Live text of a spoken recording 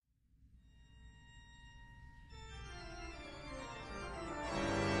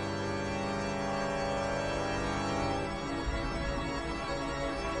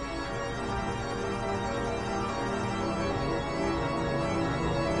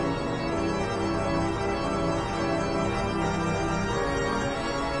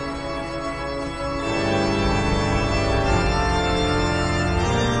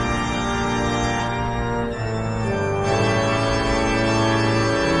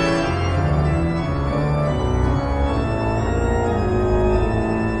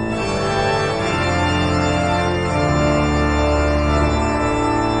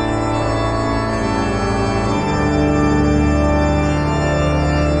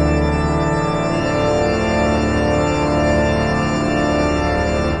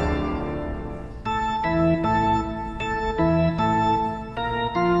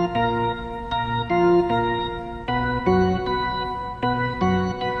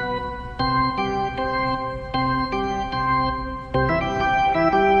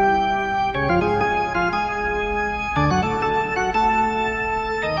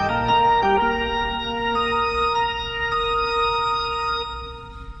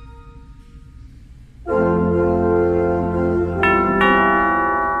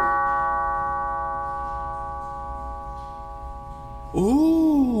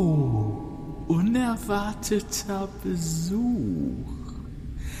unerwarteter Besuch.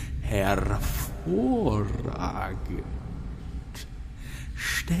 Hervorragend.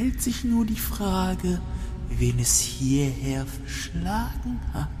 Stellt sich nur die Frage, wen es hierher verschlagen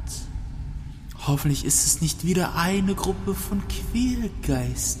hat. Hoffentlich ist es nicht wieder eine Gruppe von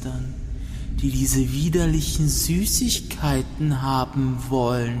Quälgeistern, die diese widerlichen Süßigkeiten haben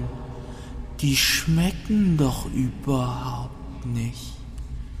wollen. Die schmecken doch überhaupt nicht.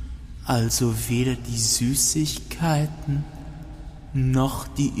 Also weder die Süßigkeiten noch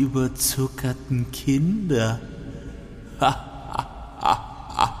die überzuckerten Kinder.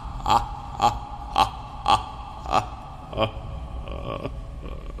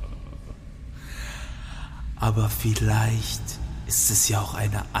 Aber vielleicht ist es ja auch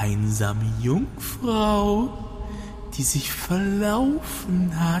eine einsame Jungfrau, die sich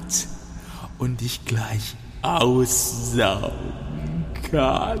verlaufen hat und ich gleich aussaugen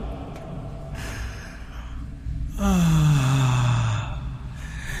kann.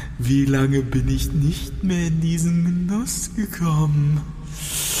 Wie lange bin ich nicht mehr in diesen Genuss gekommen?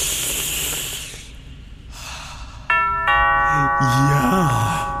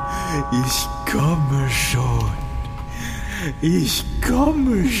 Ja, ich komme schon. Ich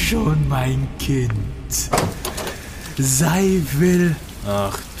komme schon, mein Kind. Sei will.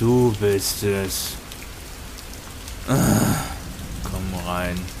 Ach, du bist es. Komm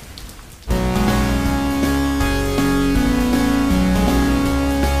rein.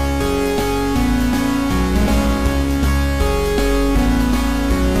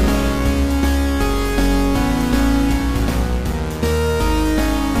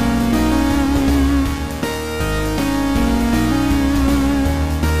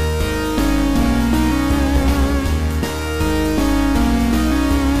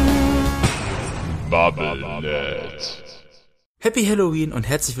 Happy Halloween und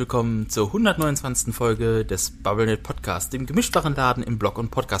herzlich willkommen zur 129. Folge des BubbleNet Podcast, dem gemischtbaren Laden in Blog-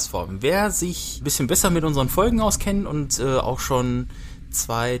 und Podcastform. Wer sich ein bisschen besser mit unseren Folgen auskennt und auch schon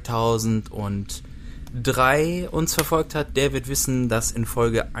 2003 uns verfolgt hat, der wird wissen, dass in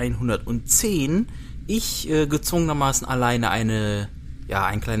Folge 110 ich gezwungenermaßen alleine ein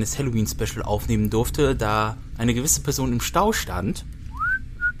kleines Halloween-Special aufnehmen durfte, da eine gewisse Person im Stau stand.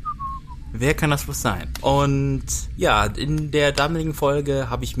 Wer kann das wohl sein? Und ja, in der damaligen Folge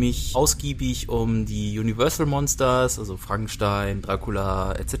habe ich mich ausgiebig um die Universal Monsters, also Frankenstein,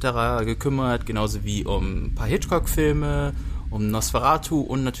 Dracula etc. gekümmert, genauso wie um ein paar Hitchcock-Filme, um Nosferatu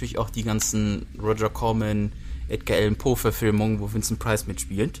und natürlich auch die ganzen Roger Corman, Edgar Allan Poe-Verfilmungen, wo Vincent Price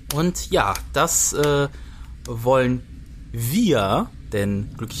mitspielt. Und ja, das wollen wir, denn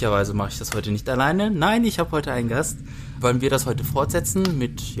glücklicherweise mache ich das heute nicht alleine. Nein, ich habe heute einen Gast. Wollen wir das heute fortsetzen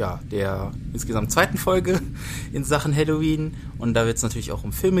mit der insgesamt zweiten Folge in Sachen Halloween. Und da wird es natürlich auch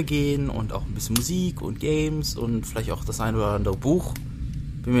um Filme gehen und auch ein bisschen Musik und Games und vielleicht auch das ein oder andere Buch.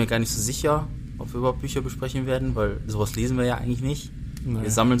 Bin mir gar nicht so sicher, ob wir überhaupt Bücher besprechen werden, weil sowas lesen wir ja eigentlich nicht. Nein. Wir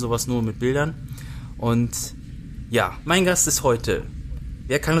sammeln sowas nur mit Bildern. Und ja, mein Gast ist heute,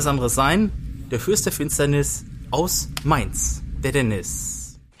 wer kann es anderes sein? Der Fürst der Finsternis aus Mainz, der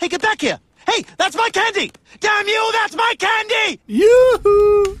Dennis. Hey, get back here! Hey, that's my candy! Damn you, that's my candy!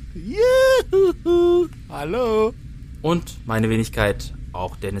 Juhu! Juhu! Hallo! Und meine Wenigkeit,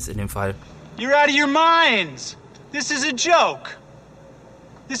 auch Dennis in dem Fall. You're out of your minds! This is a joke!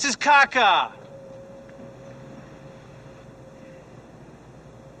 This is caca!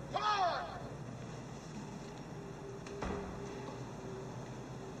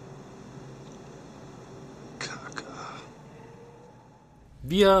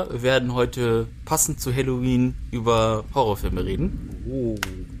 Wir werden heute passend zu Halloween über Horrorfilme reden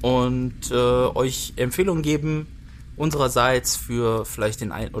und euch Empfehlungen geben unsererseits für vielleicht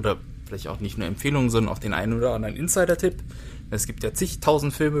den einen oder vielleicht auch nicht nur Empfehlungen, sondern auch den einen oder anderen Insider-Tipp. Es gibt ja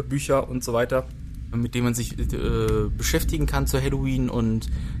zigtausend Filme, Bücher und so weiter, mit denen man sich beschäftigen kann zu Halloween und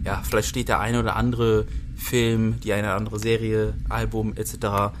ja, vielleicht steht der eine oder andere Film, die eine oder andere Serie, Album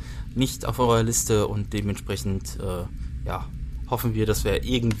etc. nicht auf eurer Liste und dementsprechend hoffen wir, dass wir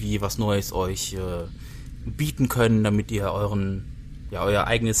irgendwie was Neues euch bieten können, damit ihr euer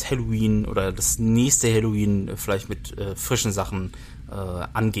eigenes Halloween oder das nächste Halloween vielleicht mit frischen Sachen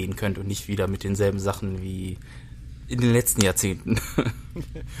angehen könnt und nicht wieder mit denselben Sachen wie in den letzten Jahrzehnten.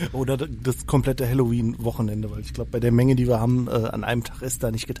 Oder das komplette Halloween-Wochenende, weil ich glaube, bei der Menge, die wir haben, an einem Tag ist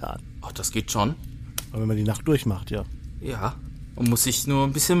da nicht getan. Ach, das geht schon. Aber wenn man die Nacht durchmacht, ja. Ja, man muss sich nur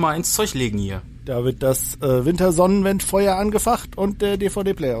ein bisschen mal ins Zeug legen hier. Da wird das Wintersonnenwendfeuer angefacht und der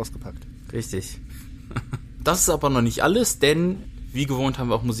DVD-Player ausgepackt. Richtig. Das ist aber noch nicht alles, denn wie gewohnt haben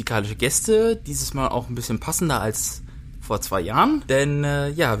wir auch musikalische Gäste. Dieses Mal auch ein bisschen passender als vor 2 Jahren, denn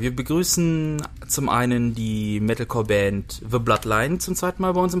wir begrüßen zum einen die Metalcore-Band The Bloodline zum zweiten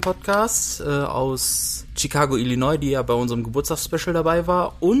Mal bei uns im Podcast aus Chicago, Illinois, die ja bei unserem Geburtstagsspecial dabei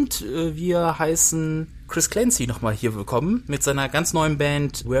war, und wir heißen Chris Clancy nochmal hier willkommen mit seiner ganz neuen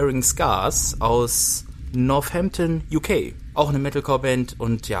Band Wearing Scars aus Northampton, UK. Auch eine Metalcore-Band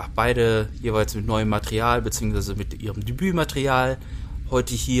und ja, beide jeweils mit neuem Material, beziehungsweise mit ihrem Debütmaterial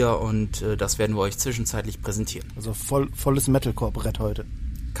heute hier, und das werden wir euch zwischenzeitlich präsentieren. Also volles Metalcore-Brett heute.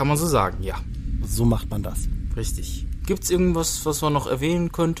 Kann man so sagen, ja. So macht man das. Richtig. Gibt's irgendwas, was wir noch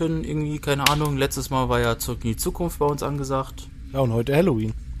erwähnen könnten? Irgendwie, keine Ahnung, letztes Mal war ja Zurück in die Zukunft bei uns angesagt. Ja, und heute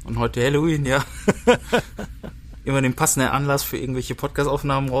Halloween. Und heute Halloween, ja. Immer den passenden Anlass für irgendwelche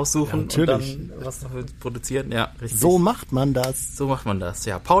Podcast-Aufnahmen raussuchen, ja, und dann was dafür produzieren. Ja, richtig. So macht man das. So macht man das,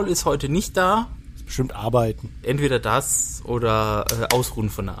 ja. Paul ist heute nicht da. Bestimmt arbeiten. Entweder das oder ausruhen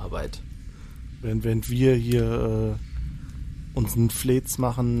von der Arbeit. Während wir hier uns einen Flets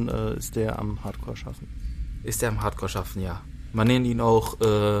machen, ist der am Hardcore schaffen. Ist der am Hardcore schaffen, ja. Man nennt ihn auch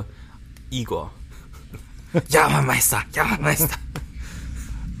Igor. Ja, mein Meister, ja, mein Meister.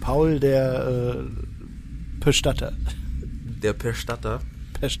 Paul, der Pestatter. Der Pestatter.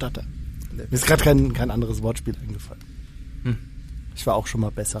 Pestatter. Mir ist gerade kein anderes Wortspiel eingefallen. Ich war auch schon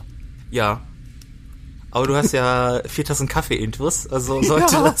mal besser. Ja. Aber du hast ja 4 Tassen Kaffee-Intus, also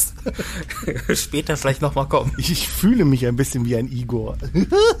sollte das später vielleicht nochmal kommen. Ich fühle mich ein bisschen wie ein Igor.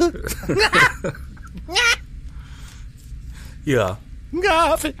 Ja.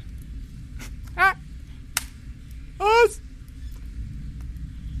 Kaffee. Was?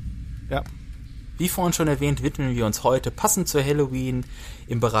 Ja. Wie vorhin schon erwähnt, widmen wir uns heute passend zu Halloween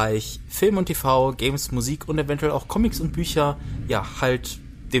im Bereich Film und TV, Games, Musik und eventuell auch Comics und Bücher, ja, halt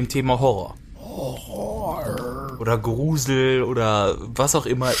dem Thema Horror. Oder Grusel oder was auch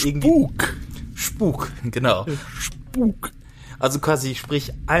immer. Spuk, genau. Spuk. Also quasi,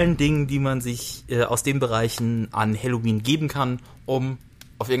 sprich, allen Dingen, die man sich aus den Bereichen an Halloween geben kann, um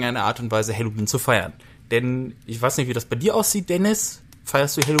auf irgendeine Art und Weise Halloween zu feiern. Denn ich weiß nicht, wie das bei dir aussieht, Dennis.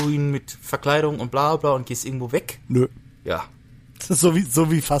 Feierst du Halloween mit Verkleidung und bla bla und gehst irgendwo weg? Nö. Ja. Das ist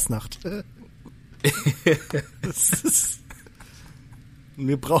so wie Fastnacht.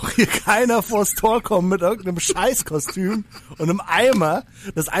 Mir braucht hier keiner vors Tor kommen mit irgendeinem Scheißkostüm und einem Eimer.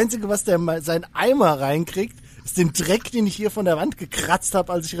 Das Einzige, was der seinen Eimer reinkriegt, ist den Dreck, den ich hier von der Wand gekratzt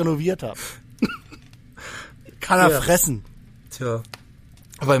habe, als ich renoviert habe. Kann er fressen. Tja.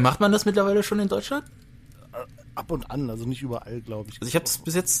 Aber macht man das mittlerweile schon in Deutschland? Ab und an, also nicht überall, glaube ich. Also ich habe das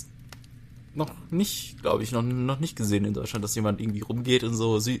bis jetzt noch nicht, glaube ich, noch nicht gesehen in Deutschland, dass jemand irgendwie rumgeht und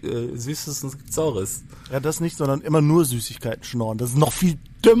so Süßes und Saures. Ja, das nicht, sondern immer nur Süßigkeiten schnorren. Das ist noch viel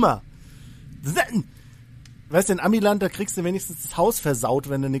dümmer. Weißt du, in Amiland, da kriegst du wenigstens das Haus versaut,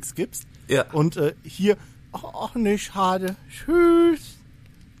 wenn du nichts gibst. Ja. Und hier, ach nee, schade, tschüss.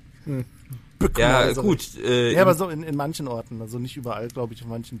 Ja, also. gut. Ja, aber so in manchen Orten, also nicht überall, glaube ich, in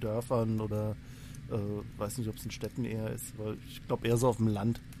manchen Dörfern oder weiß nicht, ob es in Städten eher ist, weil ich glaube eher so auf dem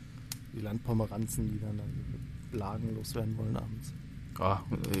Land. Die Landpomeranzen, die dann Lagen loswerden wollen abends. Ja,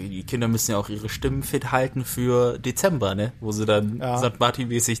 die Kinder müssen ja auch ihre Stimmen fit halten für Dezember, ne? Wo sie dann St.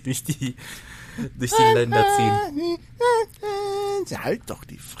 Martin-mäßig durch die Länder ziehen. Halt doch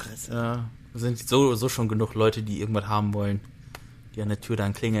die Fresse. Ja, sind so schon genug Leute, die irgendwas haben wollen, die an der Tür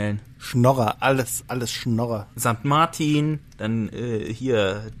dann klingeln. Schnorrer, alles Schnorrer. St. Martin, dann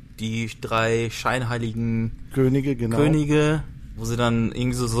hier die 3 scheinheiligen Könige, wo sie dann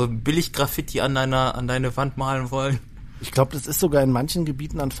irgendwie so billig Graffiti an deine Wand malen wollen. Ich glaube, das ist sogar in manchen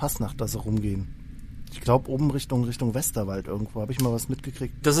Gebieten an Fastnacht, dass sie rumgehen. Ich glaube, oben Richtung Westerwald irgendwo, habe ich mal was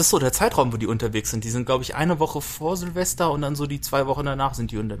mitgekriegt. Das ist so der Zeitraum, wo die unterwegs sind. Die sind, glaube ich, eine Woche vor Silvester und dann so die 2 Wochen danach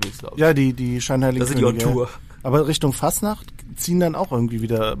sind die unterwegs, glaube ich. Ja, die scheinheiligen das sind die on Tour. Aber Richtung Fastnacht ziehen dann auch irgendwie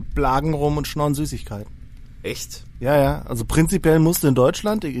wieder Blagen rum und schnorren Süßigkeiten. Echt? Ja, also prinzipiell musst du in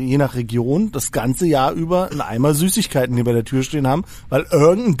Deutschland, je nach Region, das ganze Jahr über einen Eimer Süßigkeiten hier bei der Tür stehen haben, weil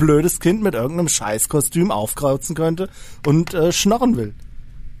irgendein blödes Kind mit irgendeinem Scheißkostüm aufkrauzen könnte und schnorren will.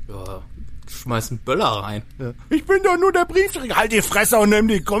 Ja, schmeiß einen Böller rein. Ja. Ich bin doch nur der Briefträger. Halt die Fresse und nimm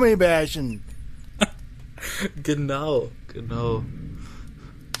die Gummibärchen. Genau.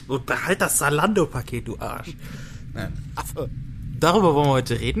 Und behalt das Zalando-Paket, du Arsch. Nein. Affe. Darüber wollen wir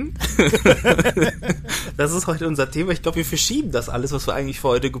heute reden. Das ist heute unser Thema. Ich glaube, wir verschieben das alles, was wir eigentlich für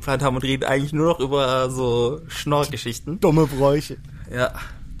heute geplant haben und reden eigentlich nur noch über so Schnorrgeschichten. Dumme Bräuche. Ja.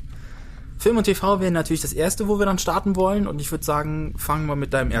 Film und TV wäre natürlich das erste, wo wir dann starten wollen. Und ich würde sagen, fangen wir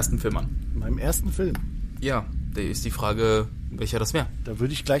mit deinem ersten Film an. Meinem ersten Film? Ja, da ist die Frage, welcher das wäre. Da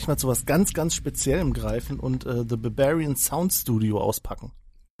würde ich gleich mal zu was ganz, ganz Speziellem greifen und The Barbarian Sound Studio auspacken.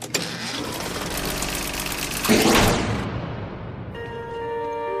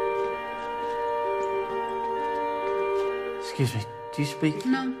 Excuse me, do you speak?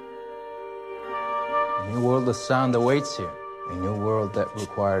 No. A new world of sound awaits you. A new world that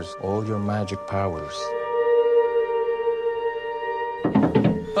requires all your magic powers.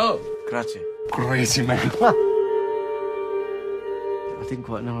 Oh, grazie. Crazy man. I didn't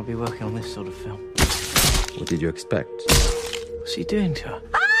quite know I'd be working on this sort of film. What did you expect? What's he doing to her?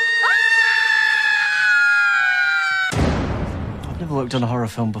 I've never worked on a horror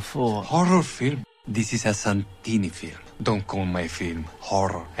film before. Horror film? This is a Santini film. Don't call my film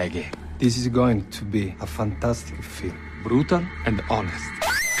horror again. This is going to be a fantastic film. Brutal and honest.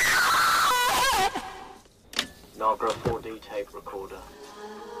 Nagra 4D tape recorder.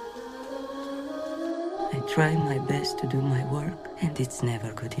 I try my best to do my work, and it's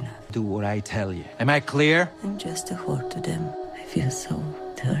never good enough. Do what I tell you. Am I clear? I'm just a whore to them. I feel so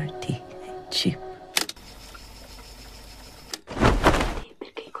dirty and cheap.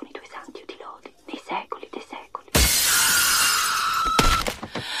 Perché con I tuoi santi io ti lodi nei secoli dei secoli.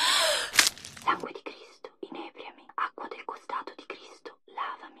 Sangue di Cristo, inebriami. Acqua del costato di Cristo,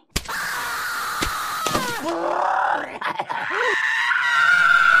 lavami.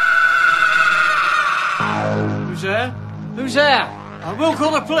 Who's there? Who's there? I will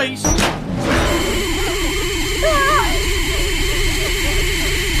call the police.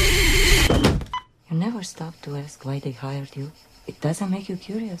 You never stop to ask why they hired you. It doesn't make you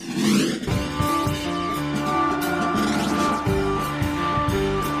curious. I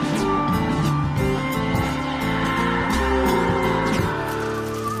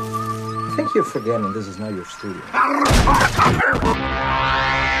think you're forgetting this is not your studio.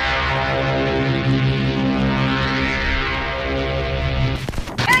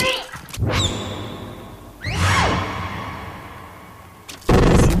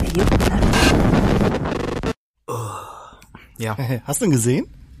 Ja. Hast du ihn gesehen?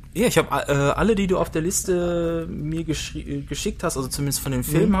 Ja, ich habe alle, die du auf der Liste mir geschickt hast, also zumindest von den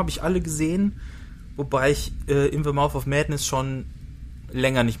Filmen, habe ich alle gesehen, wobei ich In the Mouth of Madness schon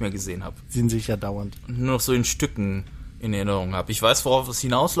länger nicht mehr gesehen habe. Sehen sich ja dauernd. Nur noch so in Stücken in Erinnerung habe. Ich weiß, worauf es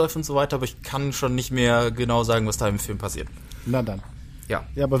hinausläuft und so weiter, aber ich kann schon nicht mehr genau sagen, was da im Film passiert. Na dann. Ja.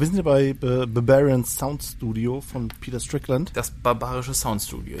 Ja, aber wir sind ja bei Barbarian Sound Studio von Peter Strickland. Das barbarische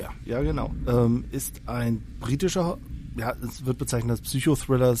Soundstudio, ja. Ja, genau. Ist ein britischer, ja, es wird bezeichnet als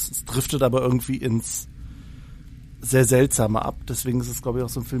Psychothriller, es driftet aber irgendwie ins sehr Seltsame ab. Deswegen ist es, glaube ich, auch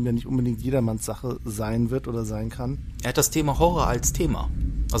so ein Film, der nicht unbedingt jedermanns Sache sein wird oder sein kann. Er hat das Thema Horror als Thema.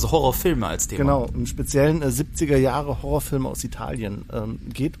 Also Horrorfilme als Thema. Genau, im speziellen 70er Jahre Horrorfilme aus Italien.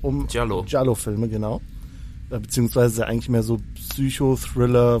 Geht um Giallo-Filme, genau. Beziehungsweise eigentlich mehr so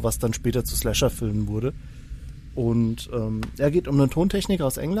Psychothriller, was dann später zu Slasher-Filmen wurde. Und er geht um einen Tontechniker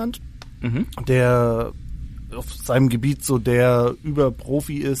aus England, der auf seinem Gebiet so der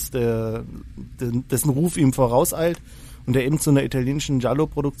Überprofi ist, dessen Ruf ihm vorauseilt und der eben zu einer italienischen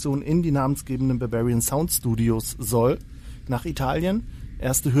Giallo-Produktion in die namensgebenden Barbarian Sound Studios soll, nach Italien.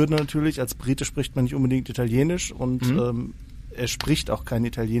 Erste Hürde natürlich, als Brite spricht man nicht unbedingt Italienisch und er spricht auch kein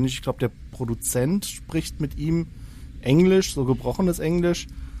Italienisch. Ich glaube, der Produzent spricht mit ihm Englisch, so gebrochenes Englisch.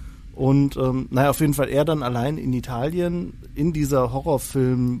 Und auf jeden Fall er dann allein in Italien in dieser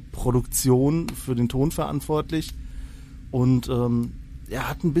Horrorfilmproduktion für den Ton verantwortlich. Und er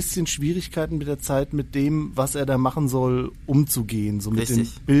hat ein bisschen Schwierigkeiten mit der Zeit, mit dem, was er da machen soll, umzugehen. So mit den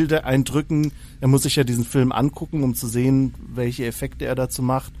Bildereindrücken. Er muss sich ja diesen Film angucken, um zu sehen, welche Effekte er dazu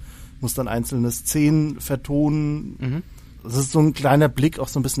macht. Muss dann einzelne Szenen vertonen. Das ist so ein kleiner Blick auch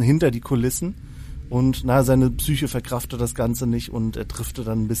so ein bisschen hinter die Kulissen. Und seine Psyche verkraftet das Ganze nicht und er driftet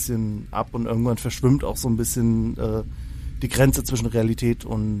dann ein bisschen ab und irgendwann verschwimmt auch so ein bisschen die Grenze zwischen Realität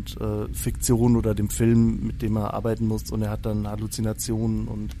und Fiktion oder dem Film, mit dem er arbeiten muss, und er hat dann Halluzinationen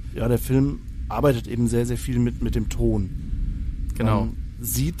und ja, der Film arbeitet eben sehr, sehr viel mit dem Ton. Genau. Man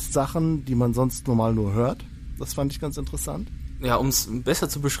sieht Sachen, die man sonst normal nur hört. Das fand ich ganz interessant. Ja, um es besser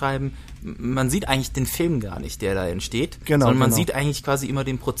zu beschreiben, man sieht eigentlich den Film gar nicht, der da entsteht, genau, sondern man sieht eigentlich quasi immer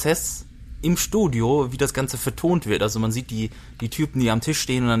den Prozess im Studio, wie das Ganze vertont wird. Also man sieht die Typen, die am Tisch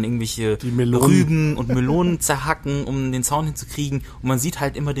stehen und dann irgendwelche Rüben und Melonen zerhacken, um den Sound hinzukriegen. Und man sieht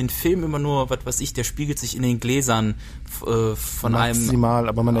halt immer den Film immer nur, was weiß ich, der spiegelt sich in den Gläsern von maximal,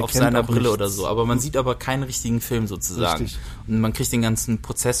 aber man auf seiner Brille nichts oder so. Aber man sieht aber keinen richtigen Film sozusagen. Richtig. Und man kriegt den ganzen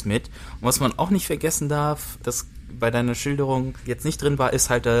Prozess mit. Und was man auch nicht vergessen darf, das bei deiner Schilderung jetzt nicht drin war,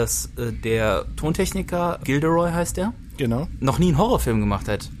 ist halt, dass der Tontechniker, Gilderoy heißt der, genau, noch nie einen Horrorfilm gemacht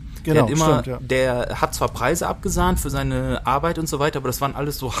hat. Genau, der stimmt, ja. der hat zwar Preise abgesahnt für seine Arbeit und so weiter, aber das waren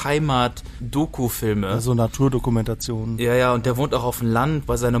alles so Heimat-Doku-Filme. Also Naturdokumentationen. Ja, und der wohnt auch auf dem Land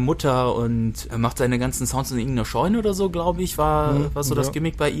bei seiner Mutter und er macht seine ganzen Sounds in irgendeiner Scheune oder so, glaube ich, war so das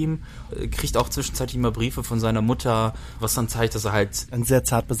Gimmick bei ihm. Kriegt auch zwischenzeitlich immer Briefe von seiner Mutter, was dann zeigt, dass er halt Ein sehr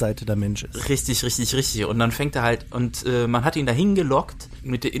zart beseiteter Mensch ist. richtig. Und dann fängt er halt, und man hat ihn dahin gelockt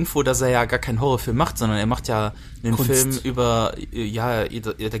mit der Info, dass er ja gar keinen Horrorfilm macht, sondern er macht ja einen Kunst. Film über,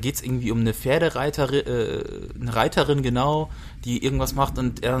 da geht's irgendwie um eine Pferdereiterin, eine Reiterin, genau, die irgendwas macht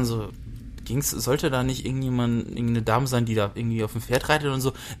und er dann so, sollte da nicht irgendeine Dame sein, die da irgendwie auf dem Pferd reitet und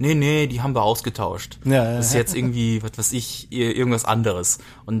so? Nee, die haben wir ausgetauscht. Ja. Das ist jetzt irgendwie, was weiß ich, irgendwas anderes.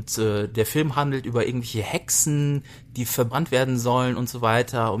 Und der Film handelt über irgendwelche Hexen, die verbrannt werden sollen und so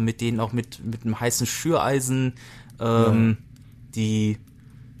weiter und mit denen auch mit einem heißen Schüreisen die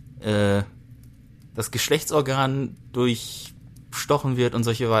das Geschlechtsorgan durchstochen wird und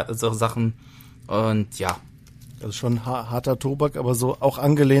solche Sachen. Und ja. Also schon harter Tobak, aber so auch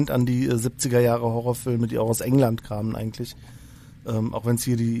angelehnt an die 70er Jahre Horrorfilme, die auch aus England kamen eigentlich. Auch wenn es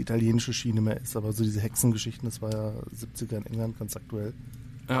hier die italienische Schiene mehr ist. Aber so diese Hexengeschichten, das war ja 70er in England ganz aktuell.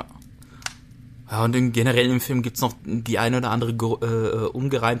 Ja. Ja, und generell im Film gibt's noch die eine oder andere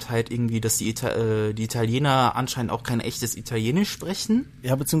Ungereimtheit irgendwie, dass die Italiener anscheinend auch kein echtes Italienisch sprechen.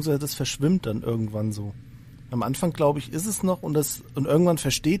 Ja, beziehungsweise das verschwimmt dann irgendwann so. Am Anfang, glaube ich, ist es noch und irgendwann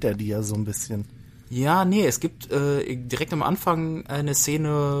versteht er die ja so ein bisschen. Ja, nee, es gibt direkt am Anfang eine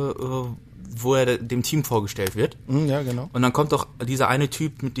Szene, wo er dem Team vorgestellt wird. Ja, genau. Und dann kommt doch dieser eine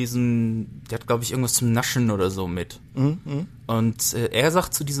Typ mit diesem, der hat, glaube ich, irgendwas zum Naschen oder so mit. Und er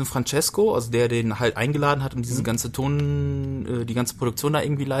sagt zu diesem Francesco, also der den halt eingeladen hat und diese ganze die ganze Produktion da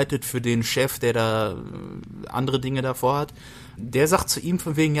irgendwie leitet für den Chef, der da andere Dinge davor hat. Der sagt zu ihm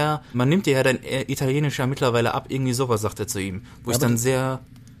von wegen, ja, man nimmt dir ja dein Italienisch ja mittlerweile ab, irgendwie sowas sagt er zu ihm. Wo Ja, ich dann sehr...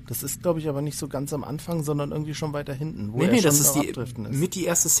 Das ist, glaube ich, aber nicht so ganz am Anfang, sondern irgendwie schon weiter hinten, wo Nee, er schon das ist am Abdriften ist. mit die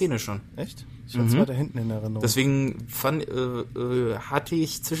erste Szene schon. Echt? Ich hatte es weiter hinten in Erinnerung. Deswegen hatte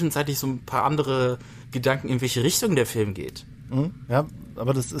ich zwischenzeitlich so ein paar andere Gedanken, in welche Richtung der Film geht. Ja,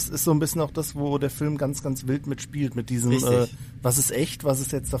 aber das ist so ein bisschen auch das, wo der Film ganz, ganz wild mitspielt, mit diesem, Richtig. was ist echt, was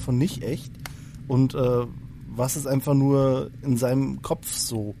ist jetzt davon nicht echt und was ist einfach nur in seinem Kopf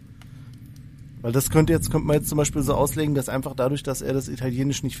so. Weil das könnte man jetzt zum Beispiel so auslegen, dass einfach dadurch, dass er das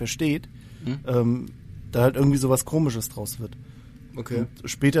Italienisch nicht versteht, da halt irgendwie sowas Komisches draus wird. Okay. Und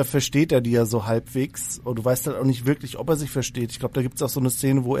später versteht er die ja so halbwegs und du weißt halt auch nicht wirklich, ob er sich versteht. Ich glaube, da gibt's auch so eine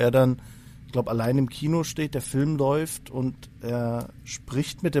Szene, wo er dann, ich glaube, allein im Kino steht, der Film läuft und er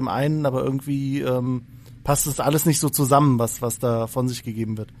spricht mit dem einen, aber irgendwie passt das alles nicht so zusammen, was da von sich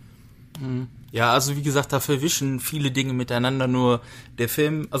gegeben wird. Ja, also wie gesagt, da verwischen viele Dinge miteinander, nur der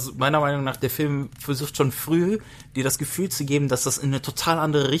Film, also meiner Meinung nach, der Film versucht schon früh, dir das Gefühl zu geben, dass das in eine total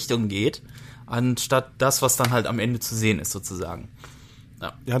andere Richtung geht, anstatt das, was dann halt am Ende zu sehen ist, sozusagen.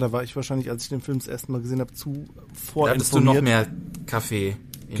 Ja, da war ich wahrscheinlich, als ich den Film das erste Mal gesehen habe, zu Da vorinformiert. hattest du noch mehr Kaffee.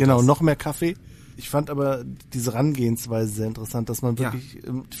 Genau, noch mehr Kaffee. Ich fand aber diese Herangehensweise sehr interessant, dass man wirklich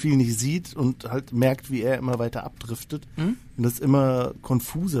viel nicht sieht und halt merkt, wie er immer weiter abdriftet und das immer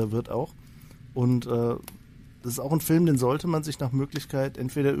konfuser wird auch. Und das ist auch ein Film, den sollte man sich nach Möglichkeit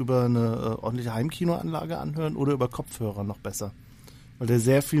entweder über eine ordentliche Heimkinoanlage anhören oder über Kopfhörer noch besser. Weil der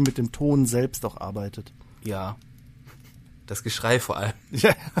sehr viel mit dem Ton selbst auch arbeitet. Ja. Das Geschrei vor allem.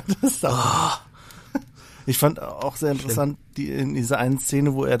 Ja, das ist auch. Ich fand auch sehr interessant, in dieser einen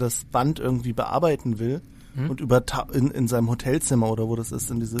Szene, wo er das Band irgendwie bearbeiten will und in seinem Hotelzimmer oder wo das ist,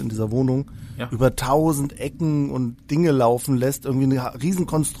 in dieser Wohnung, über 1000 Ecken und Dinge laufen lässt, irgendwie eine riesen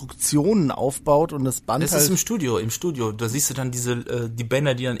Konstruktionen aufbaut und das Band Das ist im Studio. Da siehst du dann die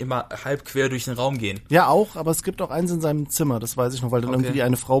Bänder, die dann immer halb quer durch den Raum gehen. Ja, auch, aber es gibt auch eins in seinem Zimmer, das weiß ich noch, weil dann irgendwie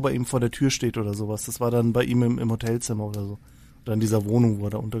eine Frau bei ihm vor der Tür steht oder sowas. Das war dann bei ihm im Hotelzimmer oder so. Oder in dieser Wohnung, wo er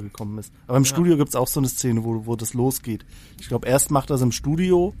da untergekommen ist. Aber im Studio gibt's auch so eine Szene, wo das losgeht. Ich glaube, erst macht er es im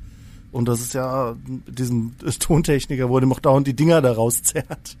Studio und das ist ja diesem Tontechniker, wo er ihm auch dauernd die Dinger da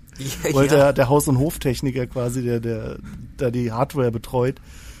rauszerrt. Weil der Haus- und Hoftechniker quasi, der die Hardware betreut,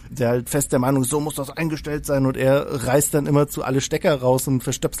 der halt fest der Meinung ist, so muss das eingestellt sein und er reißt dann immer zu alle Stecker raus und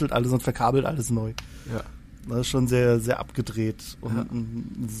verstöpselt alles und verkabelt alles neu. Ja. Das ist schon sehr, sehr abgedreht und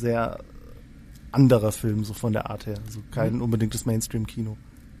ein sehr anderer Film, so von der Art her. Also kein unbedingtes Mainstream-Kino.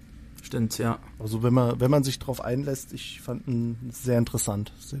 Stimmt, ja. Also wenn man sich drauf einlässt, ich fand ihn sehr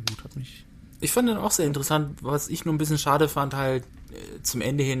interessant, sehr gut, hat mich. Ich fand ihn auch sehr interessant. Was ich nur ein bisschen schade fand, halt zum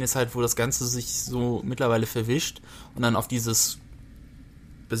Ende hin ist halt, wo das Ganze sich so mittlerweile verwischt und dann auf dieses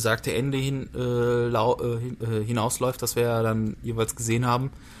besagte Ende hinausläuft, das wir ja dann jeweils gesehen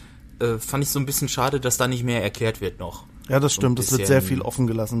haben, fand ich so ein bisschen schade, dass da nicht mehr erklärt wird noch. Ja, das stimmt. Es wird sehr viel offen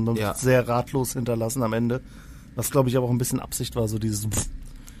gelassen. Man Ja. wird sehr ratlos hinterlassen am Ende. Was, glaube ich, aber auch ein bisschen Absicht war, so dieses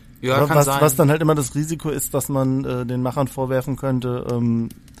Ja, kann sein. was dann halt immer das Risiko ist, dass man den Machern vorwerfen könnte,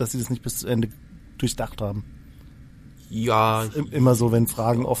 dass sie das nicht bis zu Ende durchdacht haben. Ja, Immer so, wenn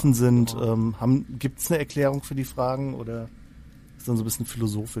Fragen offen sind, gibt's eine Erklärung für die Fragen oder ist dann so ein bisschen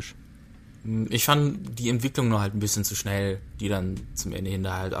philosophisch? ich fand die Entwicklung nur halt ein bisschen zu schnell, die dann zum Ende hin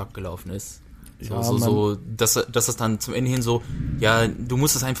da halt abgelaufen ist. Dass es dann zum Ende hin so, ja, du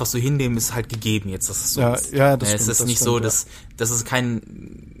musst es einfach so hinnehmen, ist halt gegeben jetzt, dass es so ist. Ja, das Es stimmt, ist das nicht stimmt, so, ja. dass es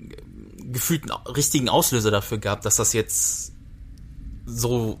keinen gefühlten richtigen Auslöser dafür gab, dass das jetzt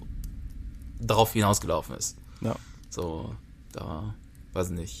so darauf hinausgelaufen ist. Ja. So, da,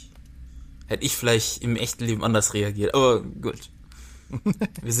 weiß nicht. Hätte ich vielleicht im echten Leben anders reagiert, aber gut.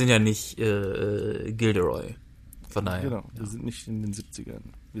 Wir sind ja nicht Gilderoy. Von daher. Genau, wir sind nicht in den 70ern.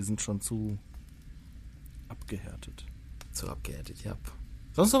 Wir sind schon zu abgehärtet. Zu abgehärtet, ja.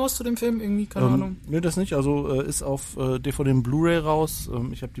 Sonst noch was zu dem Film? Irgendwie, keine Ahnung. Nee, das nicht. Also ist auf DVD und Blu-ray raus.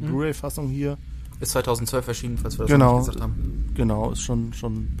 Ich habe die Blu-ray-Fassung hier. Ist 2012 erschienen, falls wir das Genau. noch nicht gesagt haben. Genau, ist schon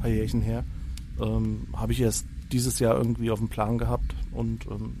ein paar Jährchen her. Habe ich erst dieses Jahr irgendwie auf dem Plan gehabt. Und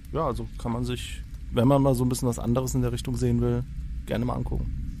ja, also kann man sich, wenn man mal so ein bisschen was anderes in der Richtung sehen will, gerne mal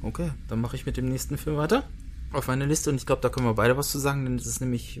angucken. Okay, dann mache ich mit dem nächsten Film weiter. Auf meiner Liste, und ich glaube, da können wir beide was zu sagen, denn das ist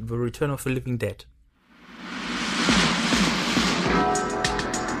nämlich The Return of the Living Dead.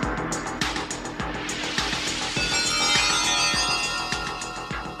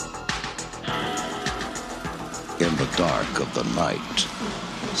 In the dark of the night,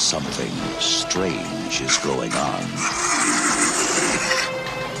 something strange is going on.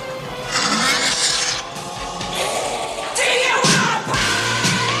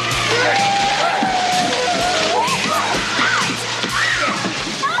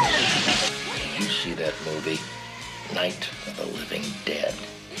 You see that movie, Night of the Living Dead?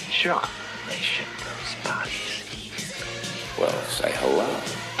 Sure. They ship those bodies. Well, say hello.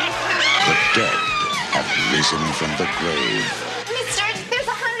 The dead have risen from the grave, Mister, there's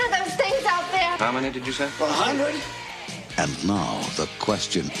 100 of those things out there. How many did you say? 100? and now the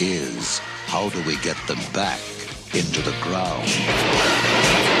question is, how do we get them back into the ground?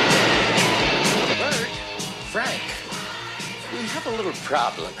 Bert, Frank, we have a little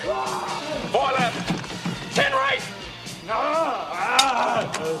problem. 4 left. 10 right.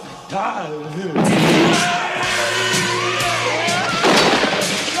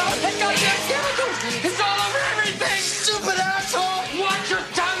 That goddamn chemicals! It's all over everything! Stupid asshole! Watch your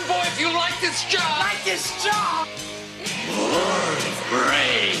tongue, boy, if you like this job! Like this job!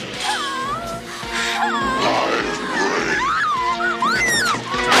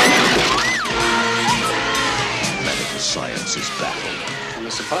 Medical science is baffled.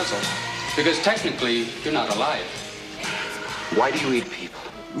 It's a puzzle. Because technically, you're not alive. Why do you eat people?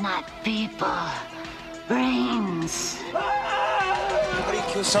 Not people. Brains. How do you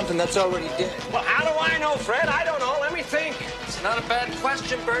kill something that's already dead? Well, how do I know, Fred? I don't know. Let me think. It's not a bad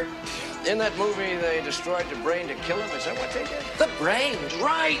question, Bert. In that movie, they destroyed the brain to kill him. Is that what they did? The brain,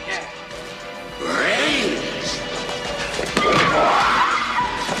 right? Brains.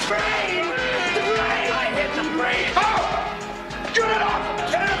 Brain. The brain. I hit the brain. Oh! Get it off!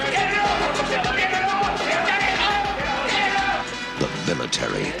 Get it off! Get it off! Get it off! Get it off! Get it off! The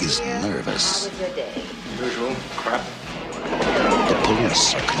military is nervous. How was your day? Usual crap. The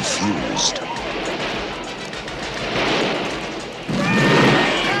police are confused.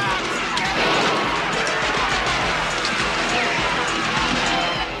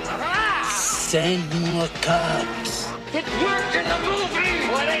 Send more cops. It worked in the movie!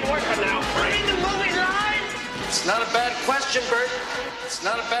 Well, it ain't working now. Ain't the movie line? It's not a bad question, Bert. It's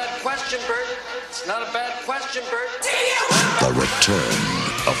not a bad question, Bert. It's not a bad question, Bert. The return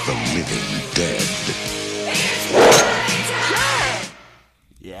of the living dead.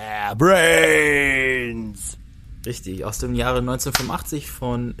 Yeah, Brains! Richtig, aus dem Jahre 1985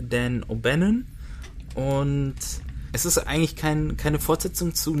 von Dan O'Bannon. Und es ist eigentlich keine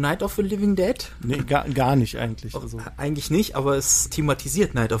Fortsetzung zu Night of the Living Dead. Nee, gar nicht eigentlich. Also, Eigentlich nicht, aber es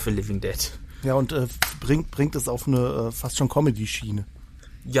thematisiert Night of the Living Dead. ja, und bringt es auf eine fast schon Comedy-Schiene.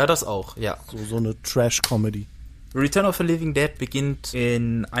 Ja, das auch, ja. So eine Trash-Comedy. Return of the Living Dead beginnt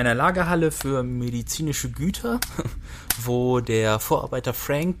in einer Lagerhalle für medizinische Güter, wo der Vorarbeiter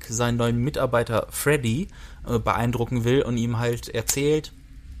Frank seinen neuen Mitarbeiter Freddy beeindrucken will und ihm halt erzählt,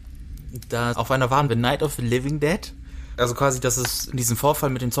 dass auf einer Waren The Night of the Living Dead, also quasi, dass es diesen Vorfall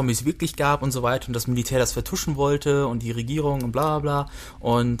mit den Zombies wirklich gab und so weiter und das Militär das vertuschen wollte und die Regierung und bla bla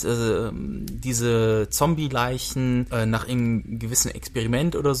und diese Zombie-Leichen nach einem gewissen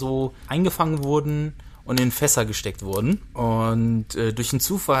Experiment oder so eingefangen wurden und in Fässer gesteckt wurden. Und durch einen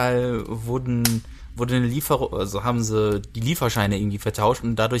Zufall wurde eine haben sie die Lieferscheine irgendwie vertauscht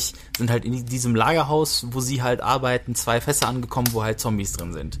und dadurch sind halt in diesem Lagerhaus, wo sie halt arbeiten, 2 Fässer angekommen, wo halt Zombies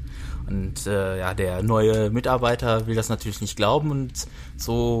drin sind. Und der neue Mitarbeiter will das natürlich nicht glauben und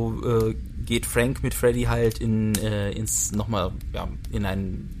so geht Frank mit Freddy halt in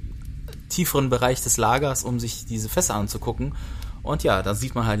einen tieferen Bereich des Lagers, um sich diese Fässer anzugucken. Und ja, dann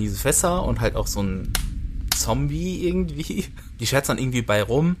sieht man halt diese Fässer und halt auch so ein Zombie irgendwie. Die scherzt dann irgendwie bei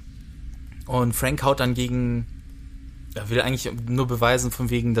rum. Und Frank haut dann er will eigentlich nur beweisen von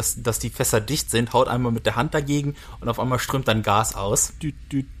wegen, dass die Fässer dicht sind, haut einmal mit der Hand dagegen und auf einmal strömt dann Gas aus.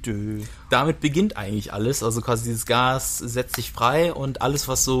 Damit beginnt eigentlich alles, also quasi dieses Gas setzt sich frei und alles,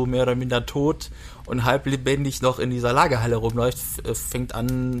 was so mehr oder minder tot und halb lebendig noch in dieser Lagerhalle rumläuft, fängt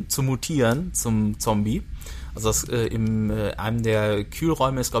an zu mutieren zum Zombie. Also in einem der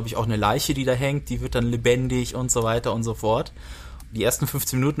Kühlräume ist, glaube ich, auch eine Leiche, die da hängt, die wird dann lebendig und so weiter und so fort. Die ersten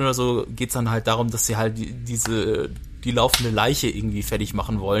 15 Minuten oder so geht's dann halt darum, dass sie halt die laufende Leiche irgendwie fertig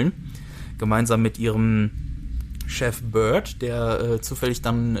machen wollen. Gemeinsam mit ihrem Chef Bird, der zufällig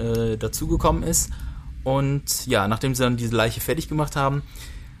dann dazugekommen ist. Und ja, nachdem sie dann diese Leiche fertig gemacht haben,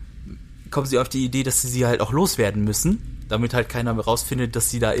 kommen sie auf die Idee, dass sie halt auch loswerden müssen, damit halt keiner mehr rausfindet, dass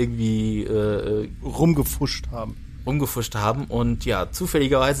sie da irgendwie rumgefuscht haben. Und ja,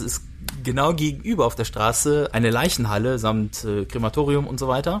 zufälligerweise ist genau gegenüber auf der Straße eine Leichenhalle samt Krematorium und so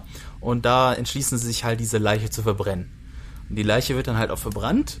weiter. Und da entschließen sie sich halt, diese Leiche zu verbrennen. Und die Leiche wird dann halt auch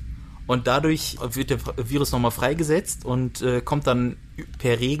verbrannt und dadurch wird der Virus nochmal freigesetzt und kommt dann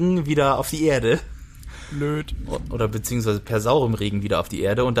per Regen wieder auf die Erde. Blöd. Oder beziehungsweise per saurem Regen wieder auf die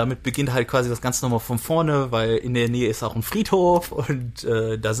Erde und damit beginnt halt quasi das Ganze nochmal von vorne, weil in der Nähe ist auch ein Friedhof und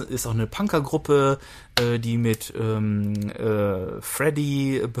da ist auch eine Punkergruppe, die mit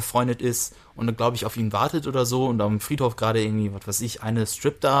Freddy befreundet ist und dann, glaube ich, auf ihn wartet oder so und am Friedhof gerade irgendwie, was weiß ich, eine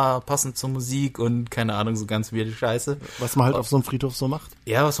Strip da passend zur Musik und keine Ahnung, so ganz weirde Scheiße. Was man halt auf so einem Friedhof so macht?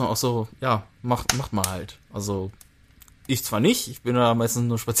 Ja, was man auch so, ja, macht man halt. Also ich zwar nicht, ich bin da meistens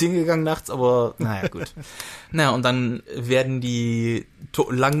nur spazieren gegangen nachts, aber naja, gut. Naja, und dann werden die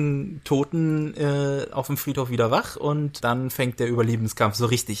langen Toten auf dem Friedhof wieder wach und dann fängt der Überlebenskampf so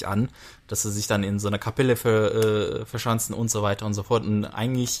richtig an, dass sie sich dann in so einer Kapelle verschanzen und so weiter und so fort. Und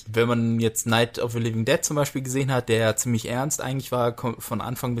eigentlich, wenn man jetzt Night of the Living Dead zum Beispiel gesehen hat, der ziemlich ernst eigentlich war, von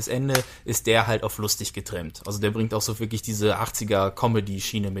Anfang bis Ende, ist der halt auf lustig getrimmt. Also der bringt auch so wirklich diese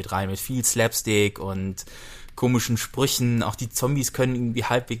 80er-Comedy-Schiene mit rein, mit viel Slapstick und komischen Sprüchen, auch die Zombies können irgendwie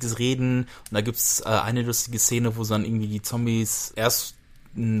halbwegs reden und da gibt's eine lustige Szene, wo dann irgendwie die Zombies erst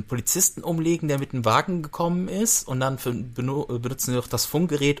einen Polizisten umlegen, der mit einem Wagen gekommen ist und dann benutzen sie auch das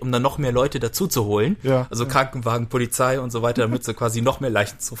Funkgerät, um dann noch mehr Leute dazu zu holen, also Krankenwagen, Polizei und so weiter, damit sie quasi noch mehr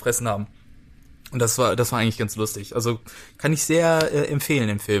Leichen zu fressen haben. Und das war eigentlich ganz lustig, also kann ich sehr empfehlen,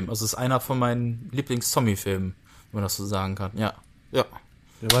 den Film, also ist einer von meinen Lieblings-Zombie-Filmen, wenn man das so sagen kann, ja. Ja,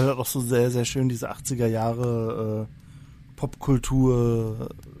 weil er auch so sehr, sehr schön diese 80er Jahre Popkultur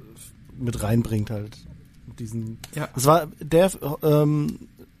mit reinbringt halt. Das war der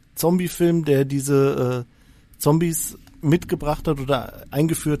Zombie-Film, der diese Zombies mitgebracht hat oder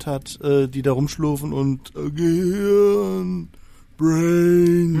eingeführt hat, die da rumschlurfen und Gehirn,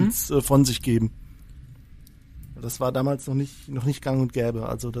 Brains von sich geben. Das war damals noch nicht gang und gäbe.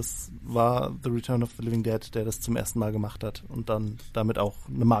 Also das war The Return of the Living Dead, der das zum ersten Mal gemacht hat und dann damit auch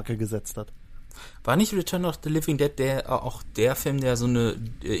eine Marke gesetzt hat. War nicht Return of the Living Dead auch der Film, der so in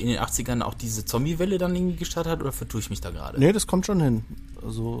den 80ern auch diese Zombie-Welle dann irgendwie gestartet hat, oder vertue ich mich da gerade? Nee, das kommt schon hin.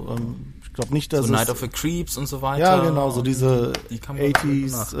 Also ich glaube nicht, dass so Night of the Creeps und so weiter. Ja, genau, so diese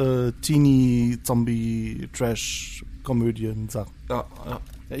 80s Teenie-Zombie-Trash-Komödien-Sachen. Ja.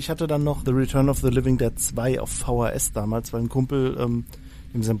 Ich hatte dann noch The Return of the Living Dead 2 auf VHS damals, weil ein Kumpel,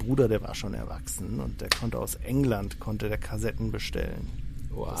 dem sein Bruder, der war schon erwachsen und der konnte aus England Kassetten bestellen.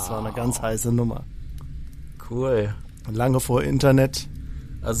 Wow. Das war eine ganz heiße Nummer. Cool. Lange vor Internet.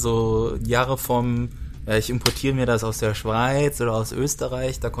 Also Jahre ich importiere mir das aus der Schweiz oder aus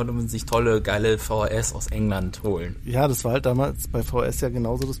Österreich, da konnte man sich tolle, geile VHS aus England holen. Ja, das war halt damals bei VHS ja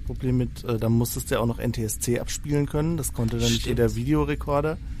genauso das Problem mit, da musstest du ja auch noch NTSC abspielen können, das konnte dann nicht jeder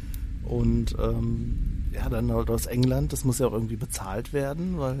Videorekorder. Und dann halt aus England, das muss ja auch irgendwie bezahlt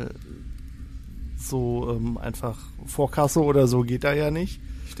werden, weil so einfach Vorkasse oder so geht da ja nicht.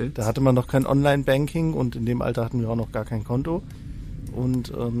 Stimmt. Da hatte man noch kein Online-Banking und in dem Alter hatten wir auch noch gar kein Konto.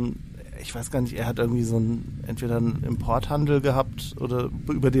 Und ich weiß gar nicht, er hat irgendwie entweder einen Importhandel gehabt oder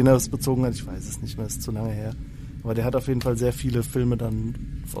über den er es bezogen hat, ich weiß es nicht mehr, ist zu lange her. Aber der hat auf jeden Fall sehr viele Filme dann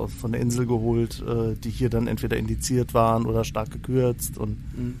von der Insel geholt, die hier dann entweder indiziert waren oder stark gekürzt und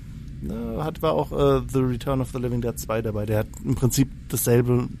war auch The Return of the Living Dead 2 dabei. Der hat im Prinzip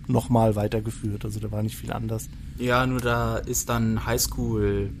dasselbe nochmal weitergeführt. Also da war nicht viel anders. Ja, nur da ist dann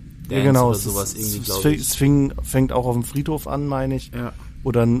Highschool Dance genau, oder sowas irgendwie, glaube ich. Es fängt auch auf dem Friedhof an, meine ich. Ja.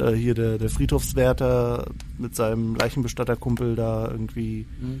 Wo dann hier der Friedhofswärter mit seinem Leichenbestatterkumpel da irgendwie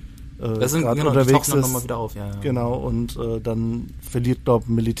das sind, gerade genau, unterwegs die tauchen dann ist. nochmal wieder auf, ja. Genau, und dann verliert, glaube ich,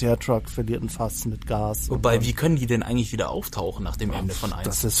 ein Militärtruck, verliert ein Fass mit Gas. Wobei, wie können die denn eigentlich wieder auftauchen nach dem Ende von 1?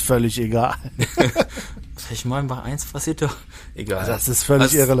 Das ist völlig egal. Ich meine, bei 1 passiert doch egal. Das ist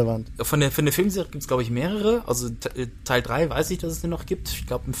völlig irrelevant. Von der Filmserie gibt es, glaube ich, mehrere. Also Teil 3 weiß ich, dass es den noch gibt. Ich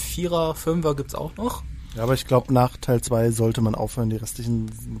glaube, ein 4er, 5er gibt es auch noch. Ja, aber ich glaube, nach Teil 2 sollte man aufhören. Die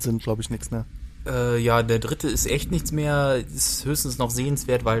restlichen sind, glaube ich, nichts mehr. Ja, der 3. ist echt nichts mehr. Ist höchstens noch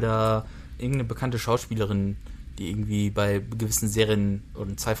sehenswert, weil da irgendeine bekannte Schauspielerin, die irgendwie bei gewissen Serien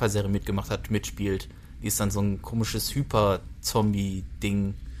oder Sci-Fi-Serien mitgemacht hat, mitspielt. Die ist dann so ein komisches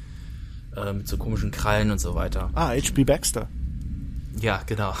Hyper-Zombie-Ding mit so komischen Krallen und so weiter. H.P. Baxter. Ja,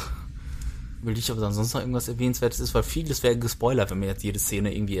 genau. Will ich, ob da sonst noch irgendwas Erwähnenswertes ist, weil vieles wäre gespoilert, wenn man jetzt jede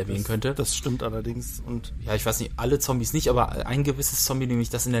Szene irgendwie erwähnen könnte. Das stimmt allerdings. Und ja, ich weiß nicht, alle Zombies nicht, aber ein gewisses Zombie,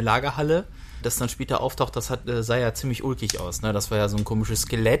 nämlich das in der Lagerhalle, das dann später auftaucht, das sah ja ziemlich ulkig aus, ne? Das war ja so ein komisches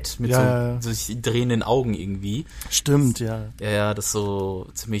Skelett mit so sich drehenden Augen irgendwie. Stimmt, ja. Ja, das so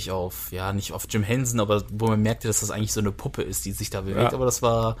ziemlich nicht auf Jim Henson, aber wo man merkte, dass das eigentlich so eine Puppe ist, die sich da bewegt, aber das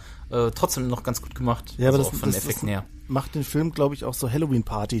war trotzdem noch ganz gut gemacht. Ja, also aber auch von Effekten her. Macht den Film, glaube ich, auch so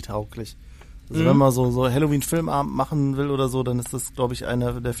Halloween-Party tauglich. Also wenn man so Halloween-Filmabend machen will oder so, dann ist das, glaube ich,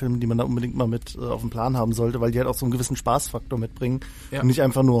 einer der Filme, die man da unbedingt mal mit auf dem Plan haben sollte, weil die halt auch so einen gewissen Spaßfaktor mitbringen. Ja. Und nicht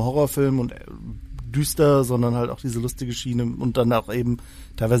einfach nur Horrorfilm und düster, sondern halt auch diese lustige Schiene und dann auch eben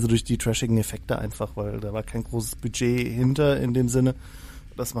teilweise durch die trashigen Effekte einfach, weil da war kein großes Budget hinter in dem Sinne.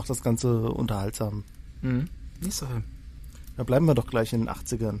 Das macht das Ganze unterhaltsam. Nicht so viel. Da bleiben wir doch gleich in den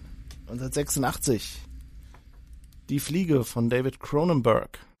 80ern. 1986. Die Fliege von David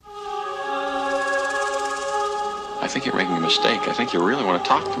Cronenberg. I think you're making a mistake. I think you really want to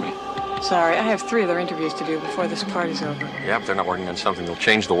talk to me. Sorry, I have 3 other interviews to do before this party's over. Yeah, but they're not working on something that'll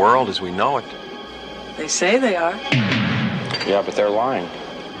change the world as we know it. They say they are. Yeah, but they're lying.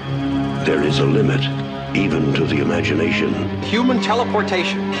 There is a limit, even to the imagination. Human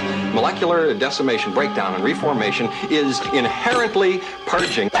teleportation, molecular decimation, breakdown, and reformation is inherently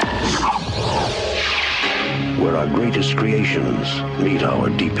purging. Where our greatest creations meet our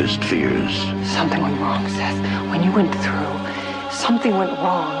deepest fears. Something went wrong, Seth. When you went through, something went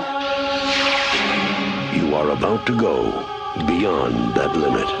wrong. You are about to go beyond that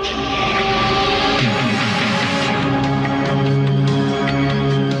limit.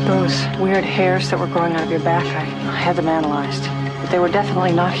 Those weird hairs that were growing out of your back, I had them analyzed. But they were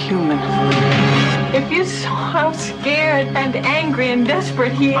definitely not human. If you saw how scared and angry and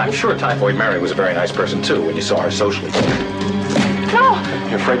desperate he is... I'm sure Typhoid Mary was a very nice person, too, when you saw her socially. No!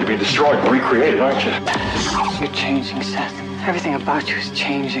 You're afraid to be destroyed and recreated, aren't you? You're changing, Seth. Everything about you is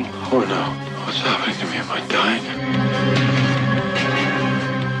changing. Oh, no. What's happening to me? Am I dying?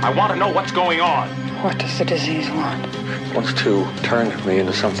 I want to know what's going on. What does the disease want? It wants to turn me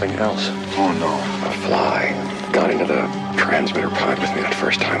into something else. Oh, no. A fly got into the transmitter pod with me that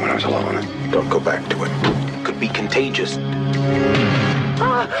first time when I was alone. Don't go back to it. It could be contagious.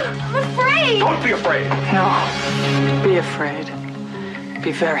 I'm afraid! Don't be afraid! No. Be afraid.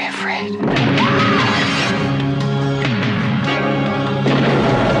 Be very afraid.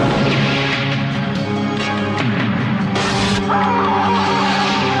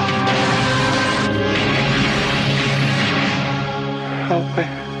 Help me.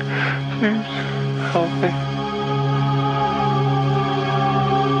 Please, help me.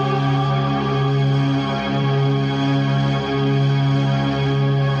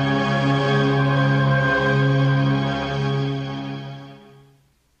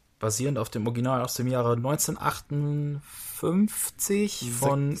 Basierend auf dem Original aus dem Jahre 1958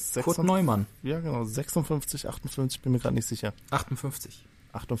 von Kurt Neumann. Ja, genau, 56, 58, bin mir gerade nicht sicher. 58.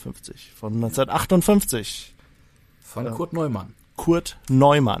 58, von 1958. Von Kurt Neumann. Kurt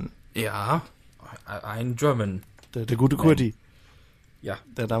Neumann. Ja, ein German. Der gute Kurti. Ja.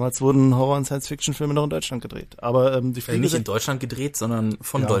 Damals wurden Horror- und Science-Fiction-Filme noch in Deutschland gedreht. Aber die Fliege nicht in Deutschland gedreht, sondern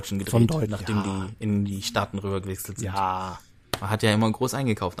von Deutschen gedreht. Von Deutschen, nachdem die in die Staaten rüber gewechselt sind. Ja. Man hat ja immer groß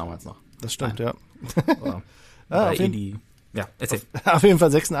eingekauft damals noch. Das stimmt, ja. Erzähl. Auf jeden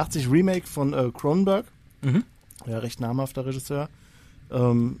Fall 86 Remake von Cronenberg. Ja, recht namhafter Regisseur.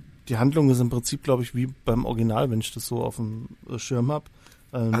 Die Handlung ist im Prinzip, glaube ich, wie beim Original, wenn ich das so auf dem Schirm habe.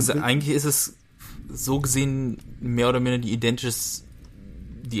 Also eigentlich ist es so gesehen mehr oder minder die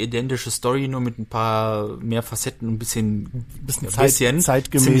die identische Story, nur mit ein paar mehr Facetten und ein bisschen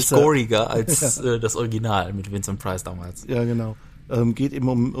zeitgemäßer. Ziemlich goriger als das Original mit Vincent Price damals. Ja, genau. Geht eben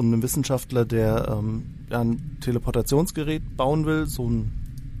um einen Wissenschaftler, der ein Teleportationsgerät bauen will, so ein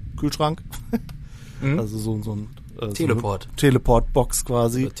Kühlschrank. Also so ein Teleport. So eine Teleport-Box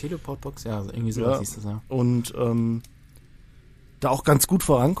quasi. Teleport-Box, ja, irgendwie sowas hieß das, ja. Und da auch ganz gut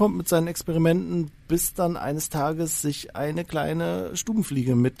vorankommt mit seinen Experimenten, bis dann eines Tages sich eine kleine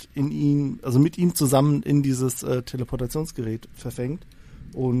Stubenfliege mit ihm zusammen in dieses Teleportationsgerät verfängt.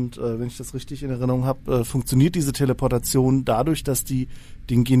 Und wenn ich das richtig in Erinnerung habe, funktioniert diese Teleportation dadurch, dass die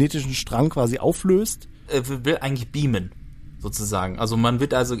den genetischen Strang quasi auflöst. Will eigentlich beamen, sozusagen. Also man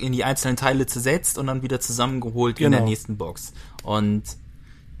wird also in die einzelnen Teile zersetzt und dann wieder zusammengeholt in der nächsten Box. Und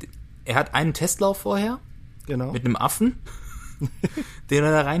er hat einen Testlauf vorher mit einem Affen, den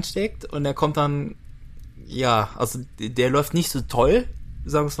er da reinsteckt, und der kommt dann, also der läuft nicht so toll,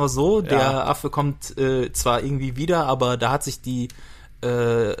 sagen wir es mal so. Der Affe kommt zwar irgendwie wieder, aber da hat sich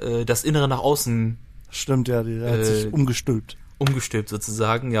das Innere nach außen... Stimmt, ja, der hat sich umgestülpt. Umgestülpt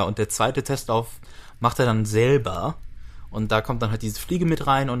sozusagen, ja. Und der zweite Testlauf macht er dann selber. Und da kommt dann halt diese Fliege mit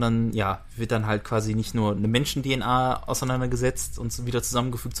rein und dann, wird dann halt quasi nicht nur eine Menschen-DNA auseinandergesetzt und wieder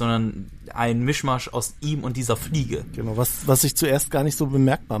zusammengefügt, sondern ein Mischmasch aus ihm und dieser Fliege. Genau, was sich zuerst gar nicht so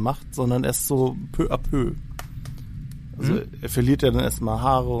bemerkbar macht, sondern erst so peu à peu. Also er verliert ja dann erstmal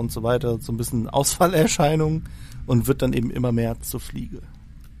Haare und so weiter, so ein bisschen Ausfallerscheinungen und wird dann eben immer mehr zur Fliege.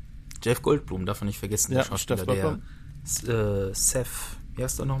 Jeff Goldblum, darf man nicht vergessen, der Schauspieler, der Seth, wie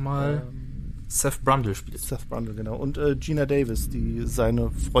heißt er nochmal? Seth Brundle spielt. Seth Brundle, genau. Und Gina Davis, die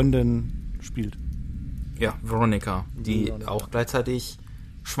seine Freundin spielt. Ja, Veronica, die auch gleichzeitig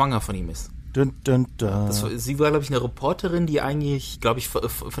schwanger von ihm ist. Dun, dun, dun. Sie war, glaube ich, eine Reporterin, die eigentlich, glaube ich,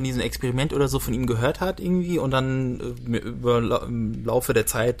 von diesem Experiment oder so von ihm gehört hat irgendwie, und dann im Laufe der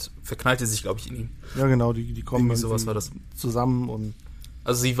Zeit verknallte sie sich, glaube ich, in ihn. Ja, genau, die kommen irgendwie sowas war das. Zusammen und...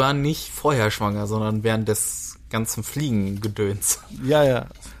 Also sie war nicht vorher schwanger, sondern während des ganzen Fliegengedöns. Ja.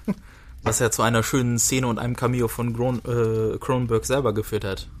 Was ja zu einer schönen Szene und einem Cameo von Cronenberg selber geführt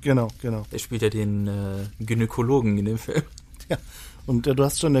hat. Genau. Er spielt ja den Gynäkologen in dem Film. Ja, und du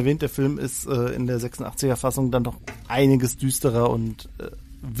hast schon erwähnt, der Film ist in der 86er-Fassung dann doch einiges düsterer und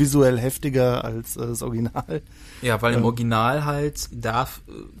visuell heftiger als das Original. Ja, weil im Original halt,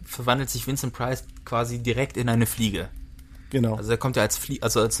 verwandelt sich Vincent Price quasi direkt in eine Fliege. Genau. Also er kommt ja als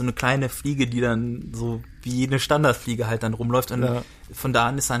so eine kleine Fliege, die dann so wie eine Standardfliege halt dann rumläuft, und von da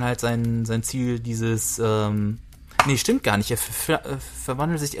an ist dann halt sein Ziel dieses, nee, stimmt gar nicht, er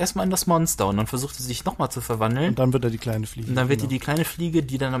verwandelt sich erstmal in das Monster und dann versucht er sich nochmal zu verwandeln. Und dann wird er die kleine Fliege. Und dann wird er die kleine Fliege,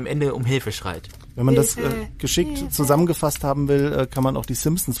 die dann am Ende um Hilfe schreit. Wenn man das geschickt zusammengefasst haben will, kann man auch die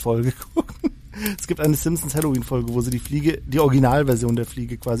Simpsons-Folge gucken. Es gibt eine Simpsons-Halloween-Folge, wo sie die Fliege, die Originalversion der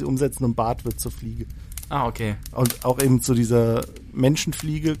Fliege quasi umsetzen und Bart wird zur Fliege. Ah, okay. Und auch eben zu dieser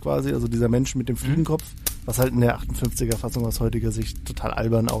Menschenfliege quasi, also dieser Mensch mit dem Fliegenkopf, was halt in der 58er-Fassung aus heutiger Sicht total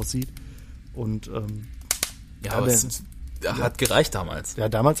albern aussieht. Und aber es hat gereicht damals. Ja,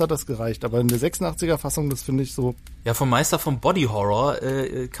 damals hat das gereicht, aber in der 86er-Fassung, das finde ich so... Ja, vom Meister vom Body Horror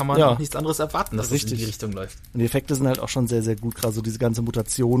kann man auch nichts anderes erwarten, dass das in die Richtung läuft. Und die Effekte sind halt auch schon sehr, sehr gut, gerade so diese ganze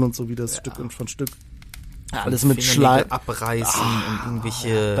Mutation und so, wie das Stück und von Stück. Ja, alles mit Schleim. Abreißen und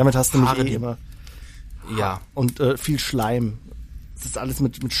irgendwelche damit hast du mich Haare, immer... Ja. Und viel Schleim. Es ist alles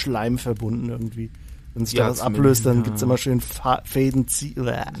mit Schleim verbunden irgendwie. Wenn sich da was ablöst, dann gibt's immer schön Fäden ziehen.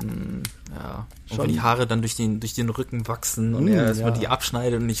 Ja. Und wenn die Haare dann durch den Rücken wachsen und er erstmal die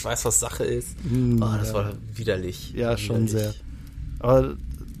abschneidet und nicht weiß, was Sache ist. Das war widerlich. Ja, schon sehr. Aber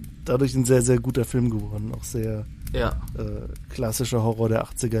dadurch ein sehr, sehr guter Film geworden. Auch sehr klassischer Horror der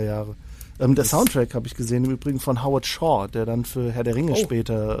 80er Jahre. Der Soundtrack habe ich gesehen, im Übrigen von Howard Shaw, der dann für Herr der Ringe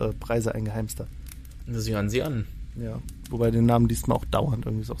später Preise eingeheimst hat. Sie hören sie an. Ja, wobei den Namen liest man auch dauernd.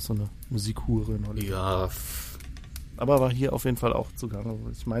 Irgendwie ist auch so eine Musikhure in Hollywood. Ja. Aber war hier auf jeden Fall auch zugange.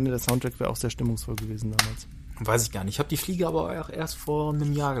 Ich meine, der Soundtrack wäre auch sehr stimmungsvoll gewesen damals. Weiß ich gar nicht. Ich habe die Fliege aber auch erst vor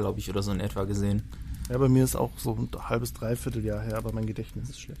einem Jahr, glaube ich, oder so in etwa gesehen. Ja, bei mir ist auch so ein halbes, dreiviertel Jahr her, aber mein Gedächtnis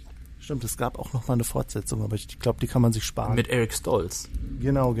ist schlecht. Stimmt, es gab auch noch mal eine Fortsetzung, aber ich glaube, die kann man sich sparen. Mit Eric Stoltz.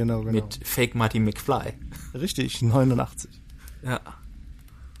 Genau. Mit Fake Marty McFly. Richtig, 89. Ja.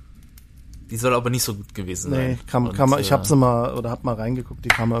 Die soll aber nicht so gut gewesen sein. Nee, kann man, ich hab mal reingeguckt, die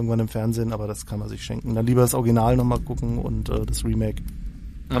kam mal irgendwann im Fernsehen, aber das kann man sich schenken. Dann lieber das Original nochmal gucken und das Remake.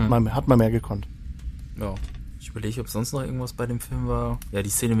 Hat man mehr gekonnt. Ja. Ich überlege, ob sonst noch irgendwas bei dem Film war. Ja, die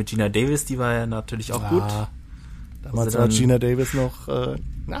Szene mit Gina Davis, die war ja natürlich auch gut. Damals war Gina Davis noch,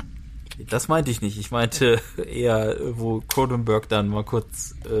 Das meinte ich nicht. Ich meinte eher, wo Cronenberg dann mal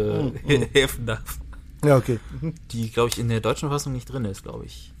kurz helfen darf. Ja, okay. Die, glaube ich, in der deutschen Fassung nicht drin ist, glaube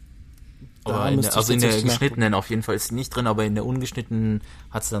ich. Da Aber müsste in ich der tatsächlich geschnittenen auf jeden Fall ist sie nicht drin, aber in der ungeschnittenen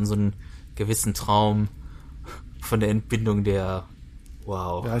hat sie dann so einen gewissen Traum von der Entbindung der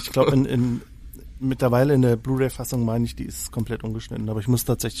wow. Ja, ich glaube, mittlerweile in der Blu-ray-Fassung meine ich, die ist komplett ungeschnitten, aber ich muss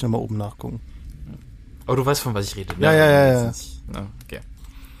tatsächlich nochmal oben nachgucken. Aber du weißt, von was ich rede, ne? Ja. Okay.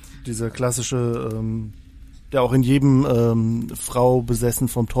 Dieser klassische, der auch in jedem Frau besessen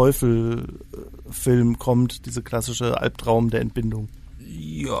vom Teufel Film kommt, diese klassische Albtraum der Entbindung.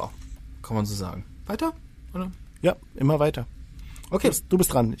 Ja, kann man so sagen. Weiter? Oder? Ja, immer weiter. Okay. Du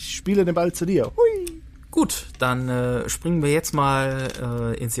bist dran. Ich spiele den Ball zu dir. Hui. Gut, dann springen wir jetzt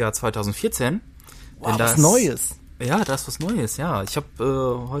mal ins Jahr 2014. Wow, was Neues. Ja, da ist was Neues, ja. Ich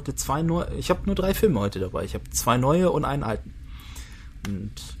habe heute ich habe nur 3 Filme heute dabei. Ich habe 2 neue und einen alten.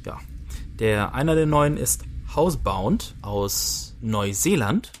 Und ja, einer der neuen ist Housebound aus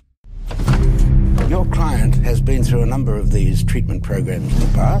Neuseeland. Your client has been through a number of these treatment programs in the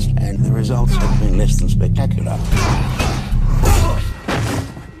past, and the results have been less than spectacular.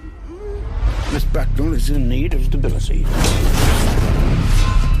 Miss Bucknell is in need of stability.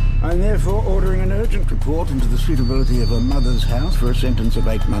 I'm therefore ordering an urgent report into the suitability of her mother's house for a sentence of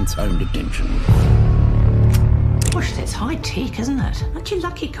 8 months home detention. Gosh, that's high tech, isn't it? Aren't you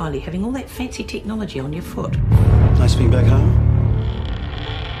lucky, Kylie, having all that fancy technology on your foot? Nice being back home.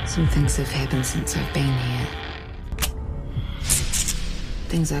 Some things have happened since I've been here.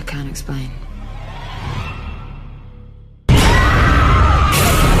 Things I can't explain. I'm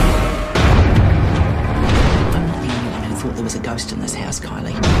not the only one who thought there was a ghost in this house,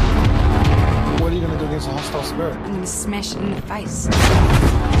 Kylie. What are you going to do against a hostile spirit? I'm going to smash it in the face.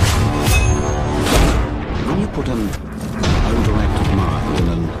 When you put an overactive mind in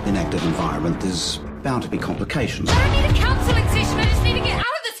an inactive environment, there's bound to be complications. I don't need a counselling session, I just need to get out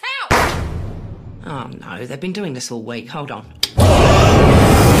of this house! Oh no, they've been doing this all week. Hold on.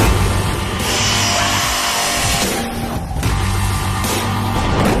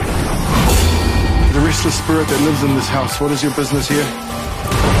 The restless spirit that lives in this house, what is your business here?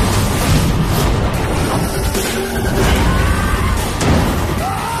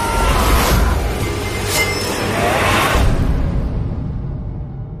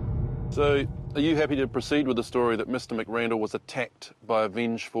 So, are you happy to proceed with the story that Mr. McRandall was attacked by a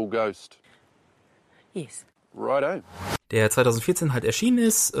vengeful ghost? Yes. Righto. Der 2014 halt erschienen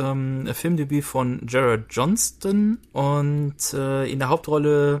ist, Filmdebüt von Gerard Johnston und in der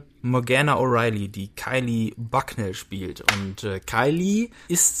Hauptrolle Morgana O'Reilly, die Kylie Bucknell spielt. Und Kylie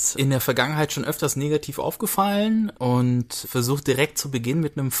ist in der Vergangenheit schon öfters negativ aufgefallen und versucht direkt zu Beginn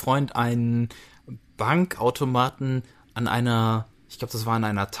mit einem Freund einen Bankautomaten an einer, ich glaube, das war an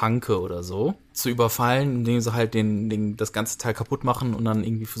einer Tanke oder so, zu überfallen, indem sie halt das ganze Teil kaputt machen und dann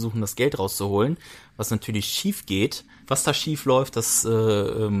irgendwie versuchen, das Geld rauszuholen, was natürlich schief geht. Was da schief läuft, das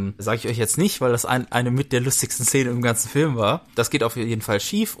sage ich euch jetzt nicht, weil das eine mit der lustigsten Szene im ganzen Film war. Das geht auf jeden Fall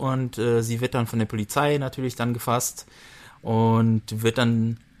schief und sie wird dann von der Polizei natürlich dann gefasst und wird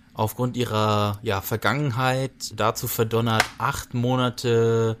dann aufgrund ihrer Vergangenheit dazu verdonnert, 8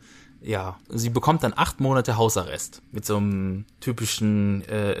 Monate... Ja, sie bekommt dann 8 Monate Hausarrest mit so einem typischen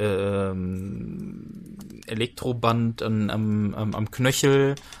Elektroband am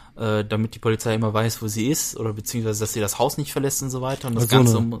Knöchel, damit die Polizei immer weiß, wo sie ist, oder beziehungsweise, dass sie das Haus nicht verlässt und so weiter. Und das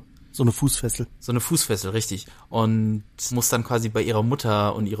Ganze so eine Fußfessel. So eine Fußfessel, richtig. Und muss dann quasi bei ihrer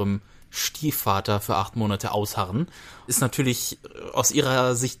Mutter und ihrem Stiefvater für 8 Monate ausharren. Ist natürlich aus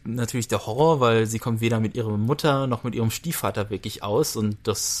ihrer Sicht natürlich der Horror, weil sie kommt weder mit ihrer Mutter noch mit ihrem Stiefvater wirklich aus und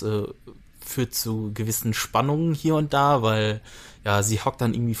das führt zu gewissen Spannungen hier und da, weil sie hockt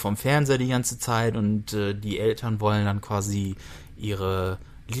dann irgendwie vorm Fernseher die ganze Zeit und die Eltern wollen dann quasi ihre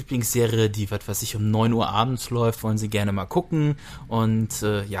Lieblingsserie, die, was weiß ich, um 9 Uhr abends läuft, wollen sie gerne mal gucken und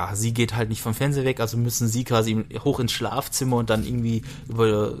sie geht halt nicht vom Fernseher weg, also müssen sie quasi hoch ins Schlafzimmer und dann irgendwie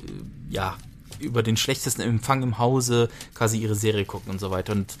über den schlechtesten Empfang im Hause quasi ihre Serie gucken und so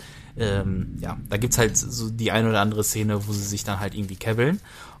weiter und da gibt's halt so die ein oder andere Szene, wo sie sich dann halt irgendwie käbbeln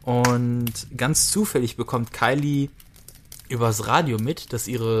und ganz zufällig bekommt Kylie übers Radio mit, dass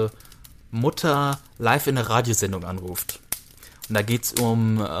ihre Mutter live in der Radiosendung anruft. Und da geht's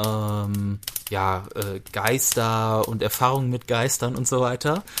um Geister und Erfahrungen mit Geistern und so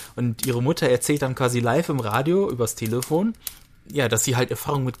weiter. Und ihre Mutter erzählt dann quasi live im Radio übers Telefon, dass sie halt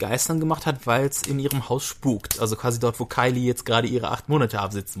Erfahrungen mit Geistern gemacht hat, weil es in ihrem Haus spukt. Also quasi dort, wo Kylie jetzt gerade ihre 8 Monate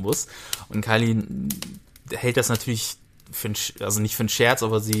absitzen muss. Und Kylie hält das natürlich nicht für einen Scherz,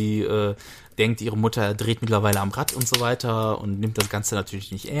 aber sie denkt, ihre Mutter dreht mittlerweile am Rad und so weiter und nimmt das Ganze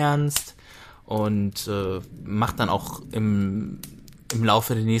natürlich nicht ernst. Und macht dann auch im im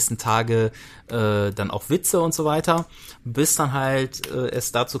Laufe der nächsten Tage dann auch Witze und so weiter, bis dann halt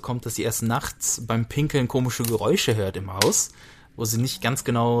es dazu kommt, dass sie erst nachts beim Pinkeln komische Geräusche hört im Haus, wo sie nicht ganz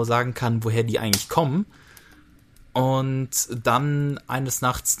genau sagen kann, woher die eigentlich kommen. Und dann eines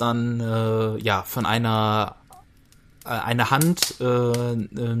Nachts dann von eine Hand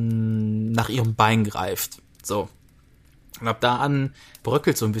nach ihrem Bein greift. So. Und ab da an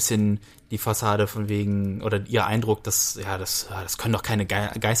bröckelt so ein bisschen die Fassade von wegen, oder ihr Eindruck, dass, das können doch keine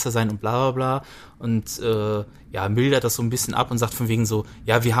Geister sein und bla bla bla. Und mildert das so ein bisschen ab und sagt von wegen so,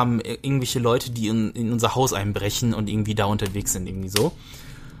 ja, wir haben irgendwelche Leute, die in unser Haus einbrechen und irgendwie da unterwegs sind, irgendwie so.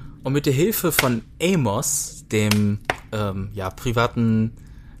 Und mit der Hilfe von Amos, dem privaten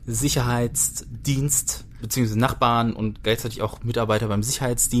Sicherheitsdienst, beziehungsweise Nachbarn und gleichzeitig auch Mitarbeiter beim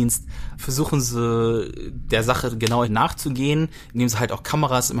Sicherheitsdienst, versuchen sie der Sache genau nachzugehen, indem sie halt auch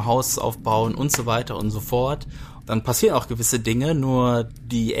Kameras im Haus aufbauen und so weiter und so fort. Dann passieren auch gewisse Dinge, nur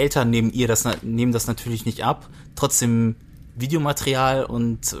die Eltern nehmen das natürlich nicht ab, trotzdem Videomaterial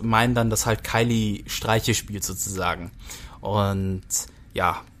und meinen dann, dass halt Kylie Streiche spielt sozusagen. Und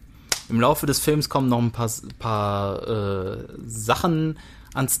ja, im Laufe des Films kommen noch ein paar Sachen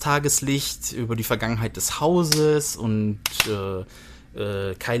ans Tageslicht über die Vergangenheit des Hauses und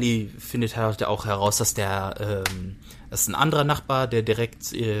Kylie findet halt auch heraus, dass das ist ein anderer Nachbar, der direkt,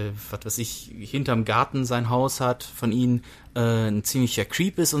 hinterm Garten sein Haus hat, von ihnen ein ziemlicher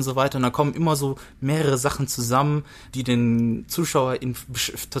Creep ist und so weiter. Und da kommen immer so mehrere Sachen zusammen, die den Zuschauer in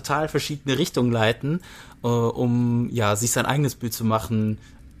total verschiedene Richtungen leiten, um sich sein eigenes Bild zu machen,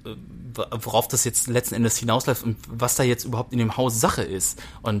 worauf das jetzt letzten Endes hinausläuft und was da jetzt überhaupt in dem Haus Sache ist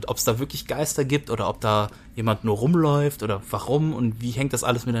und ob es da wirklich Geister gibt oder ob da jemand nur rumläuft oder warum und wie hängt das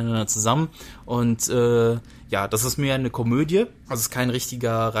alles miteinander zusammen. Und das ist mehr eine Komödie, also es ist kein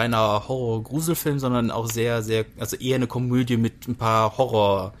richtiger reiner Horror-Gruselfilm, sondern auch sehr, sehr, also eher eine Komödie mit ein paar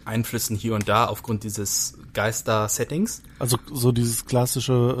Horror-Einflüssen hier und da aufgrund dieses Geister-Settings. Also so dieses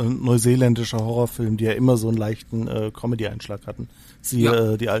klassische neuseeländische Horrorfilm, die ja immer so einen leichten Comedy-Einschlag hatten.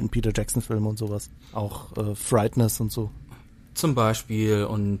 Siehe die alten Peter Jackson-Filme und sowas. Auch Frighteners und so. Zum Beispiel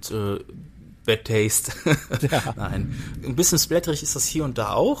und Bad Taste. Ja. Nein. Ein bisschen splatterig ist das hier und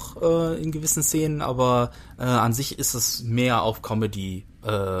da auch in gewissen Szenen, aber an sich ist es mehr auf Comedy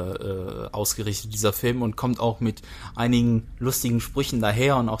ausgerichtet, dieser Film, und kommt auch mit einigen lustigen Sprüchen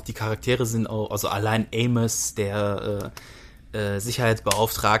daher, und auch die Charaktere sind auch, also allein Amos, der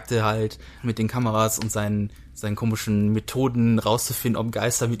Sicherheitsbeauftragte halt mit den Kameras und seinen komischen Methoden rauszufinden, ob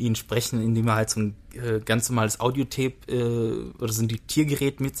Geister mit ihnen sprechen, indem er halt so ein ganz normales Audiotape oder so ein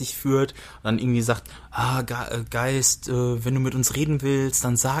Diktiergerät mit sich führt und dann irgendwie sagt, Geist, wenn du mit uns reden willst,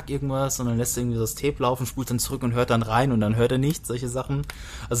 dann sag irgendwas, und dann lässt er irgendwie das Tape laufen, spult dann zurück und hört dann rein und dann hört er nichts, solche Sachen.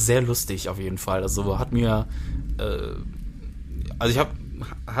 Also sehr lustig auf jeden Fall. Also hat mir ich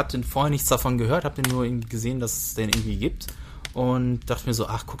hatte vorher nichts davon gehört, habe den nur irgendwie gesehen, dass es den irgendwie gibt. Und dachte mir so,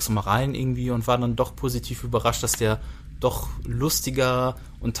 guckst du mal rein irgendwie, und war dann doch positiv überrascht, dass der doch lustiger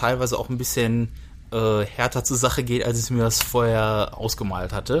und teilweise auch ein bisschen härter zur Sache geht, als ich mir das vorher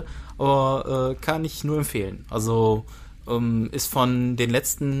ausgemalt hatte. Aber kann ich nur empfehlen. Also ist von den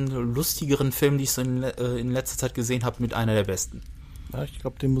letzten lustigeren Filmen, die ich so in letzter Zeit gesehen habe, mit einer der besten. Ja, ich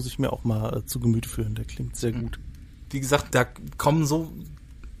glaube, den muss ich mir auch mal zu Gemüte führen. Der klingt sehr gut. Wie gesagt, da kommen so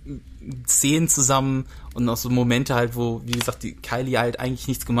Szenen zusammen und auch so Momente halt, wo, wie gesagt, die Kylie halt eigentlich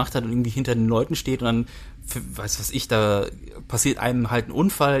nichts gemacht hat und irgendwie hinter den Leuten steht, und dann, da passiert einem halt ein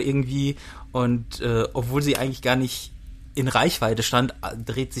Unfall irgendwie, und obwohl sie eigentlich gar nicht in Reichweite stand,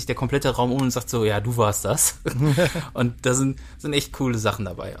 dreht sich der komplette Raum um und sagt so, ja, du warst das. Und da sind echt coole Sachen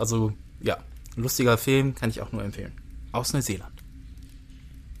dabei. Also, ja, lustiger Film, kann ich auch nur empfehlen. Aus Neuseeland.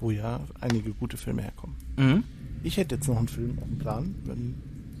 Wo ja einige gute Filme herkommen. Mhm. Ich hätte jetzt noch einen Film auf dem Plan, wenn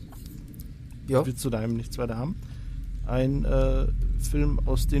wir zu deinem nichts weiter haben. Ein Film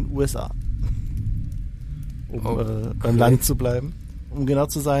aus den USA. Beim Land zu bleiben. Um genau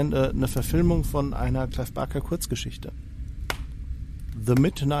zu sein, eine Verfilmung von einer Clive Barker Kurzgeschichte. The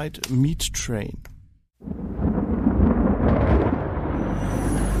Midnight Meat Train.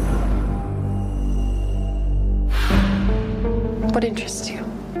 What interests you?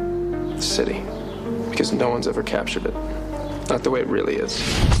 The city. Because no one's ever captured it. Not the way it really is.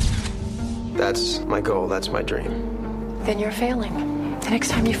 That's my goal, that's my dream. Then you're failing. The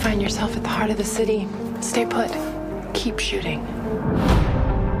next time you find yourself at the heart of the city, stay put. Keep shooting.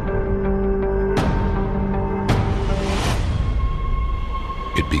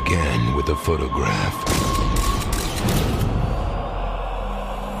 It began with a photograph.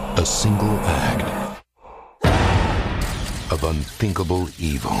 A single act of unthinkable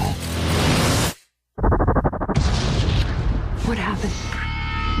evil. What happened?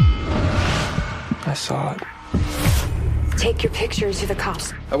 I saw it. Take your pictures to the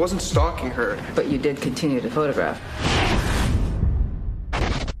cops. I wasn't stalking her. But you did continue to photograph.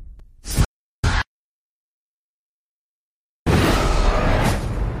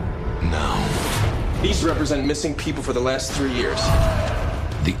 Now, These represent missing people for the last 3 years.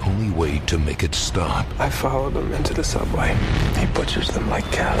 the only way to make it stop I followed them into the subway. He butchers them like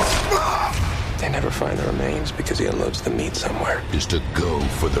cattle. They never find the remains because he unloads the meat somewhere. is to go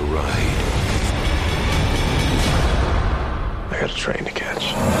for the ride. I got a train to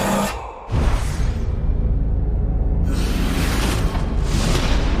catch.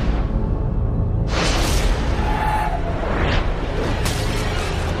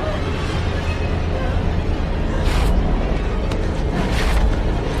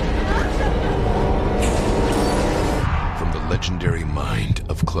 From the legendary mind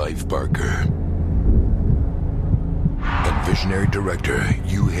of Clive Barker and visionary director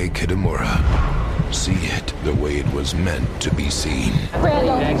Yuhei Kitamura. See it the way it was meant to be seen. Check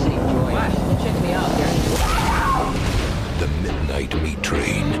me out, The Midnight Meat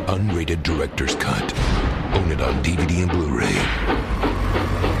Train, unrated director's cut. Own it on DVD and Blu-ray.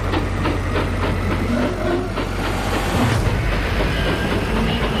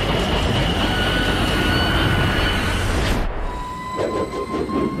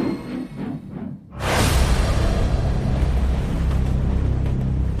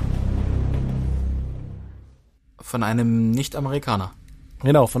 Von einem Nicht-Amerikaner.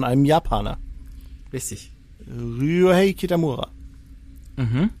 Genau, von einem Japaner. Richtig. Ryuhei Kitamura.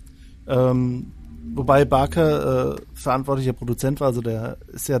 Wobei Barker verantwortlicher Produzent war, also der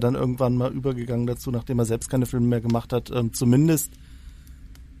ist ja dann irgendwann mal übergegangen dazu, nachdem er selbst keine Filme mehr gemacht hat, zumindest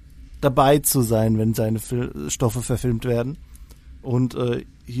dabei zu sein, wenn seine Stoffe verfilmt werden. Und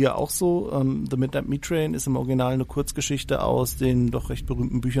hier auch so, The Midnight Meat Train ist im Original eine Kurzgeschichte aus den doch recht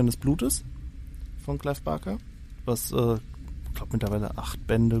berühmten Büchern des Blutes von Clive Barker, was, ich glaube, mittlerweile 8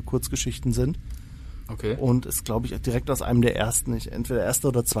 Bände Kurzgeschichten sind. Okay. Und ist, glaube ich, direkt aus einem der ersten, entweder erster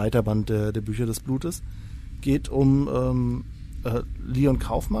oder zweiter Band der Bücher des Blutes. Geht um Leon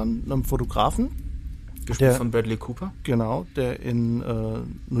Kaufmann, einem Fotografen. Gespielt von Bradley Cooper. Genau, der in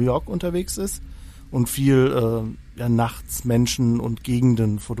New York unterwegs ist und viel nachts Menschen und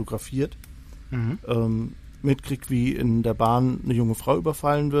Gegenden fotografiert. Mitkriegt, wie in der Bahn eine junge Frau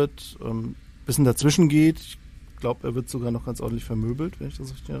überfallen wird, bisschen dazwischen geht. Ich glaube, er wird sogar noch ganz ordentlich vermöbelt, wenn ich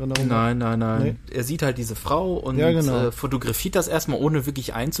das richtig in Erinnerung habe. Nein. Nee. Er sieht halt diese Frau und Ja, genau. fotografiert das erstmal, ohne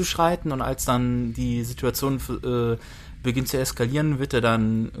wirklich einzuschreiten. Und als dann die Situation beginnt zu eskalieren, wird er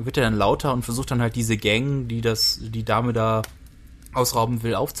dann lauter und versucht dann halt diese Gang, die Dame da ausrauben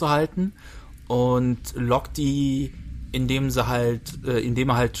will, aufzuhalten. Und lockt die, indem er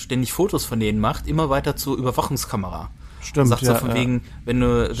halt ständig Fotos von denen macht, immer weiter zur Überwachungskamera. Stimmt, sagt so von wegen, wenn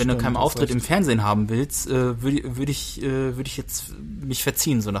du keinen Auftritt recht. im Fernsehen haben willst, würde ich jetzt mich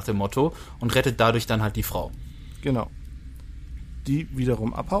verziehen, so nach dem Motto, und rettet dadurch dann halt die Frau. Genau. Die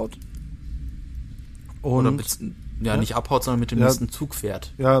wiederum abhaut. Und nicht abhaut, sondern mit dem nächsten Zug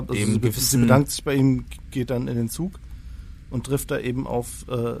fährt. Ja, also sie bedankt sich bei ihm, geht dann in den Zug und trifft da eben auf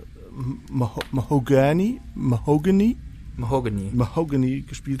Mahogany,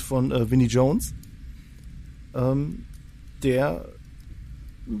 gespielt von Vinnie Jones. Der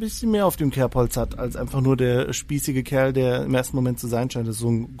ein bisschen mehr auf dem Kerbholz hat, als einfach nur der spießige Kerl, der im ersten Moment zu sein scheint. Das ist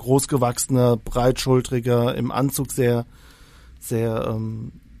so ein großgewachsener, breitschultriger, im Anzug sehr, sehr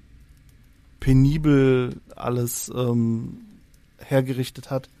penibel alles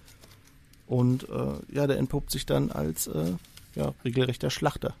hergerichtet hat. Und der entpuppt sich dann als regelrechter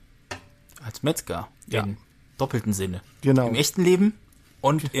Schlachter. Als Metzger, im doppelten Sinne. Genau. Im echten Leben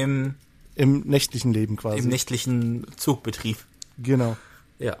und im nächtlichen Leben quasi. Im nächtlichen Zugbetrieb. Genau.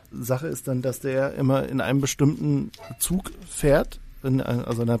 Ja. Sache ist dann, dass der immer in einem bestimmten Zug fährt, also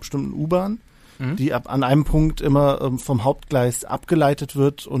in einer bestimmten U-Bahn, die an einem Punkt immer vom Hauptgleis abgeleitet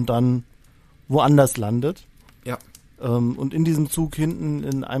wird und dann woanders landet. Ja. Und in diesem Zug hinten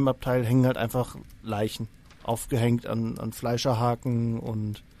in einem Abteil hängen halt einfach Leichen, aufgehängt an Fleischerhaken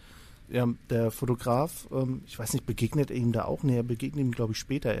und ja, der Fotograf, ich weiß nicht, begegnet er ihm da auch? Nee, er begegnet ihm, glaube ich,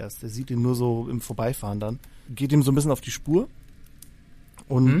 später erst. Er sieht ihn nur so im Vorbeifahren dann. Geht ihm so ein bisschen auf die Spur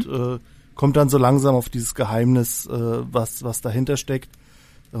und kommt dann so langsam auf dieses Geheimnis, was dahinter steckt.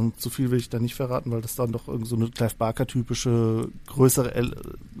 Zu viel will ich da nicht verraten, weil das dann doch irgend so eine Clive Barker-typische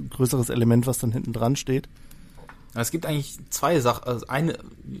größeres Element, was dann hinten dran steht. Es gibt eigentlich zwei Sachen, also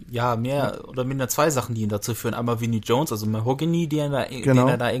mehr oder minder zwei Sachen, die ihn dazu führen. Einmal Vinnie Jones, also Mahogany, den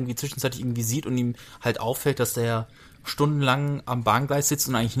er da irgendwie zwischenzeitlich irgendwie sieht und ihm halt auffällt, dass der stundenlang am Bahngleis sitzt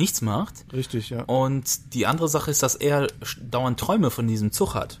und eigentlich nichts macht. Richtig, ja. Und die andere Sache ist, dass er dauernd Träume von diesem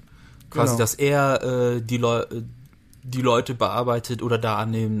Zug hat. Quasi, dass er die Leute bearbeitet oder da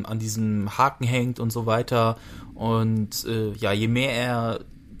an diesem Haken hängt und so weiter. Und je mehr er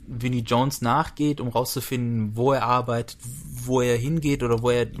Vinnie Jones nachgeht, um rauszufinden, wo er arbeitet, wo er hingeht oder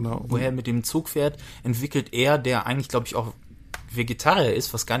woher er mit dem Zug fährt, entwickelt er, der eigentlich, glaube ich, auch Vegetarier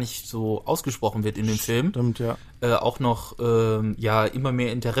ist, was gar nicht so ausgesprochen wird in dem Film. Stimmt, ja. Auch noch immer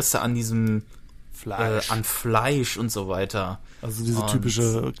mehr Interesse an diesem Fleisch. An Fleisch und so weiter. Also diese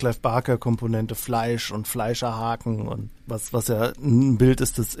typische Clive Barker-Komponente, Fleisch und Fleischerhaken und was ja ein Bild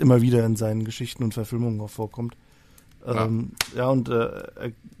ist, das immer wieder in seinen Geschichten und Verfilmungen auch vorkommt. Und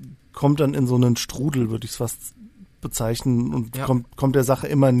er kommt dann in so einen Strudel, würde ich es fast bezeichnen, und kommt der Sache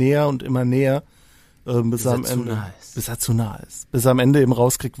immer näher und immer näher, bis er zu nah ist. Bis er am Ende eben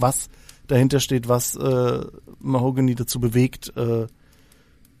rauskriegt, was dahinter steht, was Mahogany dazu bewegt,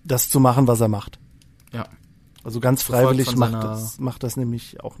 das zu machen, was er macht. Ja. Also ganz freiwillig macht das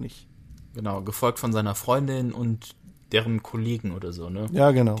nämlich auch nicht. Genau, gefolgt von seiner Freundin und deren Kollegen oder so, ne?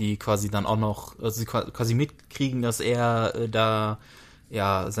 Ja, genau. Die quasi dann auch noch, also quasi mitkriegen, dass er da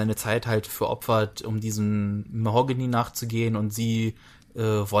seine Zeit halt für opfert, um diesem Mahogany nachzugehen, und sie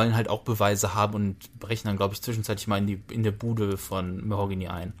wollen halt auch Beweise haben und brechen dann, glaube ich, zwischenzeitlich mal in der Bude von Mahogany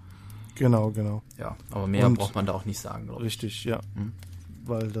ein. Genau. Ja, aber mehr braucht man da auch nicht sagen, glaube ich. Richtig, ja.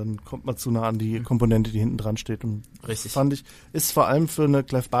 Weil dann kommt man zu nah an die Komponente, die hinten dran steht. Und richtig. Fand ich, ist vor allem für eine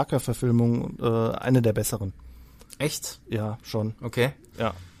Clive Barker-Verfilmung eine der besseren. Echt? Ja, schon. Okay.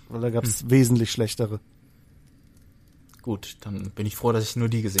 Ja, weil da gab es wesentlich schlechtere. Gut, dann bin ich froh, dass ich nur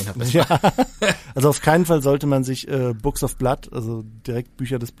die gesehen habe. Ja. Also auf keinen Fall sollte man sich Books of Blood, also direkt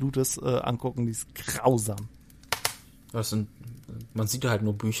Bücher des Blutes, angucken. Die ist grausam. Man sieht halt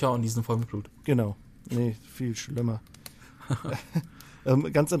nur Bücher und die sind voll mit Blut. Genau. Nee, viel schlimmer.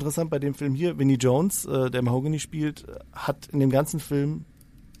 Ganz interessant bei dem Film hier, Vinnie Jones, der Mahogany spielt, hat in dem ganzen Film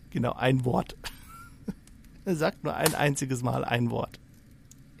genau ein Wort. Er sagt nur ein einziges Mal ein Wort.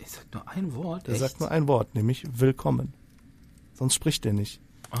 Er sagt nur ein Wort? Er sagt nur ein Wort, nämlich willkommen. Sonst spricht er nicht.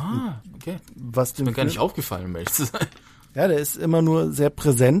 Ah, okay. Was ist mir gar nicht aufgefallen, um ehrlich zu sein. Ja, der ist immer nur sehr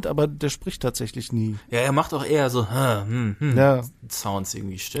präsent, aber der spricht tatsächlich nie. Ja, er macht auch eher so Sounds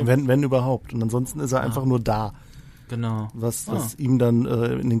irgendwie, stimmt. Wenn überhaupt. Und ansonsten ist er einfach nur da. Genau. Was ihm dann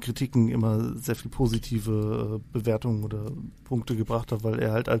in den Kritiken immer sehr viel positive Bewertungen oder Punkte gebracht hat, weil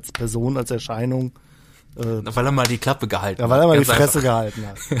er halt als Person, als Erscheinung weil er mal die Klappe gehalten hat. Ja, weil er mal die Fresse gehalten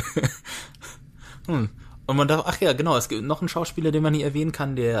hat. Und man darf, es gibt noch einen Schauspieler, den man hier erwähnen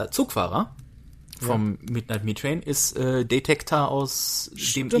kann, der Zugfahrer vom Midnight Meat Train ist Detector aus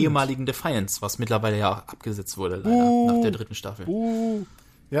dem ehemaligen Defiance, was mittlerweile ja auch abgesetzt wurde, leider, nach der 3. Staffel.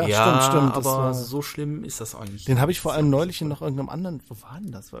 Ja, stimmt. Das aber so schlimm ist das eigentlich. Den habe ich vor allem neulich in noch irgendeinem anderen, wo war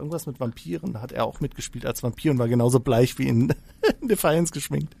denn das? War irgendwas mit Vampiren, da hat er auch mitgespielt als Vampir und war genauso bleich wie in Defiance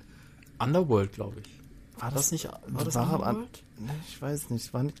geschminkt. Underworld, glaube ich. War das Underworld? Ich weiß nicht,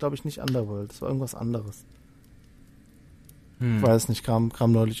 es war, glaube ich, nicht Underworld, es war irgendwas anderes. Ich weiß nicht, kam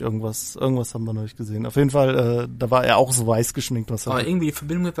neulich irgendwas haben wir neulich gesehen. Auf jeden Fall, da war er auch so weiß geschminkt. Aber irgendwie die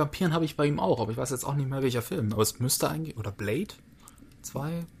Verbindung mit Vampiren habe ich bei ihm auch, aber ich weiß jetzt auch nicht mehr, welcher Film. Aber es müsste eigentlich, oder Blade?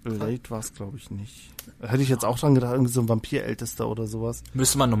 2? Blade war es, glaube ich, nicht. Hätte ich jetzt auch dran gedacht, irgendwie so ein Vampirältester oder sowas.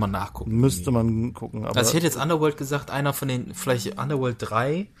 Müsste man nochmal nachgucken. Müsste man gucken. Aber also ich hätte jetzt Underworld gesagt, einer von den, vielleicht Underworld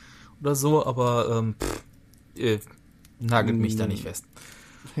 3 oder so, aber nagelt mich da nicht fest.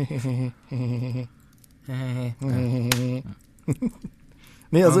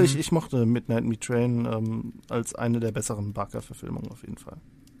 Nee, also ich mochte Midnight Meat Train als eine der besseren Barker-Verfilmungen auf jeden Fall.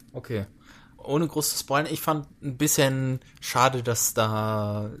 Okay. Ohne groß zu spoilern, ich fand ein bisschen schade, dass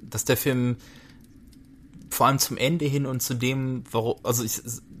der Film vor allem zum Ende hin und zu dem, warum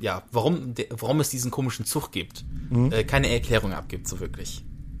es diesen komischen Zug gibt, keine Erklärung abgibt, so wirklich.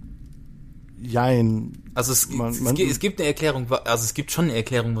 Jein. Also es gibt eine Erklärung, also es gibt schon eine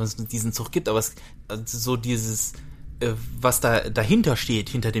Erklärung, was es diesen Zug gibt, aber so dieses, was da dahinter steht,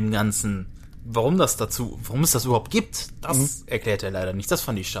 hinter dem Ganzen, warum es das überhaupt gibt, das erklärt er leider nicht. Das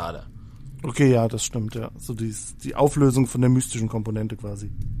fand ich schade. Okay, ja, das stimmt, ja. So die Auflösung von der mystischen Komponente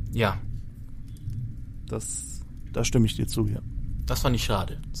quasi. Ja. Da stimme ich dir zu, ja. Das fand ich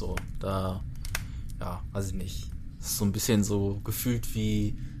schade. So, weiß ich nicht. Das ist so ein bisschen so gefühlt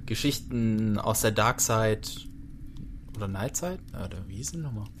wie Geschichten aus der Dark Side oder Night Side? Oder wie hieß denn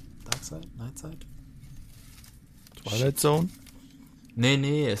nochmal? Dark Side? Night Side? Twilight Zone?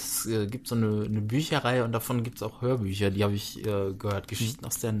 Nee, es gibt so eine Bücherreihe und davon gibt es auch Hörbücher, die habe ich gehört. Geschichten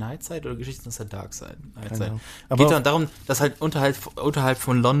aus der Nightside oder Geschichten aus der Darkside? Nightside. Aber geht dann darum, dass halt unterhalb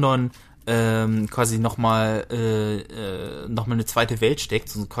von London quasi nochmal eine zweite Welt steckt,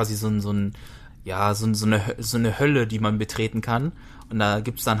 so quasi so eine Hölle, die man betreten kann. Und da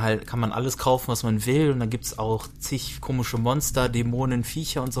gibt's dann halt, kann man alles kaufen, was man will. Und da gibt's auch zig komische Monster, Dämonen,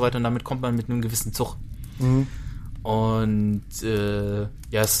 Viecher und so weiter. Und damit kommt man mit einem gewissen Zug. Mhm. Und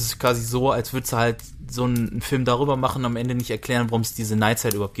es ist quasi so, als würdest du halt so einen Film darüber machen und am Ende nicht erklären, warum es diese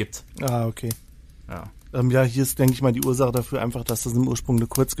Nightside überhaupt gibt. Ah, okay. Ja. Hier ist, denke ich mal, die Ursache dafür einfach, dass das im Ursprung eine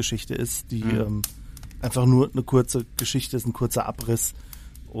Kurzgeschichte ist, die einfach nur eine kurze Geschichte ist, ein kurzer Abriss.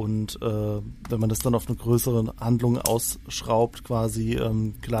 Und wenn man das dann auf eine größere Handlung ausschraubt quasi,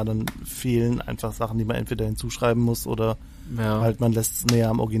 klar, dann fehlen einfach Sachen, die man entweder hinzuschreiben muss oder halt man lässt es näher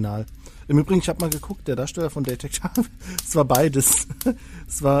am Original. Im Übrigen, ich habe mal geguckt, der Darsteller von Detective, es war beides.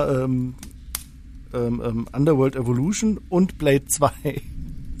 Es war Underworld Evolution und Blade 2.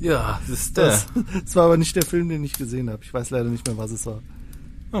 Ja, das war aber nicht der Film, den ich gesehen habe. Ich weiß leider nicht mehr, was es war.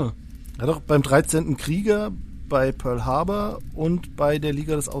 Er hat auch beim 13. Krieger, bei Pearl Harbor und bei der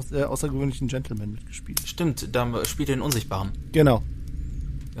Liga des außergewöhnlichen Gentlemen mitgespielt. Stimmt, da spielt er den Unsichtbaren. Genau.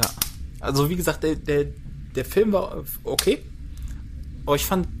 Ja. Also wie gesagt, der Film war okay. Aber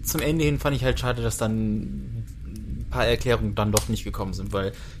zum Ende hin fand ich halt schade, dass dann ein paar Erklärungen dann doch nicht gekommen sind,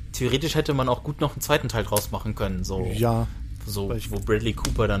 weil theoretisch hätte man auch gut noch einen zweiten Teil draus machen können. So, ja. So, wo Bradley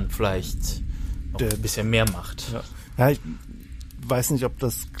Cooper dann vielleicht noch ein bisschen mehr macht. Ja, ich weiß nicht, ob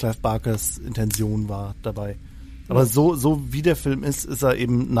das Clive Barkers Intention war dabei. Aber so wie der Film ist er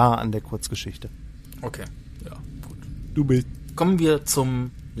eben nah an der Kurzgeschichte. Okay, ja, gut. Du bist. Kommen wir zum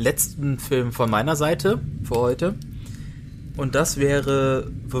letzten Film von meiner Seite für heute. Und das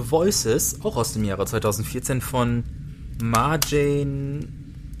wäre The Voices, auch aus dem Jahre 2014 von Marjane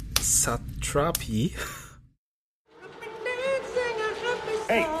Satrapi.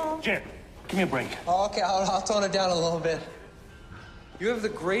 Hey, Jim, give me a break. Oh, okay, I'll tone it down a little bit. You have the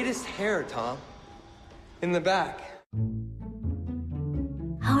greatest hair, Tom. In the back.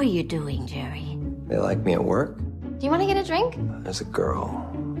 How are you doing, Jerry? They like me at work. Do you want to get a drink? There's a girl.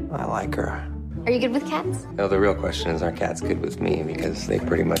 I like her. Are you good with cats? No, the real question is, are cats good with me? Because they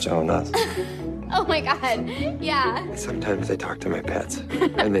pretty much own us. Oh my god, yeah. Sometimes they talk to my pets.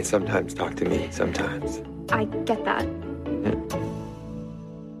 And they sometimes talk to me, sometimes. I get that.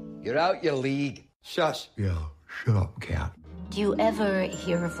 You're out your league. Shush. Yeah, shut up, cat. Do you ever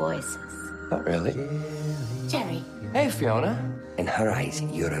hear voices? Not really. Jerry. Hey, Fiona. In her eyes,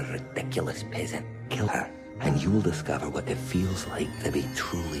 you're a ridiculous peasant. Kill her, and you will discover what it feels like to be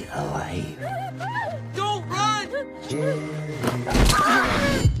truly alive. Don't run!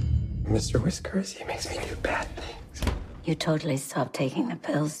 Mr. Whiskers, he makes me do bad things. You totally stopped taking the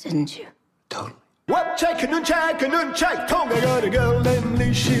pills, didn't you? Totally. What check and uncheck, Tonga got a girl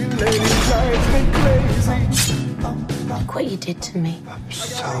named she lady drives me crazy. Look what you did to me. I'm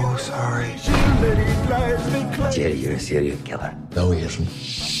so sorry. Jerry, you're a serial killer. No, he isn't.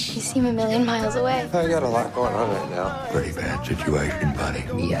 You seem a million miles away. I got a lot going on right now. Pretty bad situation, buddy.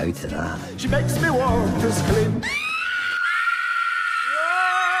 Me out of that. She makes me want to scream.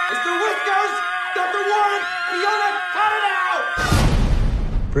 Mr. Whiskers! Dr. Warren! Fiona, cut it out!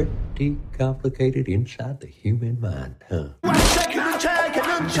 Pretty complicated inside the human mind, huh? Check and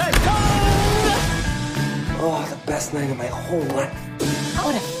uncheck, Oh, the best night of my whole life.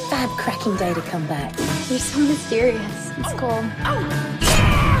 What a fab-cracking day to come back. You're so mysterious. It's cool.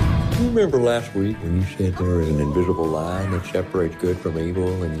 You remember last week when you said there is an invisible line that separates good from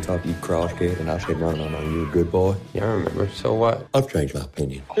evil, and you thought you'd crossed it, and I said, no, you're a good boy? Yeah, I remember. So what? I've changed my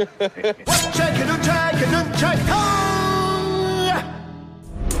opinion. Check and uncheck,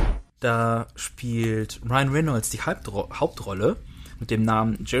 Da spielt Ryan Reynolds die Hauptrolle mit dem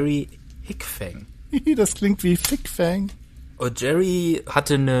Namen Jerry Hickfang. Das klingt wie Fickfang. Und Jerry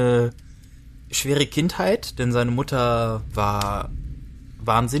hatte eine schwere Kindheit, denn seine Mutter war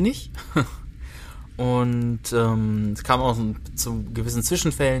wahnsinnig. Und es kam auch zu gewissen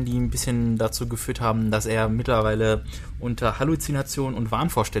Zwischenfällen, die ein bisschen dazu geführt haben, dass er mittlerweile unter Halluzinationen und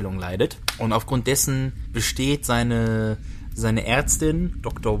Wahnvorstellungen leidet. Und aufgrund dessen besteht seine Ärztin,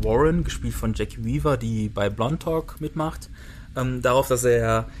 Dr. Warren, gespielt von Jackie Weaver, die bei Blonde Talk mitmacht, darauf, dass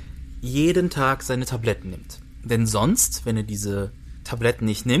er jeden Tag seine Tabletten nimmt. Denn sonst, wenn er diese Tabletten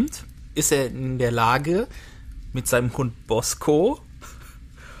nicht nimmt, ist er in der Lage, mit seinem Hund Bosco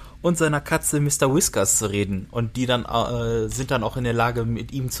und seiner Katze Mr. Whiskers zu reden. Und die dann sind dann auch in der Lage,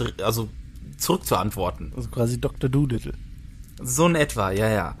 mit ihm zurückzuantworten. Also quasi Dr. Doolittle. So in etwa,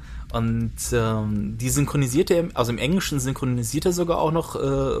 ja. Und die synchronisierte er, also im Englischen synchronisiert er sogar auch noch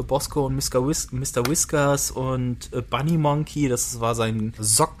Bosko und Mr. Whiskers und Bunny Monkey, das war sein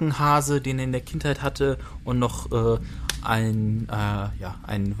Sockenhase, den er in der Kindheit hatte, und noch ein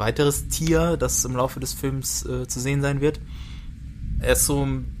weiteres Tier, das im Laufe des Films zu sehen sein wird. Er ist so,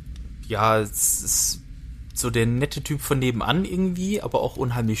 ja, es ist so der nette Typ von nebenan irgendwie, aber auch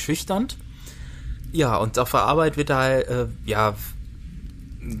unheimlich schüchtern. Ja, und auf der Arbeit wird er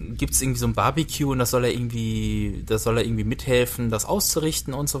gibt es irgendwie so ein Barbecue und da soll er irgendwie mithelfen, das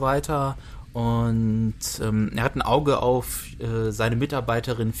auszurichten und so weiter. Und er hat ein Auge auf seine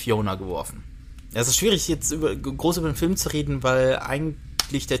Mitarbeiterin Fiona geworfen. Ja, es ist schwierig, jetzt groß über den Film zu reden, weil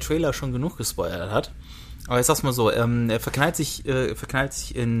eigentlich der Trailer schon genug gespoilert hat. Aber ich sag's mal so, er verknallt sich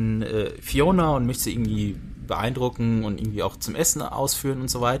in Fiona und möchte sie irgendwie beeindrucken und irgendwie auch zum Essen ausführen und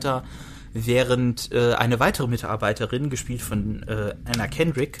so weiter. Während eine weitere Mitarbeiterin, gespielt von Anna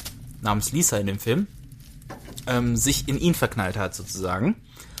Kendrick, namens Lisa in dem Film, sich in ihn verknallt hat sozusagen.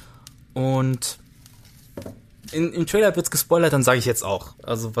 Und im Trailer wird's gespoilert, dann sage ich jetzt auch.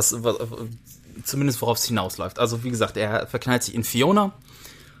 Also was zumindest worauf es hinausläuft. Also wie gesagt, er verknallt sich in Fiona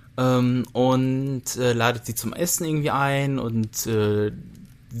und ladet sie zum Essen irgendwie ein und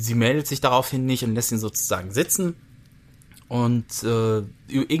sie meldet sich daraufhin nicht und lässt ihn sozusagen sitzen. Und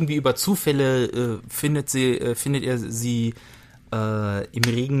irgendwie über Zufälle findet er sie im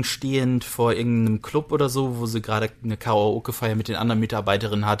Regen stehend vor irgendeinem Club oder so, wo sie gerade eine Karaoke-Feier mit den anderen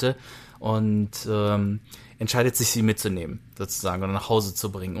Mitarbeiterinnen hatte und entscheidet sich, sie mitzunehmen, sozusagen, oder nach Hause zu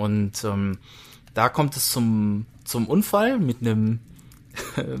bringen. Und da kommt es zum Unfall mit einem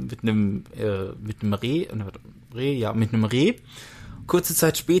Reh. Kurze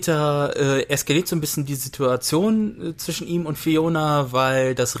Zeit später eskaliert so ein bisschen die Situation zwischen ihm und Fiona,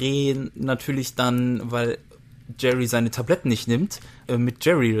 weil das Reh natürlich dann, weil Jerry seine Tabletten nicht nimmt, mit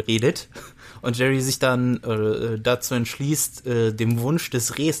Jerry redet und Jerry sich dann dazu entschließt, dem Wunsch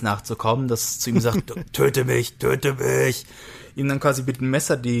des Rehs nachzukommen, das zu ihm sagt, töte mich, ihm dann quasi mit dem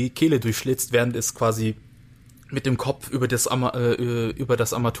Messer die Kehle durchschlitzt, während es quasi mit dem Kopf über das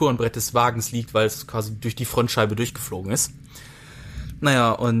Armaturenbrett des Wagens liegt, weil es quasi durch die Frontscheibe durchgeflogen ist.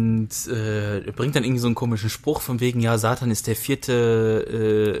 Naja, und bringt dann irgendwie so einen komischen Spruch von wegen, ja, Satan ist der vierte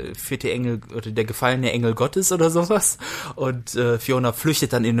Engel oder der gefallene Engel Gottes oder sowas. Und Fiona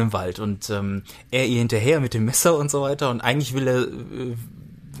flüchtet dann in den Wald und er ihr hinterher mit dem Messer und so weiter. Und eigentlich will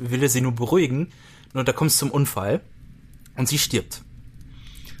er sie nur beruhigen. Nur da kommt es zum Unfall und sie stirbt.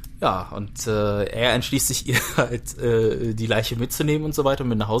 Ja, und er entschließt sich, ihr halt die Leiche mitzunehmen und so weiter und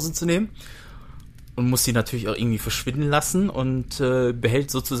mit nach Hause zu nehmen. Und muss sie natürlich auch irgendwie verschwinden lassen und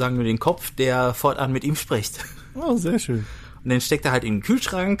behält sozusagen nur den Kopf, der fortan mit ihm spricht. Oh, sehr schön. Und dann steckt er halt in den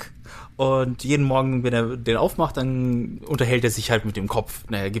Kühlschrank und jeden Morgen, wenn er den aufmacht, dann unterhält er sich halt mit dem Kopf.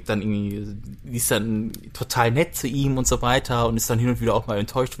 Er gibt dann irgendwie, ist dann total nett zu ihm und so weiter und ist dann hin und wieder auch mal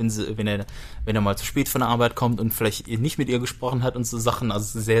enttäuscht, wenn er mal zu spät von der Arbeit kommt und vielleicht nicht mit ihr gesprochen hat und so Sachen.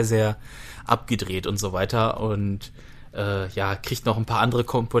 Also sehr, sehr abgedreht und so weiter und kriegt noch ein paar andere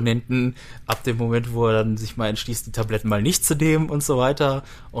Komponenten ab dem Moment, wo er dann sich mal entschließt, die Tabletten mal nicht zu nehmen und so weiter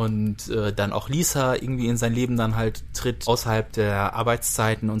und dann auch Lisa irgendwie in sein Leben dann halt tritt, außerhalb der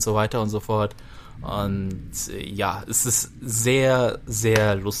Arbeitszeiten und so weiter und so fort. Und es ist sehr,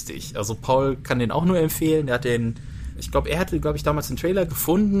 sehr lustig. Also Paul kann den auch nur empfehlen. Er hatte damals den Trailer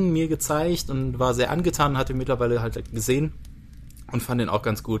gefunden, mir gezeigt und war sehr angetan, hatte mittlerweile halt gesehen und fand den auch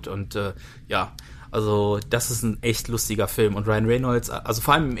ganz gut und also das ist ein echt lustiger Film und Ryan Reynolds, also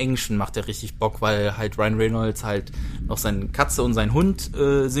vor allem im Englischen macht er richtig Bock, weil halt Ryan Reynolds halt noch seine Katze und seinen Hund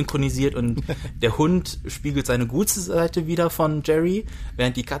synchronisiert und der Hund spiegelt seine gute Seite wieder von Jerry,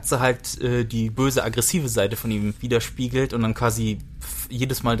 während die Katze halt die böse, aggressive Seite von ihm widerspiegelt und dann quasi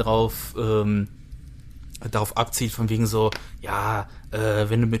jedes Mal darauf abzieht, von wegen so,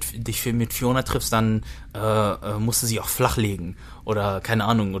 wenn du dich mit Fiona triffst, dann musst du sie auch flachlegen oder keine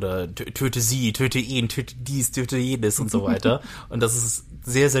Ahnung, oder töte sie, töte ihn, töte dies, töte jenes und so weiter. Und das ist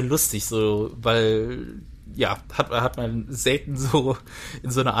sehr, sehr lustig, so, weil hat man selten so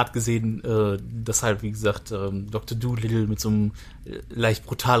in so einer Art gesehen, dass halt, wie gesagt, Dr. Dolittle mit so einem leicht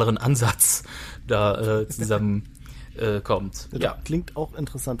brutaleren Ansatz da zusammen kommt. Ja. Klingt auch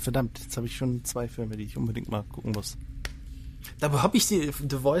interessant. Verdammt, jetzt habe ich schon 2 Filme, die ich unbedingt mal gucken muss. Dabei habe ich The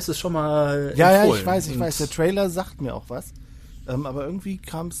Voice schon mal empfohlen. Ja, ich weiß. Der Trailer sagt mir auch was. Aber irgendwie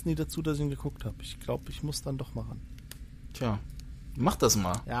kam es nie dazu, dass ich ihn geguckt habe. Ich glaube, ich muss dann doch machen. Tja, mach das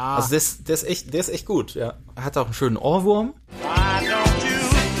mal. Ja. Also der ist echt gut. Ja. Er hat auch einen schönen Ohrwurm.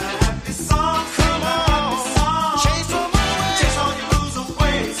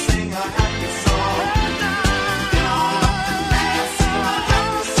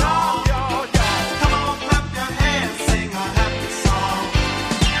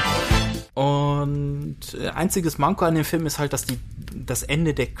 Einziges Manko an dem Film ist halt, dass das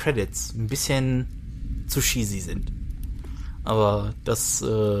Ende der Credits ein bisschen zu cheesy sind. Aber das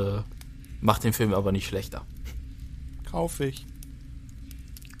macht den Film aber nicht schlechter. Kauf ich.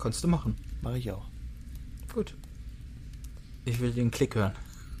 Konntest du machen. Mach ich auch. Gut. Ich will den Klick hören.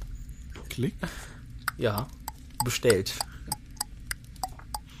 Klick? Ja, bestellt.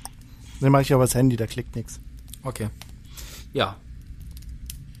 Ne, mach ich aber das Handy, da klickt nix. Okay. Ja.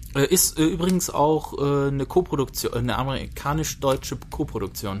 Ist übrigens auch eine Koproduktion, eine amerikanisch-deutsche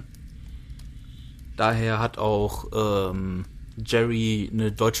Koproduktion. Daher hat auch Jerry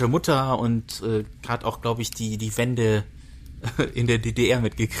eine deutsche Mutter und hat auch, glaube ich, die Wende in der DDR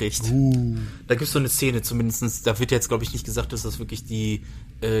mitgekriegt. Da gibt's so eine Szene zumindest, da wird jetzt, glaube ich, nicht gesagt, dass das wirklich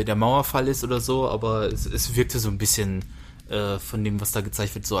der Mauerfall ist oder so, aber es wirkte so ein bisschen von dem, was da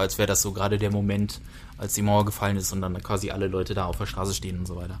gezeigt wird, so als wäre das so gerade der Moment, als die Mauer gefallen ist und dann quasi alle Leute da auf der Straße stehen und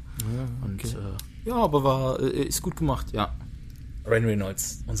so weiter. Ja, okay. Und aber ist gut gemacht, ja. Ryan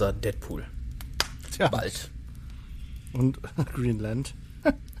Reynolds, unser Deadpool. Tja. Bald. Und Greenland.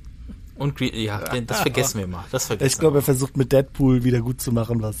 Und das vergessen wir mal. Ich glaube, er versucht mit Deadpool wieder gut zu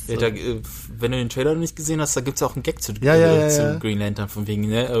machen, was... Ja, wenn du den Trailer nicht gesehen hast, da gibt's ja auch einen Gag zu Green Lantern, von wegen,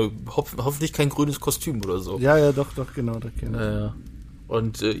 ne? Hoffentlich kein grünes Kostüm oder so. Ja, doch, genau.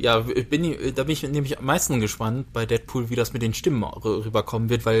 Und da bin ich nämlich am meisten gespannt bei Deadpool, wie das mit den Stimmen rüberkommen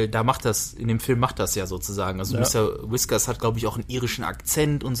wird, weil in dem Film macht das ja sozusagen. Also Mr. Whiskers hat, glaube ich, auch einen irischen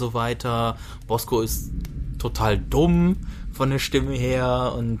Akzent und so weiter. Bosco ist total dumm von der Stimme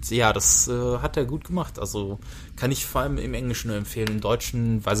her und ja, das hat er gut gemacht. Also kann ich vor allem im Englischen nur empfehlen. Im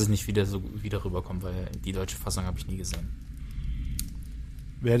Deutschen weiß ich nicht, wie der so wieder rüberkommt, weil die deutsche Fassung habe ich nie gesehen.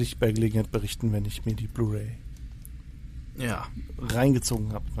 Werde ich bei Gelegenheit berichten, wenn ich mir die Blu-ray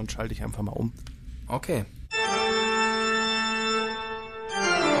reingezogen habe. Dann schalte ich einfach mal um. Okay.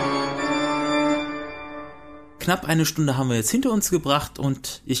 Knapp eine Stunde haben wir jetzt hinter uns gebracht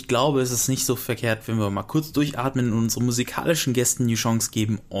und ich glaube, es ist nicht so verkehrt, wenn wir mal kurz durchatmen und unseren musikalischen Gästen die Chance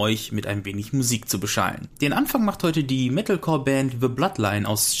geben, euch mit ein wenig Musik zu beschallen. Den Anfang macht heute die Metalcore-Band The Bloodline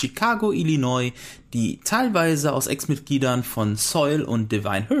aus Chicago, Illinois, die teilweise aus Ex-Mitgliedern von Soil und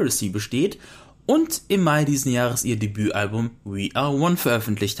Divine Heresy besteht und im Mai diesen Jahres ihr Debütalbum We Are One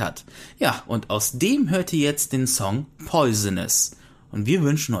veröffentlicht hat. Ja, und aus dem hört ihr jetzt den Song Poisonous. Und wir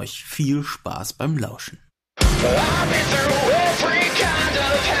wünschen euch viel Spaß beim Lauschen. I've been through every kind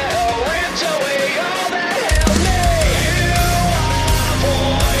of hell, ripped away all that held me. You are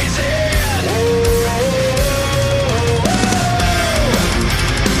poison.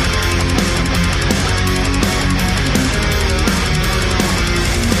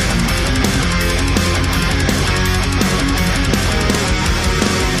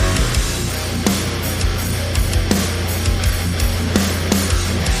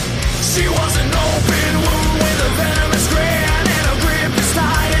 She was an open wound with a venomous grin and a grip to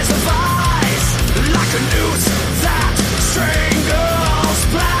stop.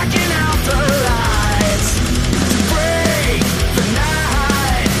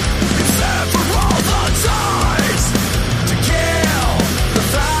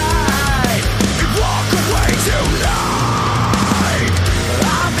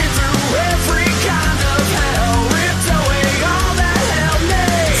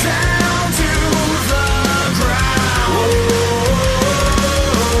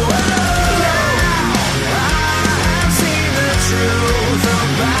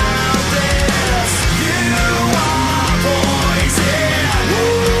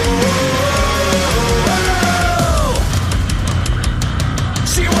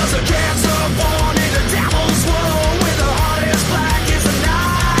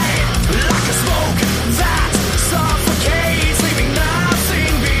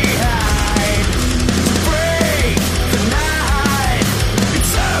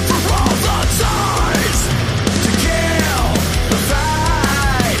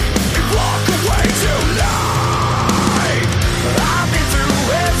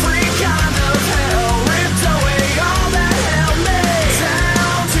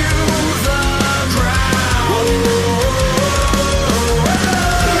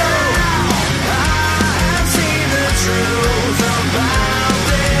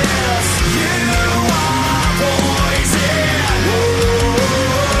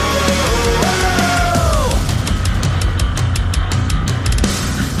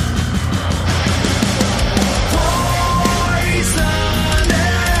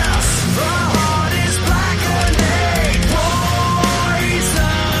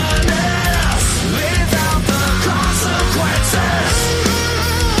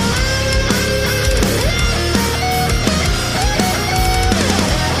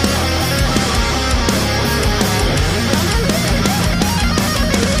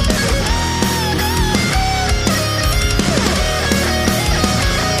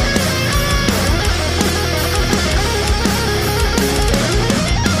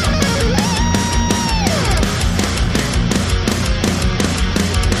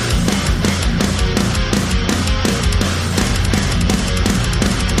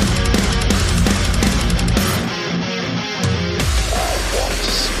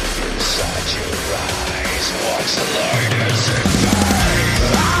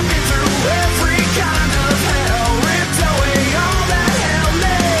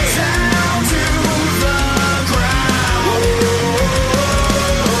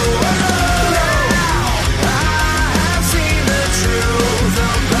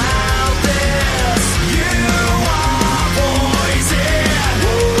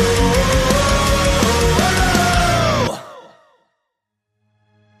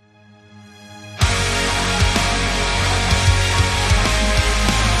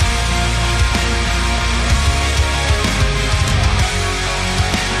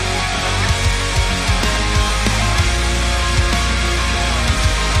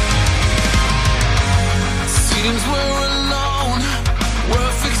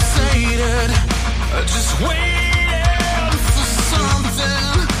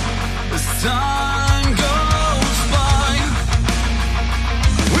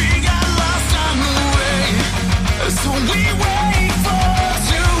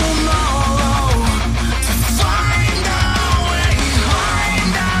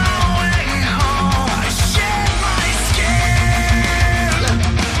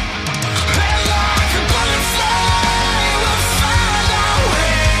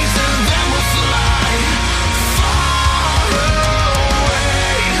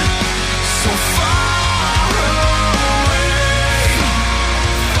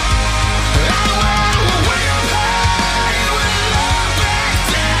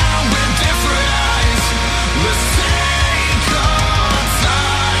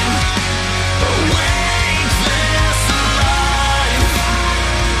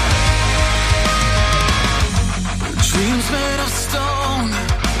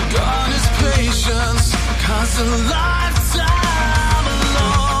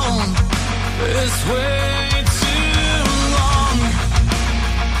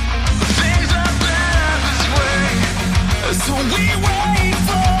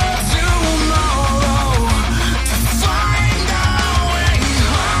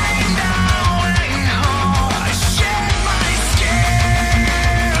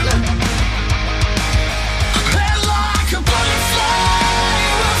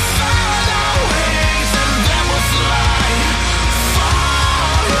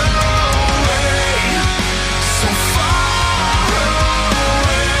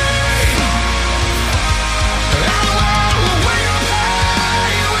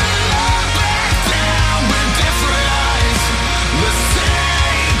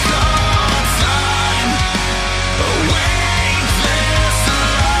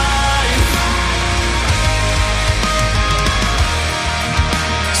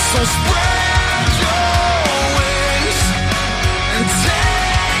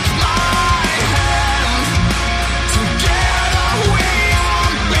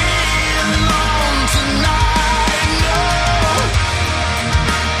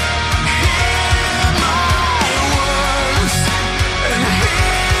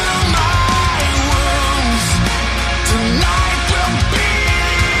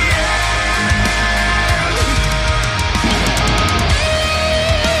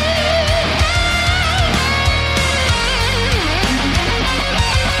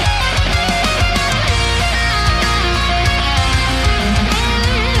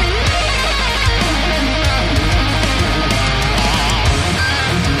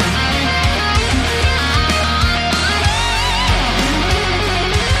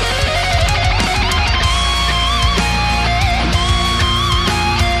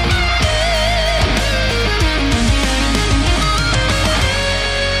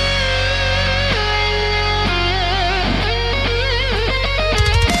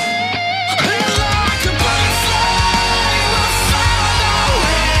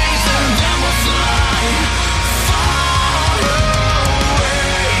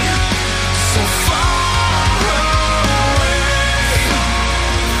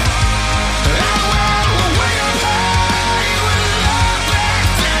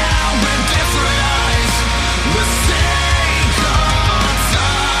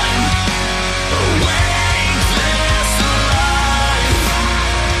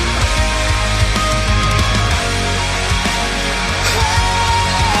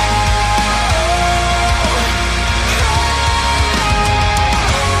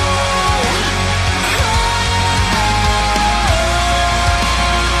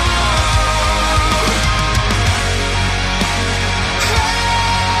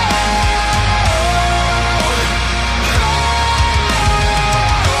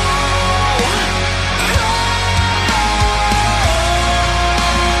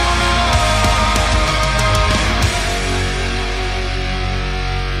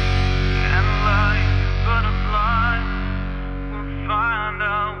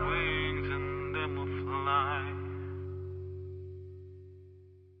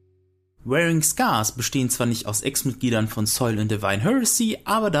 Wearing Scars bestehen zwar nicht aus Ex-Mitgliedern von Soil and Divine Heresy,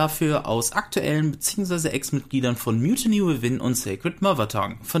 aber dafür aus aktuellen bzw. Ex-Mitgliedern von Mutiny Within und Sacred Mother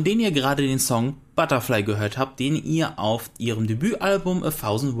Tongue, von denen ihr gerade den Song Butterfly gehört habt, den ihr auf ihrem Debütalbum A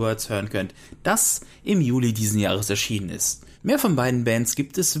Thousand Words hören könnt, das im Juli diesen Jahres erschienen ist. Mehr von beiden Bands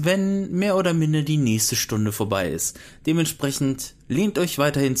gibt es, wenn mehr oder minder die nächste Stunde vorbei ist. Dementsprechend lehnt euch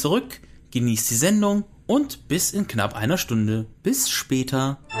weiterhin zurück, genießt die Sendung und bis in knapp einer Stunde. Bis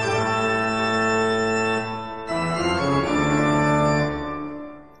später.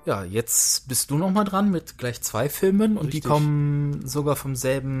 Ja, jetzt bist du nochmal dran mit gleich 2 Filmen und Richtig. Die kommen sogar vom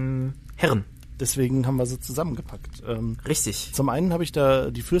selben Herren. Deswegen haben wir sie zusammengepackt. Richtig. Zum einen habe ich da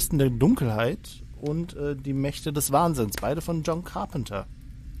die Fürsten der Dunkelheit und die Mächte des Wahnsinns, beide von John Carpenter.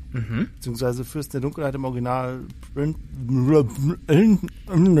 Beziehungsweise Fürsten der Dunkelheit im Original.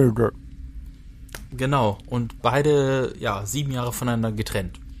 Genau, und beide, 7 Jahre voneinander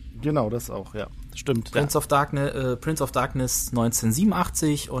getrennt. Genau, das auch, ja. Stimmt. Prince of Darkness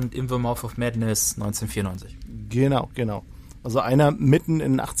 1987 und In the Mouth of Madness 1994. Genau. Also einer mitten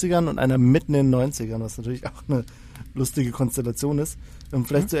in den 80ern und einer mitten in den 90ern, was natürlich auch eine lustige Konstellation ist.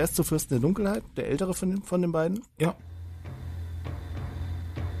 Vielleicht zuerst zu Fürsten der Dunkelheit, der ältere von den beiden. Ja.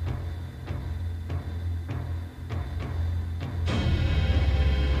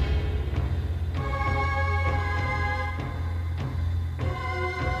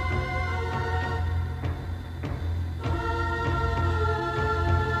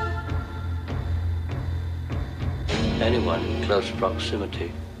 Anyone in close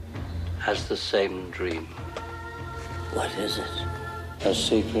proximity has the same dream. What is it? A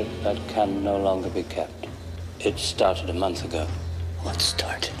secret that can no longer be kept. It started a month ago. What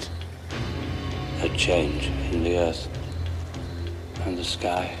started? A change in the earth and the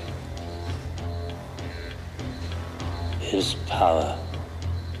sky. His power.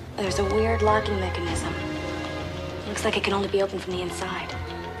 There's a weird locking mechanism. Looks like it can only be opened from the inside.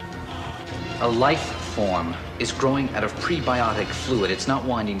 A life form is growing out of prebiotic fluid. It's not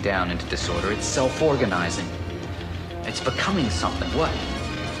winding down into disorder. It's self-organizing. It's becoming something. What?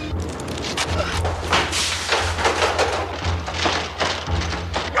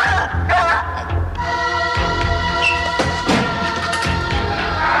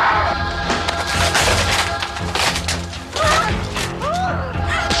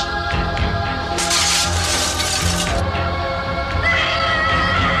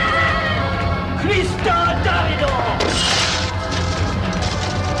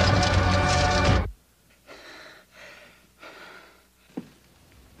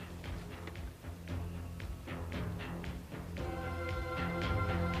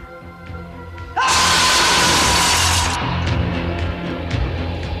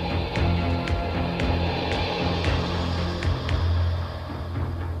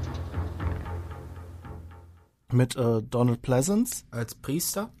 Mit Donald Pleasence. Als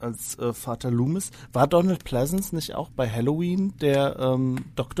Priester? Als Vater Loomis. War Donald Pleasence nicht auch bei Halloween der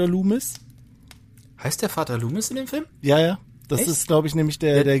Dr. Loomis? Heißt der Vater Loomis in dem Film? Ja. Das Echt? ist, glaube ich, nämlich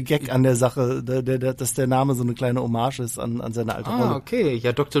der Gag an der Sache, dass der Name so eine kleine Hommage ist an seine alte Rolle. Ah, okay.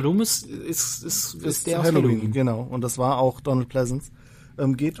 Ja, Dr. Loomis ist der aus Halloween. Genau. Und das war auch Donald Pleasence.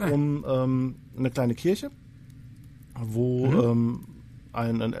 Geht um eine kleine Kirche, wo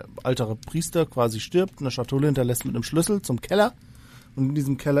ein alterer Priester quasi stirbt, eine Schatulle hinterlässt mit einem Schlüssel zum Keller. Und in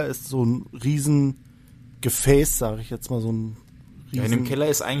diesem Keller ist so ein riesen Gefäß, sage ich jetzt mal, so ein riesen... Ja, in dem Keller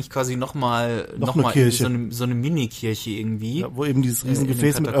ist eigentlich quasi noch mal Kirche. So eine Mini-Kirche irgendwie. Ja, wo eben dieses riesen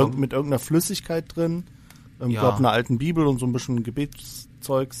Gefäß mit irgendeiner Flüssigkeit drin, ich glaube einer alten Bibel und so ein bisschen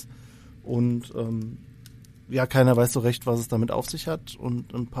Gebetszeugs. Und keiner weiß so recht, was es damit auf sich hat.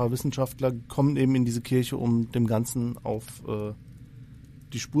 Und ein paar Wissenschaftler kommen eben in diese Kirche, um dem Ganzen auf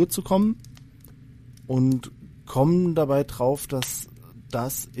die Spur zu kommen und kommen dabei drauf, dass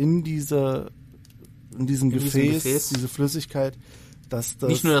das in diesem Gefäß, diese Flüssigkeit, dass das...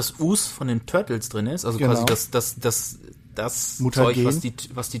 Nicht nur das Us von den Turtles drin ist, also quasi das Mutagen. Zeug,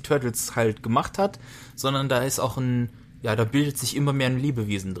 was die Turtles halt gemacht hat, sondern da ist auch da bildet sich immer mehr ein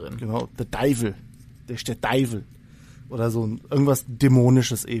Lebewesen drin. Genau, der Teufel. Der ist der Teufel. Oder so irgendwas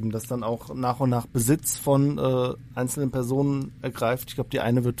Dämonisches eben, das dann auch nach und nach Besitz von einzelnen Personen ergreift. Ich glaube, die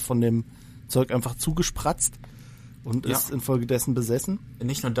eine wird von dem Zeug einfach zugespratzt und ist infolgedessen besessen.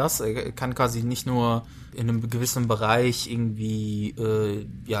 Nicht nur das, er kann quasi nicht nur in einem gewissen Bereich irgendwie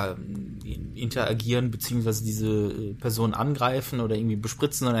interagieren, beziehungsweise diese Person angreifen oder irgendwie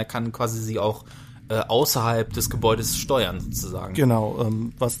bespritzen, sondern er kann quasi sie auch außerhalb des Gebäudes steuern, sozusagen. Genau,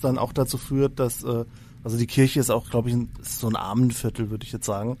 was dann auch dazu führt, dass also die Kirche ist auch, glaube ich, so ein Armenviertel, würde ich jetzt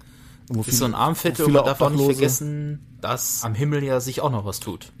sagen. Ist so ein Armviertel, und man darf auch nicht vergessen, dass am Himmel ja sich auch noch was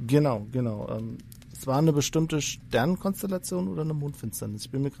tut. Genau. Es war eine bestimmte Sternenkonstellation oder eine Mondfinsternis?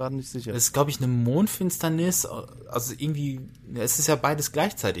 Ich bin mir gerade nicht sicher. Es ist, glaube ich, eine Mondfinsternis. Also irgendwie, es ist ja beides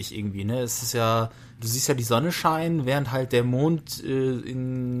gleichzeitig irgendwie, ne? Es ist ja, du siehst ja die Sonne scheinen, während halt der Mond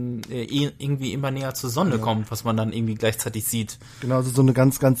irgendwie immer näher zur Sonne kommt, was man dann irgendwie gleichzeitig sieht. Genau, also so eine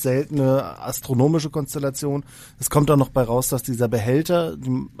ganz, ganz seltene astronomische Konstellation. Es kommt dann noch bei raus, dass dieser Behälter,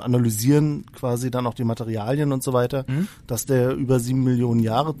 die analysieren quasi dann auch die Materialien und so weiter, dass der über 7 Millionen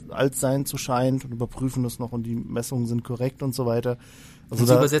Jahre alt sein zu scheint und überprüfen das noch und die Messungen sind korrekt und so weiter. Also und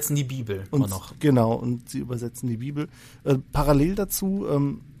sie übersetzen die Bibel immer noch. Genau, und sie übersetzen die Bibel. Parallel dazu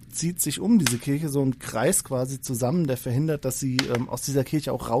zieht sich um diese Kirche so ein Kreis quasi zusammen, der verhindert, dass sie aus dieser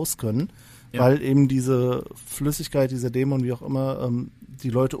Kirche auch raus können, weil eben diese Flüssigkeit, dieser Dämon, wie auch immer, die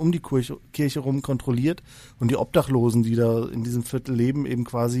Leute um die Kirche rum kontrolliert und die Obdachlosen, die da in diesem Viertel leben, eben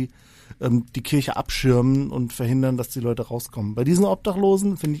quasi die Kirche abschirmen und verhindern, dass die Leute rauskommen. Bei diesen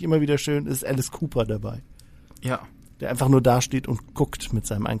Obdachlosen, finde ich immer wieder schön, ist Alice Cooper dabei. Ja. Der einfach nur dasteht und guckt mit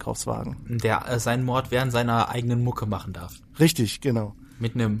seinem Einkaufswagen. Der seinen Mord während seiner eigenen Mucke machen darf. Richtig, genau.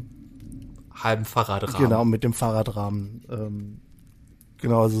 Mit einem halben Fahrradrahmen. Genau, mit dem Fahrradrahmen.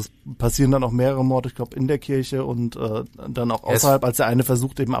 Genau, also es passieren dann auch mehrere Morde, ich glaube, in der Kirche und dann auch außerhalb, als der eine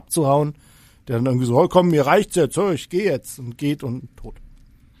versucht eben abzuhauen, der dann irgendwie so, oh, komm, mir reicht's jetzt, so, ich gehe jetzt und geht und tot.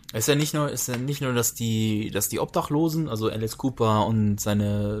 Es ist ja nicht nur, dass die Obdachlosen, also Alice Cooper und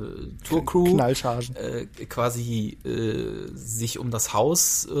seine Tourcrew Knallchargen quasi sich um das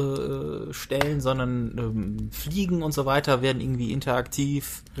Haus stellen, sondern Fliegen und so weiter werden irgendwie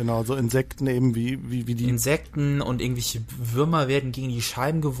interaktiv. Genau, so Insekten eben wie die Insekten und irgendwelche Würmer werden gegen die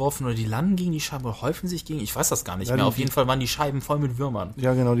Scheiben geworfen oder die landen gegen die Scheiben oder häufen sich gegen, ich weiß das gar nicht mehr. Auf jeden Fall waren die Scheiben voll mit Würmern.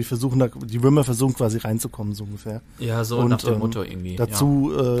 Ja, genau, die Würmer versuchen quasi reinzukommen, so ungefähr. Ja, so und, nach dem Motto irgendwie.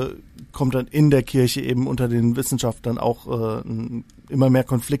 Dazu kommt dann in der Kirche eben unter den Wissenschaftlern auch immer mehr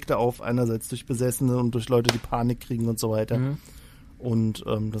Konflikte auf, einerseits durch Besessene und durch Leute, die Panik kriegen und so weiter. Und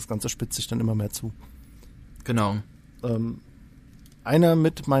das Ganze spitzt sich dann immer mehr zu. Genau. Einer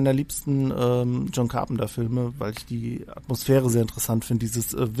mit meiner liebsten John Carpenter-Filme, weil ich die Atmosphäre sehr interessant finde,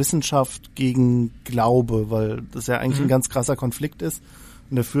 dieses Wissenschaft gegen Glaube, weil das ja eigentlich ein ganz krasser Konflikt ist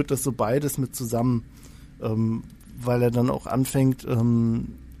und er führt das so beides mit zusammen, weil er dann auch anfängt,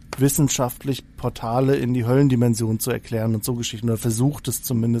 wissenschaftlich Portale in die Höllendimension zu erklären und so Geschichten, oder versucht es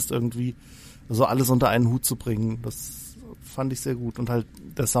zumindest irgendwie, so alles unter einen Hut zu bringen. Das fand ich sehr gut. Und halt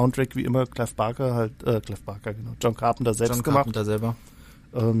der Soundtrack, wie immer, John Carpenter selbst John gemacht. Carpenter selber.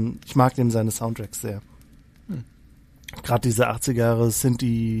 Ich mag dem seine Soundtracks sehr. Gerade diese 80er Jahre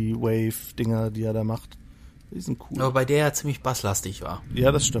Synthie-Wave-Dinger, die er da macht, die sind cool. Aber bei der ja ziemlich basslastig war.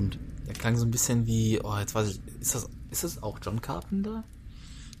 Ja, das stimmt. Der klang so ein bisschen wie, jetzt weiß ich, ist das auch John Carpenter?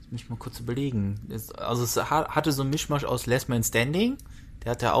 Mich mal kurz überlegen. Also es hatte so ein Mischmasch aus Last Man Standing,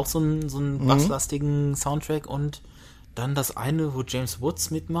 der hat ja auch so einen basslastigen Soundtrack, und dann das eine, wo James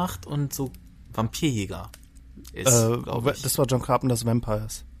Woods mitmacht und so Vampirjäger ist, glaube ich. Das war John Carpenter's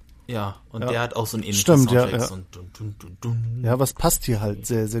Vampires. Ja, und der hat auch so einen ähnlichen Soundtrack. Ja. So ein ja, was passt hier halt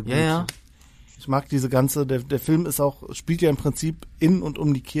sehr, sehr gut. Ja. Ich mag diese ganze, der Film spielt ja im Prinzip in und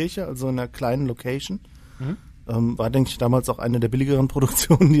um die Kirche, also in einer kleinen Location. War, denke ich, damals auch eine der billigeren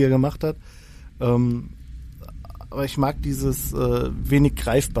Produktionen, die er gemacht hat. Aber ich mag dieses wenig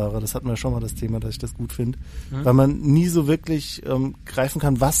Greifbare, das hatten wir schon mal das Thema, dass ich das gut finde, weil man nie so wirklich greifen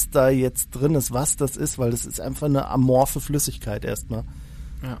kann, was da jetzt drin ist, was das ist, weil das ist einfach eine amorphe Flüssigkeit erstmal.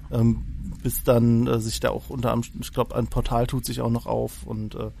 Ja. Bis dann sich da auch ich glaube, ein Portal tut sich auch noch auf,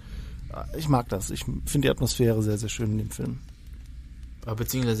 und ich mag das. Ich finde die Atmosphäre sehr, sehr schön in dem Film.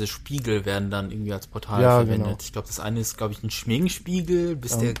 Beziehungsweise Spiegel werden dann irgendwie als Portal verwendet. Genau. Ich glaube, das eine ist, ein Schminkenspiegel,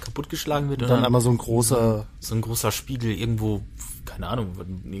 bis der kaputtgeschlagen wird. Und dann einmal so ein großer... So ein großer Spiegel irgendwo, keine Ahnung,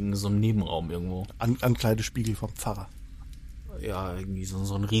 in so einem Nebenraum irgendwo. Ankleidespiegel vom Pfarrer. Ja, irgendwie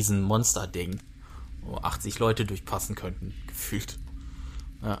so ein riesen Monster-Ding, wo 80 Leute durchpassen könnten, gefühlt.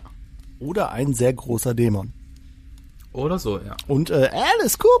 Ja. Oder ein sehr großer Dämon. Oder so, ja. Und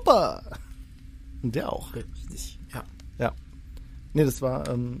Alice Cooper! Und der auch. Richtig, ja. Ja. Nee, das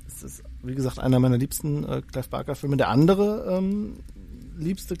ist, wie gesagt, einer meiner liebsten Clive Barker-Filme. Der andere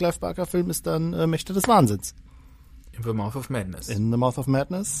liebste Clive Barker-Film ist dann Mächte des Wahnsinns. In The Mouth of Madness. In The Mouth of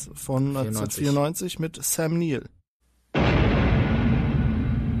Madness von 1994 mit Sam Neill.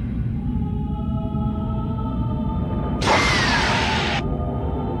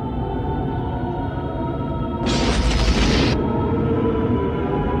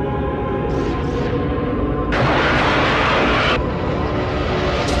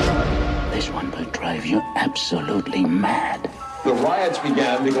 Absolutely mad. The riots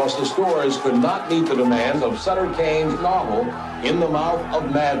began because the stores could not meet the demands of Sutter Kane's novel, In the Mouth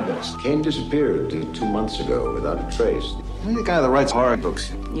of Madness. Kane disappeared 2 months ago without a trace. I'm the guy that writes horror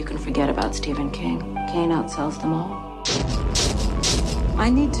books. You can forget about Stephen King. Kane outsells them all.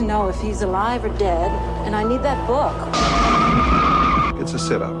 I need to know if he's alive or dead, and I need that book. It's a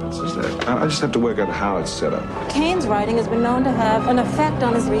setup. It's just that. I just have to work out how it's set up. Kane's writing has been known to have an effect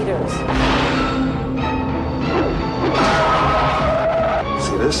on his readers.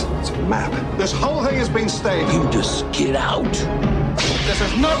 See this? It's a map. This whole thing has been staged. You just get out. This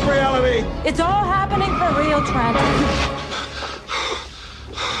is not reality. It's all happening for real, Trent.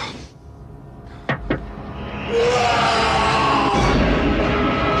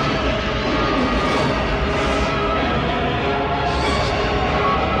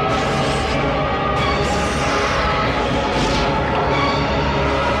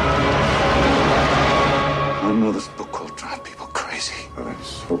 I know this book will drive people crazy. I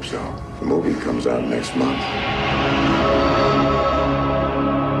just hope so. The movie comes out next month.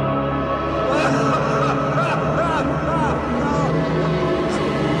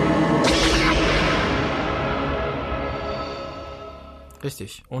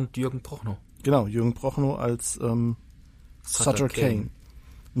 Richtig. Und Jürgen Prochnow. Genau, Jürgen Prochnow als Sutter Kane.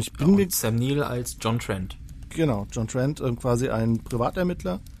 Und ich bin und mir Sam Neill als John Trent. Genau, John Trent, quasi ein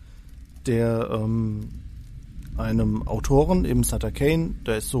Privatermittler, der einem Autoren, eben Sutter Kane,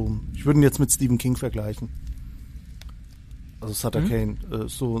 der ist so, ich würde ihn jetzt mit Stephen King vergleichen. Also Sutter Kane,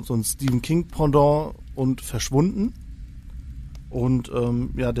 so ein Stephen King Pendant und verschwunden. Und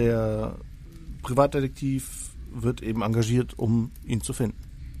ja, der Privatdetektiv wird eben engagiert, um ihn zu finden.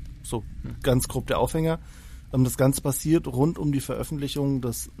 So, ganz grob der Aufhänger. Das Ganze passiert rund um die Veröffentlichung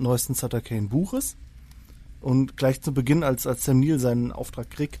des neuesten Sutter Kane Buches. Und gleich zu Beginn, als Sam Neill seinen Auftrag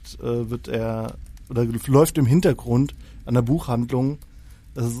kriegt, läuft im Hintergrund an der Buchhandlung,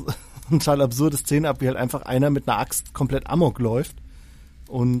 das ist eine total absurde Szene ab, wie halt einfach einer mit einer Axt komplett amok läuft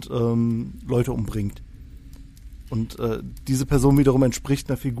und Leute umbringt. Und diese Person wiederum entspricht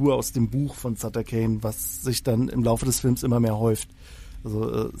einer Figur aus dem Buch von Sutter Kane, was sich dann im Laufe des Films immer mehr häuft.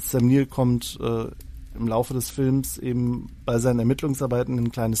 Also Sam Neill kommt im Laufe des Films eben bei seinen Ermittlungsarbeiten in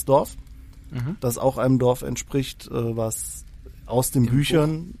ein kleines Dorf, das auch einem Dorf entspricht, was aus den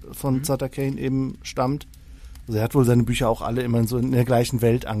Büchern von Sutter Kane eben stammt. Also er hat wohl seine Bücher auch alle immer so in der gleichen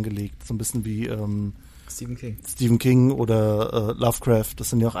Welt angelegt, so ein bisschen wie Stephen King oder Lovecraft. Das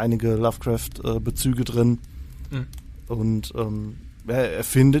sind ja auch einige Lovecraft-Bezüge drin. Und er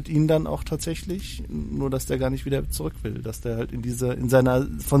findet ihn dann auch tatsächlich, nur dass der gar nicht wieder zurück will, dass der halt in seiner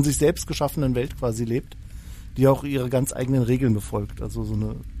von sich selbst geschaffenen Welt quasi lebt, die auch ihre ganz eigenen Regeln befolgt. Also so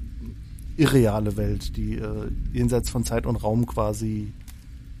eine irreale Welt, die jenseits von Zeit und Raum quasi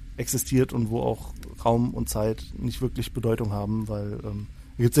existiert und wo auch Raum und Zeit nicht wirklich Bedeutung haben, weil da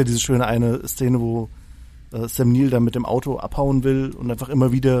gibt es ja diese schöne eine Szene, wo Sam Neill dann mit dem Auto abhauen will und einfach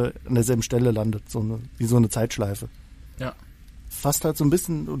immer wieder an derselben Stelle landet, wie so eine Zeitschleife. Ja. Fasst halt so ein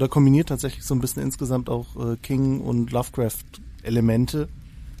bisschen oder kombiniert tatsächlich so ein bisschen insgesamt auch King und Lovecraft-Elemente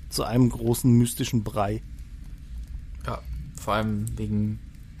zu einem großen mystischen Brei. Ja, vor allem wegen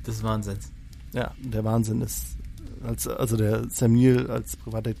des Wahnsinns. Ja, der Wahnsinn ist, also der Sam Neill als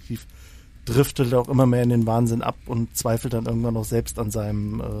Privatdetektiv driftet auch immer mehr in den Wahnsinn ab und zweifelt dann irgendwann auch selbst an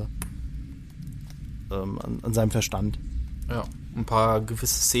seinem Verstand. Ja, ein paar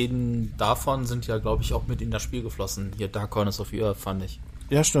gewisse Szenen davon sind ja, glaube ich, auch mit in das Spiel geflossen. Hier Dark Corners of the Earth, fand ich.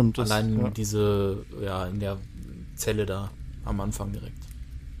 Ja, stimmt. Allein diese, in der Zelle da am Anfang direkt.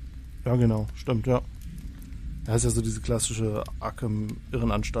 Ja, genau, stimmt, ja. Das ist ja so diese klassische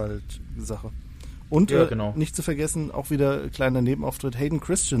Arkham-Irrenanstalt-Sache. Und genau. Nicht zu vergessen, auch wieder kleiner Nebenauftritt, Hayden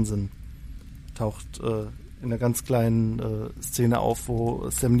Christensen taucht in einer ganz kleinen Szene auf, wo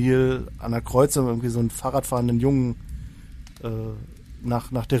Sam Neill an der Kreuzung irgendwie so einen Fahrradfahrenden Jungen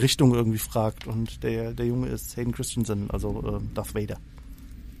nach der Richtung irgendwie fragt. Und der Junge ist Hayden Christensen, also Darth Vader.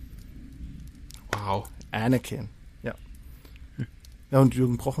 Wow. Anakin, ja. Ja, und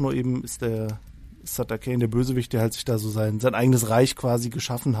Jürgen Prochnow eben ist der Sutter Kane, der Bösewicht, der halt sich da so sein eigenes Reich quasi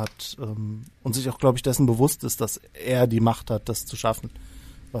geschaffen hat und sich auch, glaube ich, dessen bewusst ist, dass er die Macht hat, das zu schaffen,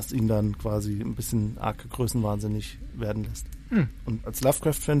 was ihn dann quasi ein bisschen arg größenwahnsinnig werden lässt. Und als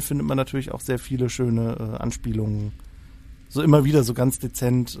Lovecraft-Fan findet man natürlich auch sehr viele schöne Anspielungen, so immer wieder so ganz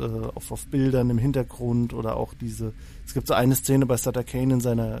dezent auf Bildern im Hintergrund oder auch es gibt so eine Szene bei Sutter Kane in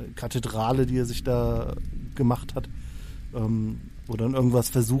seiner Kathedrale, die er sich da gemacht hat, wo dann irgendwas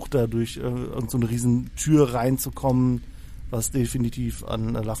versucht, da durch irgendeine riesen Tür reinzukommen, was definitiv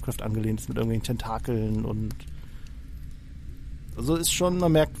an Lovecraft angelehnt ist mit irgendwelchen Tentakeln und also ist schon,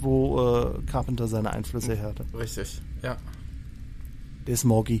 man merkt, wo Carpenter seine Einflüsse her hatte. Richtig, ja. Der ist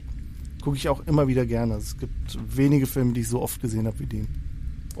Morgi. Gucke ich auch immer wieder gerne. Es gibt wenige Filme, die ich so oft gesehen habe wie den.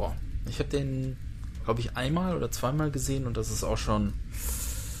 Boah, ich habe den, glaube ich, einmal oder zweimal gesehen und das ist auch schon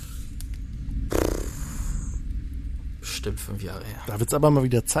bestimmt 5 Jahre her. Da wird's aber mal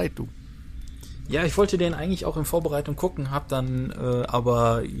wieder Zeit, du. Ja, ich wollte den eigentlich auch in Vorbereitung gucken, hab dann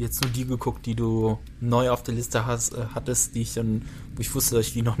aber jetzt nur die geguckt, die du neu auf der Liste hattest, die ich dann, wo ich wusste, dass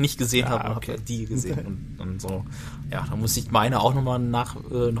ich die noch nicht gesehen habe und okay. hab die gesehen und so. Ja, dann musste ich meine auch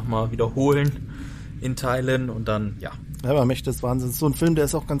nochmal wiederholen in Teilen und dann, ja. Ja, aber Mächte des Wahnsinns. So ein Film, der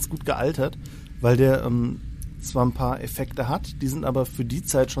ist auch ganz gut gealtert, weil der zwar ein paar Effekte hat, die sind aber für die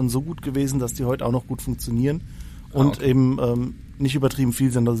Zeit schon so gut gewesen, dass die heute auch noch gut funktionieren und eben nicht übertrieben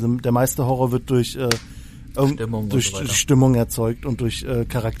viel sind. Also der meiste Horror wird durch Stimmung erzeugt und durch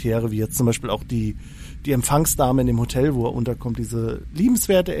Charaktere, wie jetzt zum Beispiel auch die Empfangsdame in dem Hotel, wo er unterkommt, diese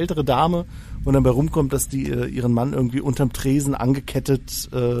liebenswerte ältere Dame, und dann bei rumkommt, dass die ihren Mann irgendwie unterm Tresen angekettet,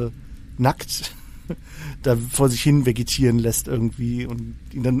 nackt da vor sich hin vegetieren lässt irgendwie und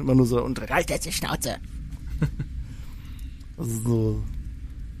ihn dann immer nur so und reißt jetzt die Schnauze. Also so.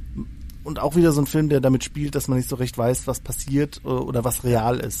 Und auch wieder so ein Film, der damit spielt, dass man nicht so recht weiß, was passiert oder was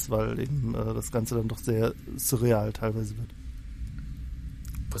real ist, weil eben das Ganze dann doch sehr surreal teilweise wird.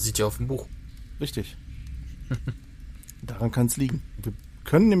 Basiert ja auf dem Buch. Richtig. Daran kann es liegen. Wir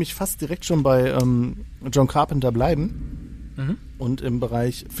können nämlich fast direkt schon bei John Carpenter bleiben und im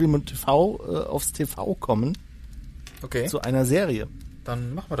Bereich Film und TV aufs TV kommen. Okay. Zu einer Serie.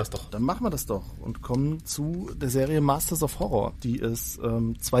 Dann machen wir das doch. Dann machen wir das doch und kommen zu der Serie Masters of Horror, die es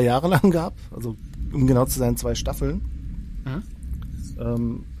 2 Jahre lang gab, also um genau zu sein 2 Staffeln.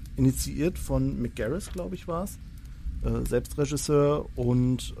 Initiiert von Mick Garris, glaube ich, war es. Selbst Regisseur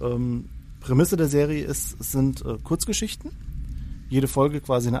und Prämisse der Serie sind Kurzgeschichten. Jede Folge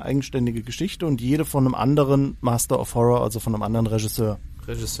quasi eine eigenständige Geschichte und jede von einem anderen Master of Horror, also von einem anderen Regisseur,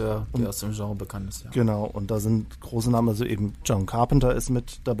 der aus dem Genre bekannt ist, ja. Genau, und da sind große Namen, also eben John Carpenter ist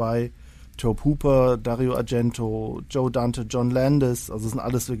mit dabei, Tobe Hooper, Dario Argento, Joe Dante, John Landis, also sind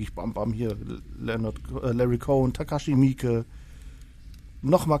alles wirklich bam bam hier, Larry Cohen, Takashi Miike,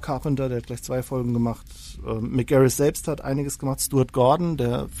 nochmal Carpenter, der hat gleich 2 Folgen gemacht, Mick Garris selbst hat einiges gemacht, Stuart Gordon,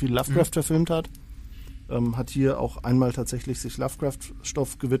 der viel Lovecraft verfilmt hat hier auch einmal tatsächlich sich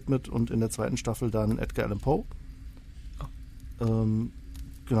Lovecraft-Stoff gewidmet und in der 2. Staffel dann Edgar Allan Poe.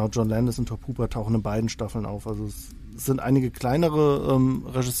 Genau, John Landis und Tobe Hooper tauchen in beiden Staffeln auf. Also es sind einige kleinere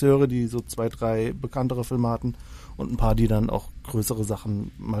Regisseure, die so 2, 3 bekanntere Filme hatten und ein paar, die dann auch größere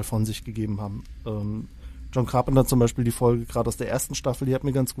Sachen mal von sich gegeben haben. John Carpenter zum Beispiel, die Folge gerade aus der 1. Staffel, die hat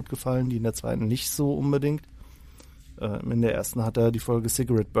mir ganz gut gefallen, die in der 2. nicht so unbedingt. In der 1. hat er die Folge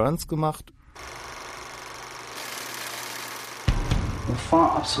Cigarette Burns gemacht. The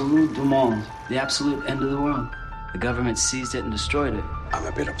far absolute du monde, the absolute end of the world. The government seized it and destroyed it. I'm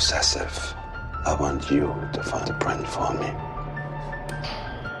a bit obsessive. I want you to find a print for me.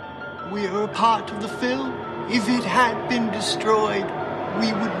 We are a part of the film. If it had been destroyed,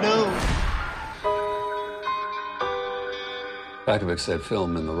 we would know. Bakovic said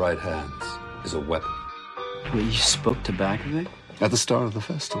film in the right hands is a weapon. Wait, you spoke to Bakovic? At the start of the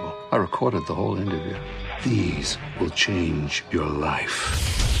festival, I recorded the whole interview. These will change your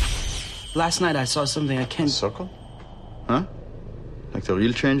life. Last night I saw something I can't... Circle? Huh? Like the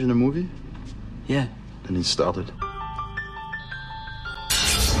real change in the movie? Yeah. Then it started.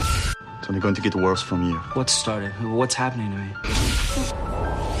 It's only going to get worse from here. What started? What's happening to me?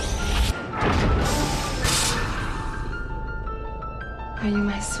 Are you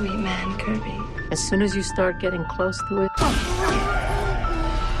my sweet man, Kirby? As soon as you start getting close to it...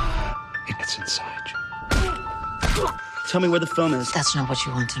 It's inside you. Tell me where the film is. That's not what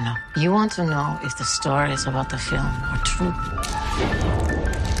you want to know. You want to know if the stories about the film are true.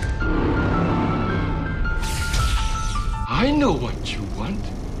 I know what you want.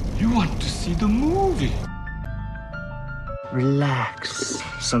 You want to see the movie. Relax.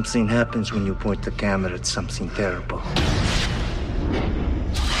 Something happens when you point the camera at something terrible.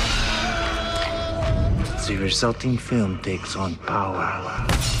 The resulting film takes on power.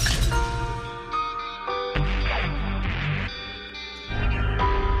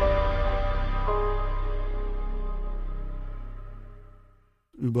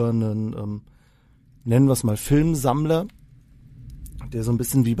 Über einen, nennen wir es mal Filmsammler, der so ein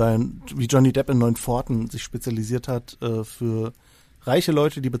bisschen wie Johnny Depp in 9 Pforten sich spezialisiert hat, für reiche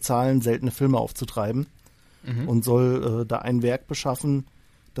Leute, die bezahlen, seltene Filme aufzutreiben und soll da ein Werk beschaffen,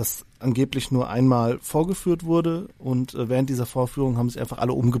 das angeblich nur einmal vorgeführt wurde und während dieser Vorführung haben sich einfach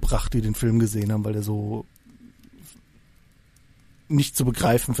alle umgebracht, die den Film gesehen haben, weil der so nicht zu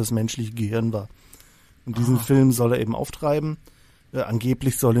begreifen fürs menschliche Gehirn war. Und diesen Film soll er eben auftreiben.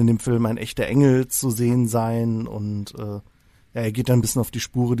 Angeblich soll in dem Film ein echter Engel zu sehen sein und er geht dann ein bisschen auf die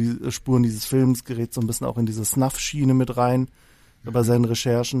Spuren dieses Films, gerät so ein bisschen auch in diese Snuff-Schiene mit rein bei seinen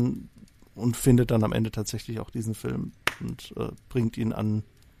Recherchen und findet dann am Ende tatsächlich auch diesen Film und bringt ihn an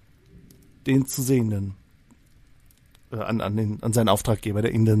den zu Sehenden, an seinen Auftraggeber,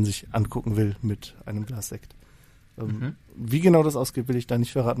 der ihn dann sich angucken will mit einem Glas Sekt. Wie genau das ausgeht, will ich da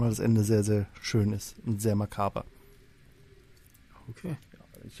nicht verraten, weil das Ende sehr, sehr schön ist und sehr makaber. Okay.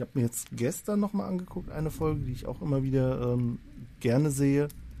 Ich habe mir jetzt gestern nochmal angeguckt, eine Folge, die ich auch immer wieder gerne sehe.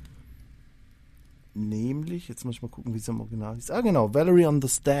 Nämlich, jetzt muss ich mal gucken, wie es im Original ist. Ah, genau, Valerie on the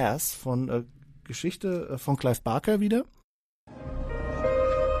Stairs von Geschichte von Clive Barker wieder.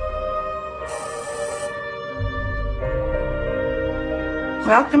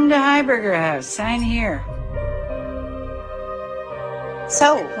 Welcome to Heiberger House. Sign here.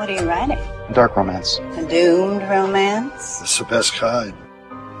 So, what are you writing? Dark romance. A doomed romance? It's the best kind.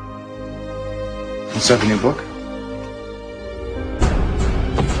 Is that the new book?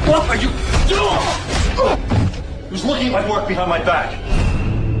 What are you doing? Who's looking at my work behind my back?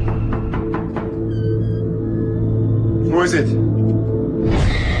 Who is it? Who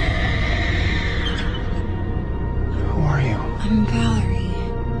are you? I'm Valerie.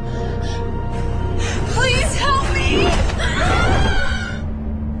 Please help me!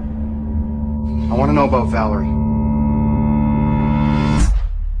 I want to know about Valerie.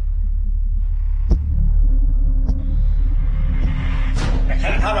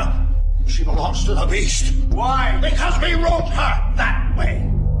 Hannah, she belongs to the beast. Why? Because we wrote her that way.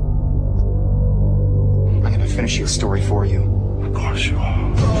 I'm going to finish your story for you. Of course you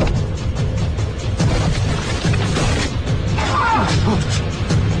are.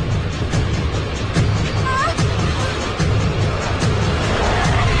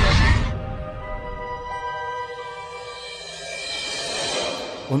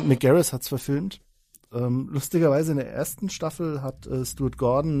 Und Mick Garris hat's verfilmt. Lustigerweise in der ersten Staffel hat Stuart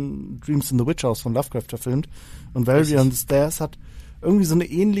Gordon Dreams in the Witch House von Lovecraft verfilmt und Valerie on the Stairs hat irgendwie so eine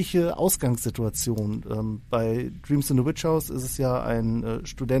ähnliche Ausgangssituation. Bei Dreams in the Witch House ist es ja ein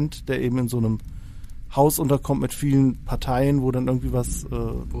Student, der eben in so einem Haus unterkommt mit vielen Parteien, wo dann irgendwie was...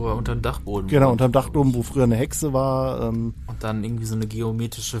 wo er unter dem Dachboden Genau, wohnt. unter dem Dachboden, wo früher eine Hexe war. Und dann irgendwie so eine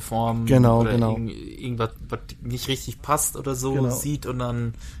geometrische Form genau, oder genau. Irgendwas, was nicht richtig passt oder so sieht und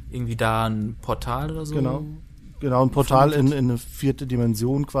dann irgendwie da ein Portal oder so. Genau, ein Portal in eine 4.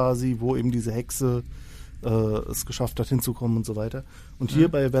 Dimension quasi, wo eben diese Hexe es geschafft hat, hinzukommen und so weiter. Und hier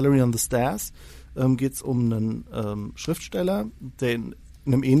bei Valerie on the Stairs geht es um einen Schriftsteller, der in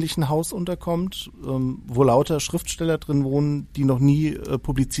einem ähnlichen Haus unterkommt, wo lauter Schriftsteller drin wohnen, die noch nie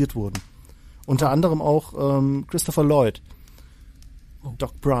publiziert wurden. Unter anderem auch Christopher Lloyd,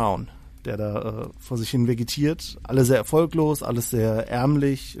 Doc Brown, der da vor sich hin vegetiert. Alle sehr erfolglos, alles sehr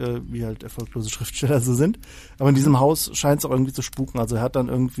ärmlich, wie halt erfolglose Schriftsteller so sind. Aber in diesem Haus scheint es auch irgendwie zu spuken. Also er hat dann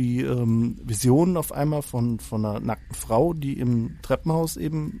irgendwie Visionen auf einmal von einer nackten Frau, die im Treppenhaus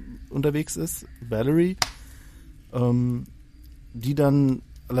eben unterwegs ist, Valerie, die dann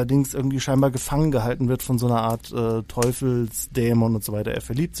allerdings irgendwie scheinbar gefangen gehalten wird von so einer Art Teufelsdämon und so weiter. Er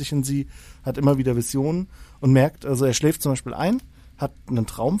verliebt sich in sie, hat immer wieder Visionen und merkt, also er schläft zum Beispiel ein, hat einen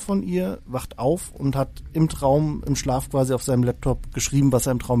Traum von ihr, wacht auf und hat im Traum, im Schlaf quasi auf seinem Laptop geschrieben, was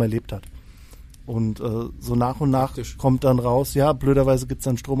er im Traum erlebt hat. Und so nach und nach kommt dann raus, ja, blöderweise gibt's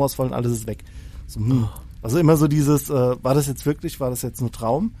dann Stromausfall und alles ist weg. So, Also immer so dieses, war das jetzt wirklich, war das jetzt nur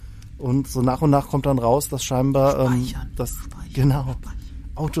Traum? Und so nach und nach kommt dann raus, dass scheinbar das genau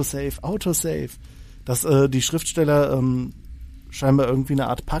Autosave, dass die Schriftsteller scheinbar irgendwie eine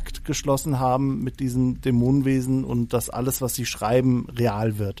Art Pakt geschlossen haben mit diesem Dämonenwesen und dass alles, was sie schreiben,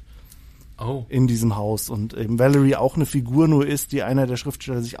 real wird. Oh. In diesem Haus. Und eben Valerie auch eine Figur nur ist, die einer der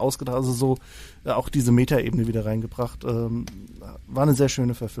Schriftsteller sich ausgedacht hat. Also so auch diese Metaebene wieder reingebracht. War eine sehr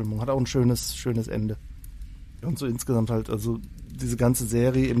schöne Verfilmung. Hat auch ein schönes Ende. Und so insgesamt halt, also diese ganze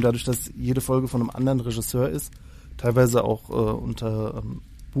Serie, eben dadurch, dass jede Folge von einem anderen Regisseur ist, teilweise auch unter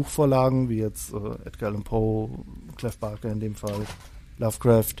Buchvorlagen, wie jetzt Edgar Allan Poe, Clive Barker in dem Fall,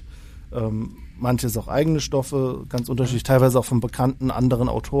 Lovecraft, manches auch eigene Stoffe, ganz unterschiedlich, teilweise auch von bekannten anderen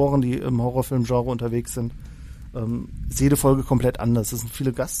Autoren, die im Horrorfilmgenre unterwegs sind. Ist jede Folge komplett anders. Es sind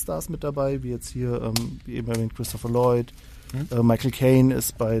viele Gaststars mit dabei, wie jetzt hier, wie eben erwähnt, Christopher Lloyd, Michael Caine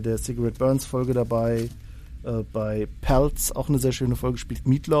ist bei der Cigarette Burns Folge dabei, bei Peltz auch eine sehr schöne Folge, spielt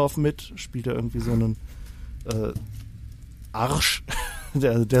Meatloaf mit, spielt er irgendwie so einen Arsch,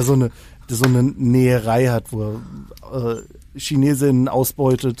 der so eine Näherei hat, wo er Chinesinnen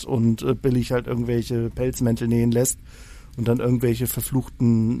ausbeutet und billig halt irgendwelche Pelzmäntel nähen lässt und dann irgendwelche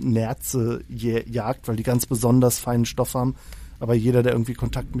verfluchten Nerze jagt, weil die ganz besonders feinen Stoff haben. aber jeder, der irgendwie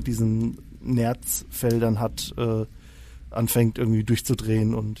Kontakt mit diesen Nerzfeldern hat, anfängt irgendwie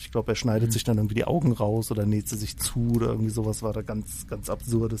durchzudrehen und ich glaube, er schneidet sich dann irgendwie die Augen raus oder näht sie sich zu oder irgendwie sowas war da ganz, ganz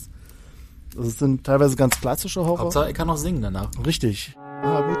Absurdes. Also es sind teilweise ganz klassische Horror. Hauptsache, er kann auch singen danach. Richtig.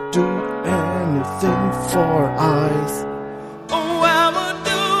 I would do anything for eyes. Oh, I would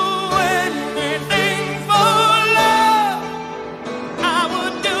do anything for love. I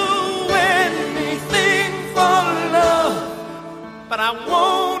would do anything for love. But I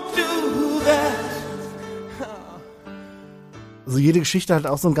won't do that. Also jede Geschichte hat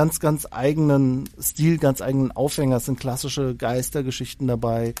auch so einen ganz, ganz eigenen Stil, ganz eigenen Aufhänger. Es sind klassische Geistergeschichten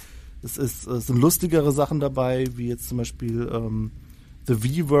dabei. Es sind lustigere Sachen dabei, wie jetzt zum Beispiel The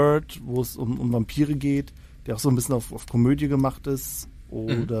V-Word, wo es um Vampire geht, der auch so ein bisschen auf Komödie gemacht ist.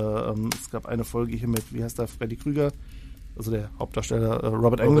 Oder es gab eine Folge hier mit, wie heißt der, Freddy Krüger, also der Hauptdarsteller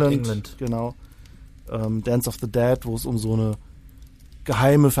Robert Englund. Genau. Dance of the Dead, wo es um so eine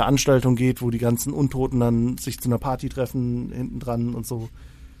geheime Veranstaltung geht, wo die ganzen Untoten dann sich zu einer Party treffen, hinten dran und so.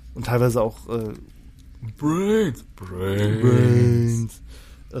 Und teilweise auch Brains.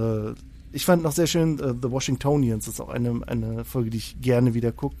 Ich fand noch sehr schön The Washingtonians, das ist auch eine Folge, die ich gerne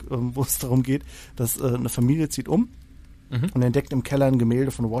wieder gucke, wo es darum geht, dass eine Familie zieht um und entdeckt im Keller ein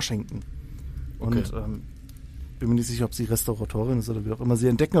Gemälde von Washington. Und bin mir nicht sicher, ob sie Restauratorin ist oder wie auch immer. Sie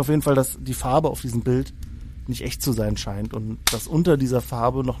entdecken auf jeden Fall, dass die Farbe auf diesem Bild nicht echt zu sein scheint und dass unter dieser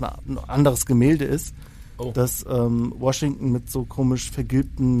Farbe noch ein anderes Gemälde ist, das Washington mit so komisch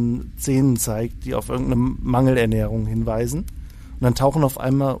vergilbten Zähnen zeigt, die auf irgendeine Mangelernährung hinweisen. Und dann tauchen auf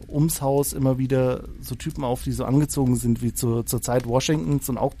einmal ums Haus immer wieder so Typen auf, die so angezogen sind wie zur Zeit Washingtons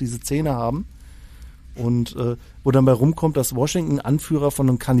und auch diese Zähne haben. Und wo dann bei rumkommt, dass Washington Anführer von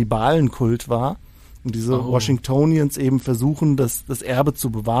einem Kannibalenkult war. Und diese Washingtonians eben versuchen, das Erbe zu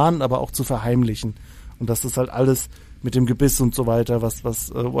bewahren, aber auch zu verheimlichen. Und dass das halt alles mit dem Gebiss und so weiter, was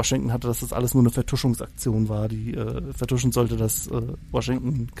Washington hatte, dass das alles nur eine Vertuschungsaktion war, die vertuschen sollte, dass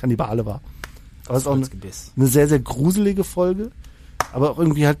Washington Kannibale war. Aber es ist auch eine sehr, sehr gruselige Folge. Aber auch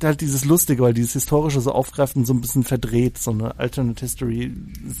irgendwie halt dieses Lustige, weil dieses Historische so aufgreift und so ein bisschen verdreht, so eine Alternate History.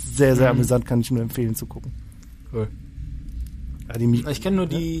 Sehr, sehr amüsant, kann ich nur empfehlen zu gucken. Cool. Ja, ich kenne nur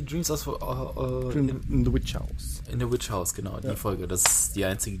die Dreams aus in the Witch House. In the Witch House, genau, die Folge. Das ist die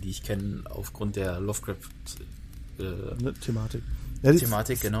einzige, die ich kenne aufgrund der Lovecraft Thematik. Ja,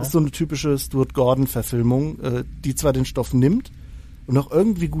 Thematik, genau. Das ist so eine typische Stuart Gordon-Verfilmung, die zwar den Stoff nimmt und auch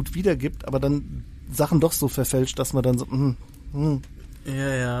irgendwie gut wiedergibt, aber dann Sachen doch so verfälscht, dass man dann so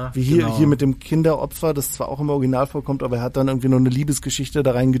Ja, wie hier mit dem Kinderopfer, das zwar auch im Original vorkommt, aber er hat dann irgendwie noch eine Liebesgeschichte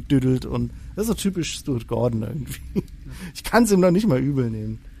da reingedüdelt und das ist so typisch Stuart Gordon irgendwie. Ich kann es ihm noch nicht mal übel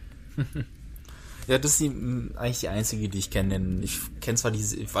nehmen. Ja, das ist eigentlich die einzige, die ich kenne, denn ich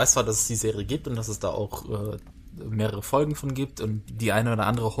weiß zwar, dass es die Serie gibt und dass es da auch mehrere Folgen von gibt und die eine oder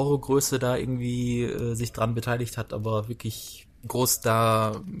andere Horrorgröße da irgendwie sich dran beteiligt hat, aber wirklich groß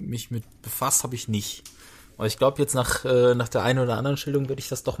da mich mit befasst habe ich nicht. Aber ich glaube, jetzt nach der einen oder anderen Schilderung werde ich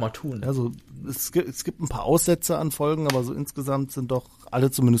das doch mal tun. Also es gibt ein paar Aussätze an Folgen, aber so insgesamt sind doch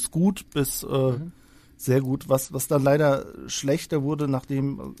alle zumindest gut bis sehr gut. Was dann leider schlechter wurde, nach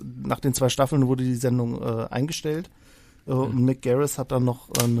den 2 Staffeln wurde die Sendung eingestellt. Und Mick Garris hat dann noch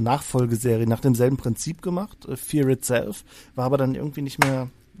eine Nachfolgeserie nach demselben Prinzip gemacht, Fear Itself, war aber dann irgendwie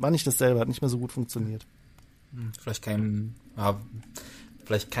war nicht dasselbe, hat nicht mehr so gut funktioniert. Vielleicht kein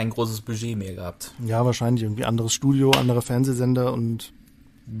großes Budget mehr gehabt. Ja, wahrscheinlich irgendwie anderes Studio, andere Fernsehsender und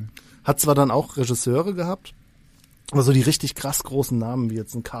hat zwar dann auch Regisseure gehabt, aber so die richtig krass großen Namen, wie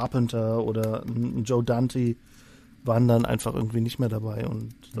jetzt ein Carpenter oder ein Joe Dante, waren dann einfach irgendwie nicht mehr dabei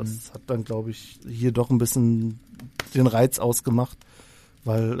und das hat dann, glaube ich, hier doch ein bisschen den Reiz ausgemacht,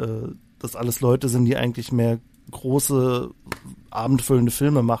 weil das alles Leute sind, die eigentlich mehr große, abendfüllende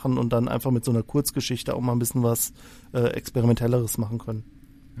Filme machen und dann einfach mit so einer Kurzgeschichte auch mal ein bisschen was Experimentelleres machen können.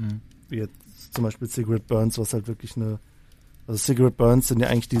 Wie jetzt zum Beispiel Cigarette Burns, was halt wirklich also Cigarette Burns sind ja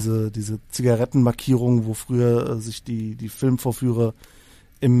eigentlich diese Zigarettenmarkierungen, wo früher sich die Filmvorführer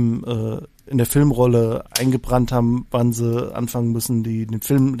in der Filmrolle eingebrannt haben, wann sie anfangen müssen,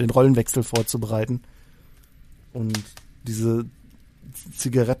 den Rollenwechsel vorzubereiten. Und diese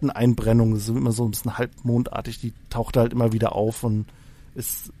Zigaretteneinbrennung, das ist immer so ein bisschen halbmondartig, die taucht halt immer wieder auf und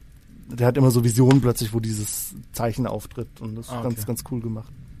der hat immer so Visionen plötzlich, wo dieses Zeichen auftritt und das ist ganz, ganz cool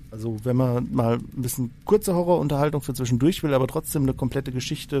gemacht. Also wenn man mal ein bisschen kurze Horrorunterhaltung für zwischendurch will, aber trotzdem eine komplette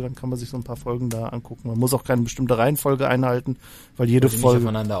Geschichte, dann kann man sich so ein paar Folgen da angucken. Man muss auch keine bestimmte Reihenfolge einhalten, weil jede Folge nicht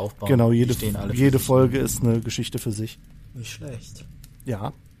aufeinander aufbauen. Genau, jede Folge ist eine Geschichte für sich. Nicht schlecht.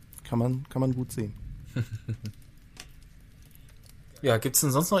 Ja, kann man gut sehen. Ja, gibt's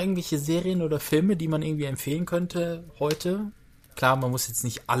denn sonst noch irgendwelche Serien oder Filme, die man irgendwie empfehlen könnte heute? Klar, man muss jetzt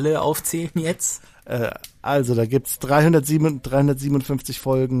nicht alle aufzählen jetzt. Also, da gibt's 357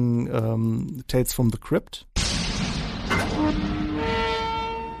 Folgen Tales from the Crypt.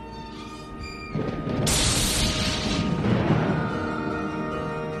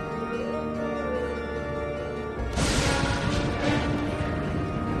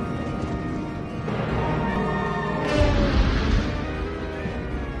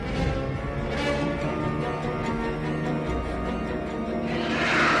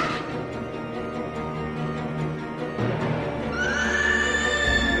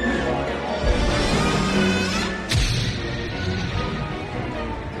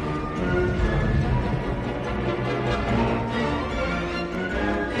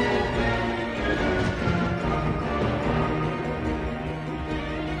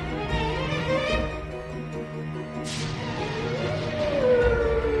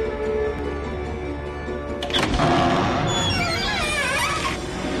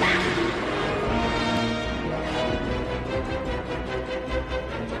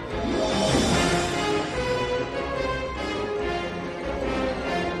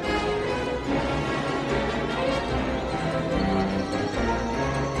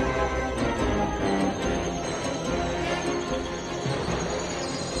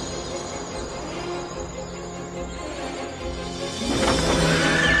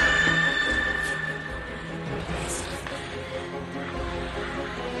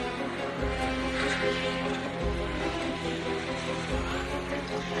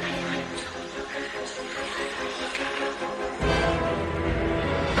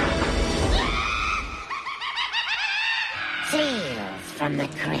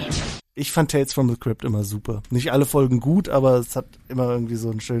 Ich fand Tales from the Crypt immer super. Nicht alle Folgen gut, aber es hat immer irgendwie so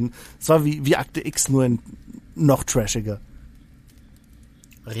einen schönen... Es war wie Akte X, nur noch trashiger.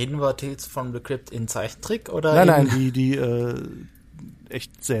 Reden wir Tales from the Crypt in Zeichentrick oder? Nein, die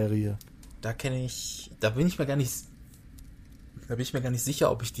Echtserie. Da bin ich mir gar nicht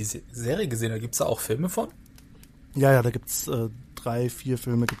sicher, ob ich die Serie gesehen habe. Gibt's da auch Filme von? Ja, da gibt's 3, 4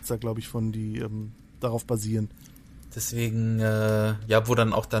 Filme gibt's da, glaube ich, von, die darauf basieren. Deswegen, wo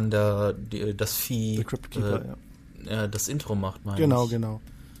dann auch dann das Vieh The Crypt Keeper, das Intro macht, meine ich. Genau.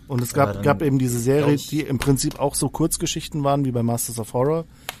 Und es gab eben diese Serie, die im Prinzip auch so Kurzgeschichten waren, wie bei Masters of Horror,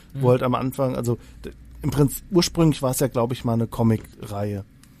 wo halt am Anfang, also im Prinzip, ursprünglich war es ja, glaube ich, mal eine Comic-Reihe.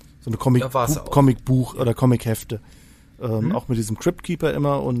 So eine Comic-Buch oder Comic-Hefte. Auch mit diesem Crypt Keeper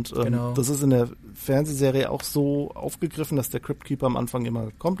immer. Und das ist in der Fernsehserie auch so aufgegriffen, dass der Crypt Keeper am Anfang immer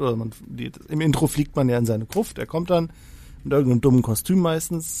kommt. Oder im Intro fliegt man ja in seine Gruft. Er kommt dann mit irgendeinem dummen Kostüm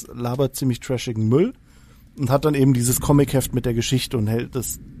meistens, labert ziemlich trashigen Müll und hat dann eben dieses Comic-Heft mit der Geschichte und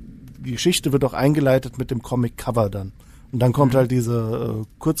die Geschichte wird auch eingeleitet mit dem Comic-Cover dann. Und dann kommt halt diese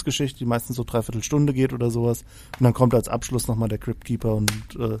Kurzgeschichte, die meistens so 3/4 Stunde geht oder sowas. Und dann kommt als Abschluss nochmal der Crypt Keeper und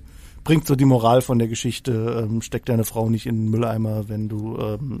bringt so die Moral von der Geschichte, steck deine Frau nicht in den Mülleimer, wenn du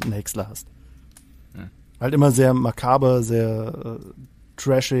einen Häcksler hast. Halt immer sehr makaber, sehr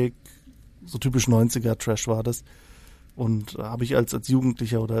trashig, so typisch 90er-Trash war das. Und habe ich als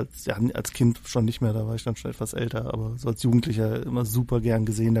Jugendlicher oder als Kind schon nicht mehr, da war ich dann schon etwas älter, aber so als Jugendlicher immer super gern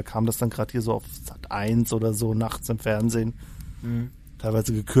gesehen. Da kam das dann gerade hier so auf Sat.1 oder so nachts im Fernsehen.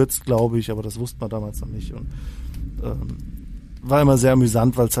 Teilweise gekürzt, glaube ich, aber das wusste man damals noch nicht. Und war immer sehr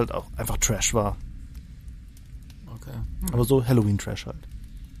amüsant, weil es halt auch einfach Trash war. Okay. Aber so Halloween-Trash halt.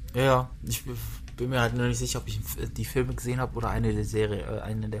 Ja, ich bin mir halt noch nicht sicher, ob ich die Filme gesehen habe oder eine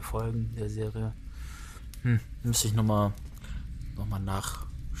der Folgen der Serie. Müsste ich nochmal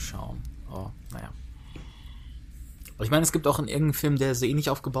nachschauen. Oh, naja. Aber ich meine, es gibt auch in irgendeinem Film, der so ähnlich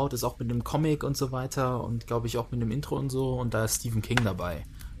aufgebaut ist, auch mit dem Comic und so weiter und glaube ich auch mit dem Intro und so. Und da ist Stephen King dabei,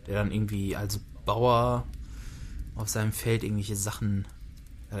 der dann irgendwie als Bauer auf seinem Feld irgendwelche Sachen,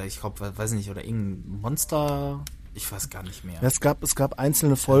 ich glaube, weiß nicht, oder irgendein Monster, ich weiß gar nicht mehr. Ja, es gab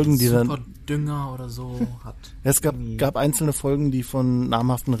einzelne Folgen, die dann Superdünger oder so hat. Ja, es gab einzelne Folgen, die von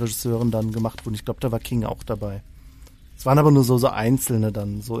namhaften Regisseuren dann gemacht wurden. Ich glaube, da war King auch dabei. Es waren aber nur so einzelne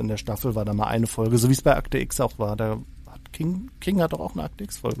dann, so in der Staffel war da mal eine Folge, so wie es bei Akte X auch war. Da hat King hat doch auch eine Akte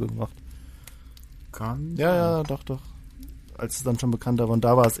X-Folge gemacht. Ja, doch. Als es dann schon bekannter war. Und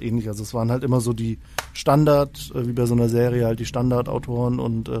da war es ähnlich. Also es waren halt immer so die Standard, wie bei so einer Serie, halt die Standardautoren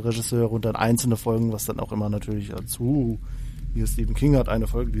und Regisseure und dann einzelne Folgen, was dann auch immer natürlich als, hier Stephen King hat eine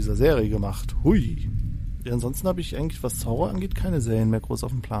Folge dieser Serie gemacht. Hui. Ja, ansonsten habe ich eigentlich, was Horror angeht, keine Serien mehr groß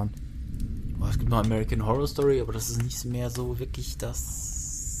auf dem Plan. Es gibt noch American Horror Story, aber das ist nicht mehr so wirklich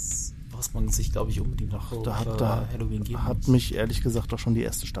das, was man sich, glaube ich, unbedingt noch Halloween geben hat mich ehrlich gesagt auch schon die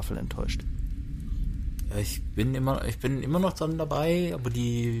erste Staffel enttäuscht. Ja, ich bin immer noch dann dabei, aber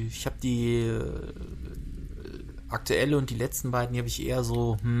ich habe die aktuelle und die letzten beiden, die habe ich eher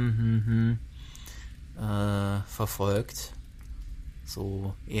so verfolgt.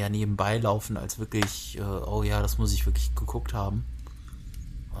 So eher nebenbei laufen, als wirklich, oh ja, das muss ich wirklich geguckt haben.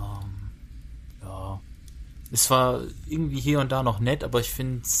 Ja. Es war irgendwie hier und da noch nett, aber ich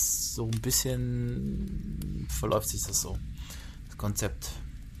finde so ein bisschen verläuft sich das so. Das Konzept.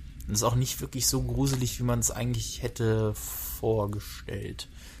 Und ist auch nicht wirklich so gruselig, wie man es eigentlich hätte vorgestellt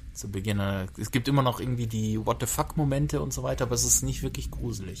zu Beginn. Es gibt immer noch irgendwie die What the fuck Momente und so weiter, aber es ist nicht wirklich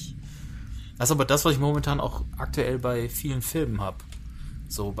gruselig. Das ist aber das, was ich momentan auch aktuell bei vielen Filmen habe.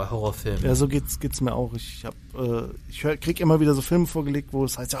 So bei Horrorfilmen. Ja, so geht's mir auch. Ich krieg immer wieder so Filme vorgelegt, wo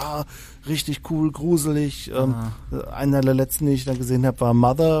es heißt, ja, richtig cool, gruselig. Einer der letzten, die ich dann gesehen habe, war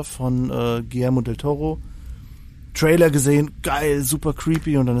Mother von Guillermo del Toro. Trailer gesehen, geil, super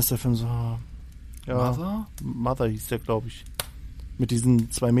creepy, und dann ist der Film so, ja. Mother hieß der, glaube ich. Mit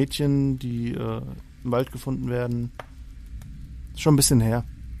diesen 2 Mädchen, die im Wald gefunden werden. Ist schon ein bisschen her.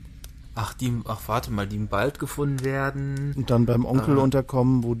 Warte mal, die im Wald gefunden werden. Und dann beim Onkel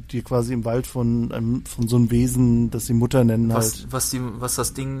unterkommen, wo die quasi im Wald von so einem Wesen, das die Mutter nennen, was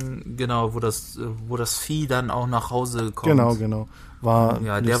das Ding, genau, wo das Vieh dann auch nach Hause kommt. Genau.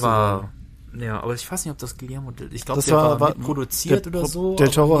 Ja, aber ich weiß nicht, ob das Guillermo, ich glaube, der war produziert oder so. Del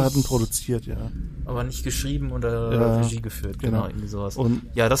Toro hat ihn produziert, ja. Aber nicht geschrieben oder Regie geführt, genau, irgendwie sowas. Und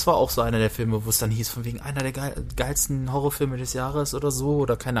ja, das war auch so einer der Filme, wo es dann hieß, von wegen einer der geilsten Horrorfilme des Jahres oder so,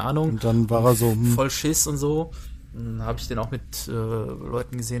 oder keine Ahnung. Und dann war er so, voll Schiss und so. Dann habe ich den auch mit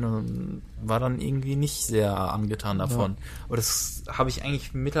Leuten gesehen und war dann irgendwie nicht sehr angetan davon. Ja. Aber das habe ich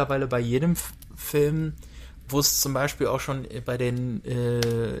eigentlich mittlerweile bei jedem Film, wo es zum Beispiel auch schon bei den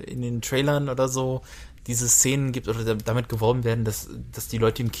in den Trailern oder so diese Szenen gibt oder damit geworben werden, dass die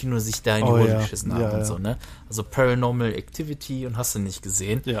Leute im Kino sich da in die Hose geschissen haben und so, ne? Also Paranormal Activity und hast du nicht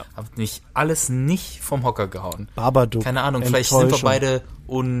gesehen. Ja. Hab mich alles nicht vom Hocker gehauen. Babadook. Keine Ahnung, vielleicht sind wir beide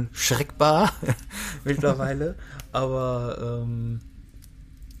unschreckbar mittlerweile, aber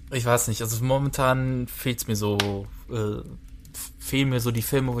ich weiß nicht, also momentan fehlen mir so die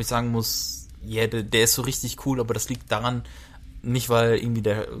Filme, wo ich sagen muss, ja, der ist so richtig cool, aber das liegt daran, nicht weil irgendwie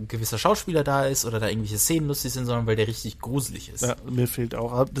der gewisser Schauspieler da ist oder da irgendwelche Szenen lustig sind, sondern weil der richtig gruselig ist. Ja, mir fehlt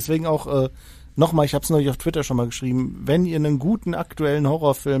auch. Deswegen auch nochmal, ich habe es neulich auf Twitter schon mal geschrieben, wenn ihr einen guten aktuellen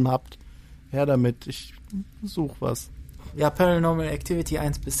Horrorfilm habt, her damit, ich suche was. Ja, Paranormal Activity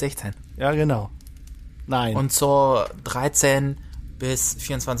 1 bis 16. Ja, genau. Nein. Und zur 13 bis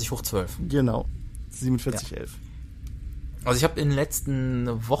 24/12. Genau. 47/11. Ja. Also ich habe in den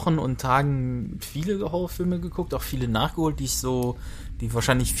letzten Wochen und Tagen viele Horrorfilme geguckt, auch viele nachgeholt, die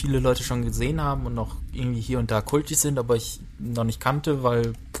wahrscheinlich viele Leute schon gesehen haben und noch irgendwie hier und da kultig sind, aber ich noch nicht kannte,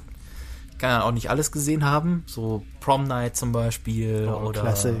 weil kann ja auch nicht alles gesehen haben. So Prom Night zum Beispiel oder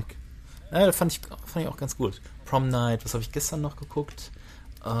Classic. Ja, das fand ich auch ganz gut. Prom Night, was habe ich gestern noch geguckt?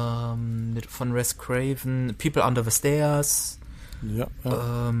 Von Wes Craven, People Under the Stairs. Ja.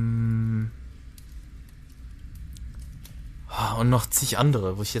 Und noch zig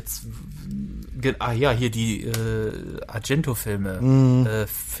andere, wo ich jetzt hier die Argento-Filme,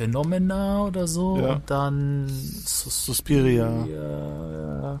 Phenomena oder so, und dann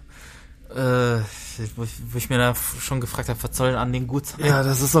Suspiria. Wo ich mir da schon gefragt habe, was soll denn an den gut sein? Ja,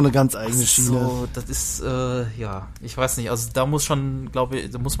 das ist so eine ganz eigene Schiene. Das ist, ich weiß nicht, also da muss man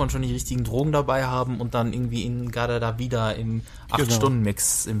schon die richtigen Drogen dabei haben und dann irgendwie gerade da wieder im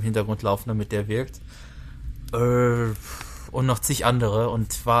 8-Stunden-Mix im Hintergrund laufen, damit der wirkt. Und noch zig andere,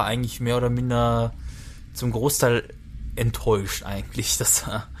 und war eigentlich mehr oder minder zum Großteil enttäuscht eigentlich, dass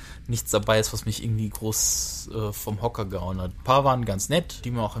da nichts dabei ist, was mich irgendwie groß vom Hocker gehauen hat. Ein paar waren ganz nett,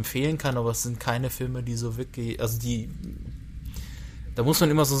 die man auch empfehlen kann, aber es sind keine Filme, die so wirklich, also da muss man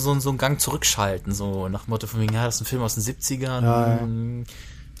immer so einen Gang zurückschalten, so nach dem Motto von wegen, ja, das ist ein Film aus den 70ern,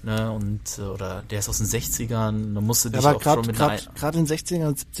 ne, oder der ist aus den 60ern, da musst du dich auch schon mit gerade in den 60ern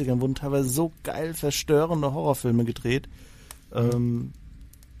und 70ern wurden teilweise so geil verstörende Horrorfilme gedreht,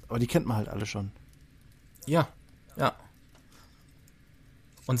 aber die kennt man halt alle schon. Ja.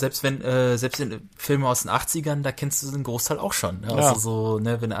 Und selbst in Filme aus den 80ern, da kennst du den Großteil auch schon. Ne? Also so,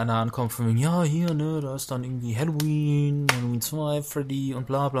 ne, wenn einer ankommt von mir, ja, hier, ne, da ist dann irgendwie Halloween 2, Freddy und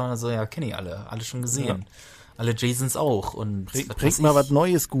bla bla, also ja, kenne ich alle schon gesehen. Ja. Alle Jasons auch. Und bringt mal was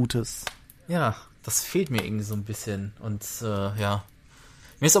Neues, Gutes. Ja, das fehlt mir irgendwie so ein bisschen. Und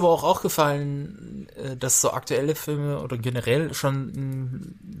mir ist aber auch aufgefallen, dass so aktuelle Filme oder generell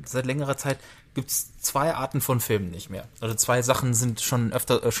schon seit längerer Zeit gibt's 2 Arten von Filmen nicht mehr. Also 2 Sachen sind schon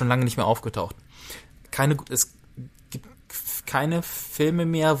lange nicht mehr aufgetaucht. Es gibt keine Filme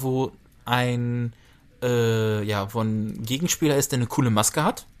mehr, wo ein Gegenspieler ist, der eine coole Maske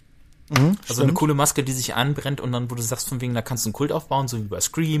hat. Also eine coole Maske, die sich anbrennt und dann, wo du sagst, von wegen, da kannst du einen Kult aufbauen, so wie bei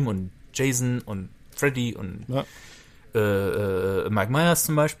Scream und Jason und Freddy und Mike Myers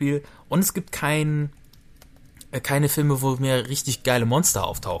zum Beispiel. Und es gibt keine Filme, wo mir richtig geile Monster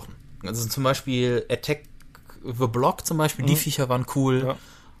auftauchen. Also zum Beispiel Attack the Block zum Beispiel, die Viecher waren cool. Ja.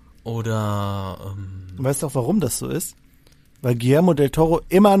 Oder Weißt du auch, warum das so ist? Weil Guillermo del Toro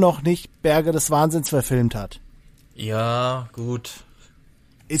immer noch nicht Berge des Wahnsinns verfilmt hat. Ja, gut.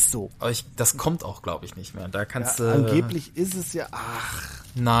 Ist so. Aber das kommt auch, glaube ich, nicht mehr. Da kannst du... Angeblich ist es ja...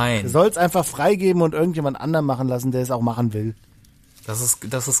 Nein. Er soll es einfach freigeben und irgendjemand anderen machen lassen, der es auch machen will. Das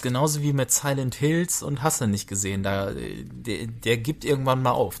ist genauso wie mit Silent Hills und hast du nicht gesehen. Der gibt irgendwann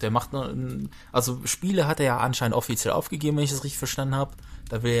mal auf. Der macht also Spiele hat er ja anscheinend offiziell aufgegeben, wenn ich das richtig verstanden habe.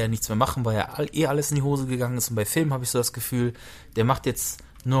 Da will er ja nichts mehr machen, weil ja alles in die Hose gegangen ist. Und bei Filmen habe ich so das Gefühl, der macht jetzt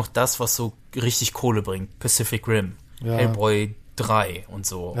nur noch das, was so richtig Kohle bringt. Pacific Rim, Hellboy 3 und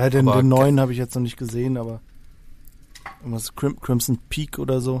so. Ja, den neuen habe ich jetzt noch nicht gesehen, aber irgendwas Crimson Peak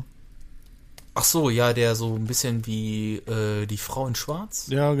oder so. Ach so, ja, der so ein bisschen wie die Frau in Schwarz.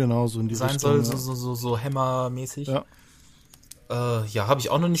 Ja, genau, so in die sein Richtung. Soll, so Hammer-mäßig. Ja. Ja, habe ich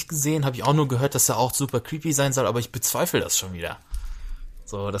auch noch nicht gesehen. Habe ich auch nur gehört, dass er auch super creepy sein soll, aber ich bezweifle das schon wieder.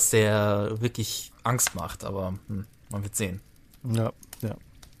 So, dass der wirklich Angst macht, aber man wird sehen. Ja.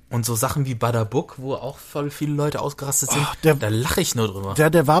 Und so Sachen wie Badabook, wo auch voll viele Leute ausgerastet sind, da lache ich nur drüber.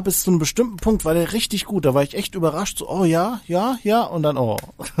 Der war bis zu einem bestimmten Punkt, war der richtig gut. Da war ich echt überrascht, so, oh ja, und dann, oh,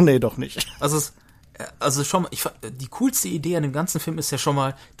 nee, doch nicht. Also schon mal, die coolste Idee an dem ganzen Film ist ja schon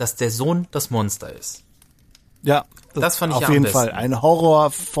mal, dass der Sohn das Monster ist. Ja, das fand ich auf ja am jeden besten. Fall. Ein Horror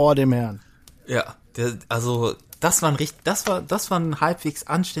vor dem Herrn. Ja, das war ein halbwegs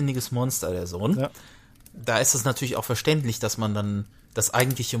anständiges Monster, der Sohn. Ja. Da ist es natürlich auch verständlich, dass man dann das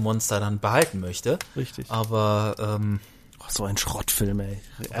eigentliche Monster dann behalten möchte. Richtig. Aber so ein Schrottfilm, ey.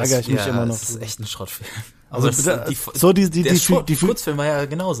 Ärgere ich mich immer noch. Das ist echt ein Schrottfilm. Also die Kurzfilm war ja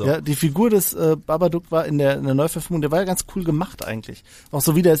genauso. Ja, die Figur des Babadook war in der Neuverfilmung, der war ja ganz cool gemacht eigentlich. Auch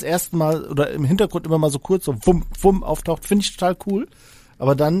so wie der das erste Mal oder im Hintergrund immer mal so kurz so wumm auftaucht, finde ich total cool.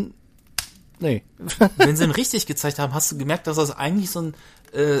 Aber dann, nee. Wenn sie ihn richtig gezeigt haben, hast du gemerkt, dass das eigentlich so ein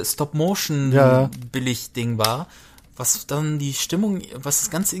Stop-Motion-Billig-Ding war, was dann die Stimmung, was das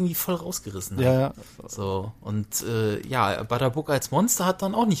Ganze irgendwie voll rausgerissen hat. Ja. So, und Badabook als Monster hat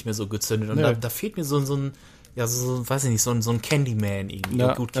dann auch nicht mehr so gezündet. Und da fehlt mir so ein weiß ich nicht, so ein Candyman irgendwie.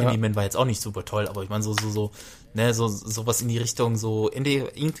 Ja, gut, Candyman war jetzt auch nicht super toll, aber ich meine sowas in die Richtung, so irgendwie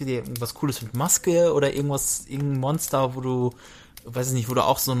irgendwas Cooles mit Maske oder irgendein Monster, wo du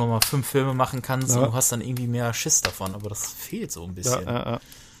auch so nochmal 5 Filme machen kannst und du hast dann irgendwie mehr Schiss davon, aber das fehlt so ein bisschen.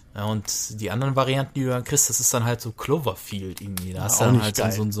 Ja, und die anderen Varianten, die du dann kriegst, das ist dann halt so Cloverfield irgendwie. Da hast du dann halt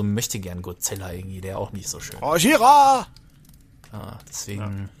so ein Möchtegern-Godzilla irgendwie, der auch nicht so schön ist. Oh, Shira! Ja,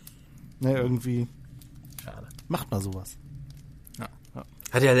 deswegen. Ne, irgendwie. Schade. Macht mal sowas. Ja.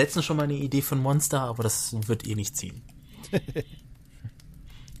 Hatte ja letztens schon mal eine Idee von Monster, aber das wird nicht ziehen.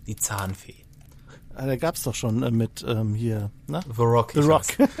 Die Zahnfee. Da gab's doch schon mit hier, ne? The Rock. The Rock.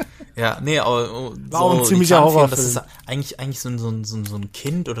 Ja, nee, aber war auch ein ziemlicher Horrorfilm. Das ist eigentlich so ein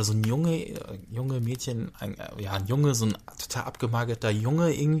Kind oder so ein junge Mädchen, ein Junge, so ein total abgemagerter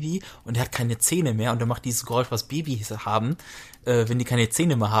Junge irgendwie, und der hat keine Zähne mehr und der macht dieses Geräusch, was Babys haben, wenn die keine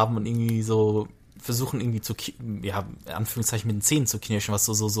Zähne mehr haben und irgendwie so versuchen irgendwie in Anführungszeichen mit den Zähnen zu knirschen, was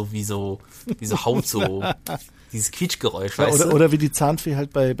so wie so Haut so dieses Quietschgeräusch, weißt du? Oder wie die Zahnfee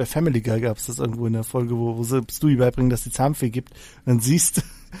halt bei Family Guy gab's das irgendwo in der Folge, wo sie Stewie beibringen, dass die Zahnfee gibt. Und dann siehst du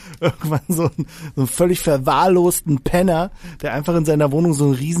irgendwann so einen völlig verwahrlosten Penner, der einfach in seiner Wohnung so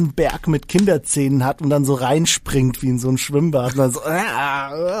einen riesen Berg mit Kinderzähnen hat und dann so reinspringt wie in so ein Schwimmbad. Und dann so,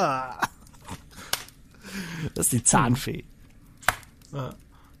 das ist die Zahnfee. Ja.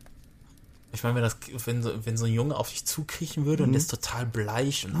 Ich meine, wenn so ein Junge auf dich zukriechen würde und der ist total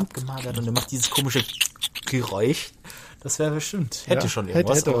bleich und abgemagert und der macht dieses komische Geräusch, das wäre bestimmt. Hätte schon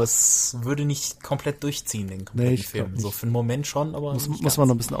irgendwas, hätte. Aber es würde nicht komplett durchziehen, den kompletten Film. So für einen Moment schon, aber muss man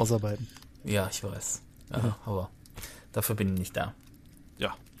noch ein bisschen ausarbeiten. Ja, ich weiß. Ja, aber dafür bin ich nicht da.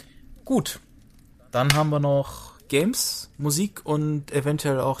 Ja. Gut. Dann haben wir noch Games, Musik und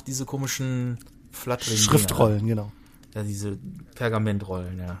eventuell auch diese komischen Schriftrollen, genau. Ja, diese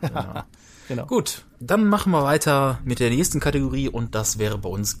Pergamentrollen, ja. Genau. Genau. Gut, dann machen wir weiter mit der nächsten Kategorie und das wäre bei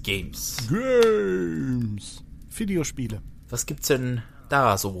uns Games. Videospiele. Was gibt's denn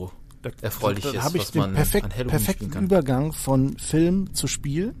da so Erfreuliches, da habe ich was den man an Halloween perfekten spielen kann? Übergang von Film zu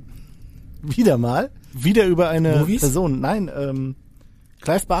Spiel. Wieder über eine Movies? Person. Nein,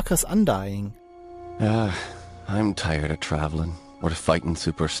 Clive Barkers Undying. I'm tired of traveling or to fighting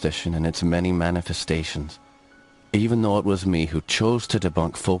superstition and its many manifestations. even though it was me who chose to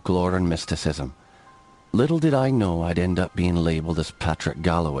debunk folklore and mysticism. Little did I know I'd end up being labelled as Patrick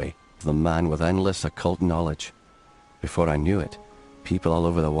Galloway, the man with endless occult knowledge. Before I knew it, people all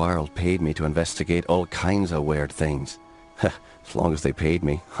over the world paid me to investigate all kinds of weird things. As long as they paid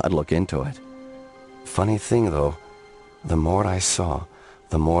me, I'd look into it. Funny thing though, the more I saw,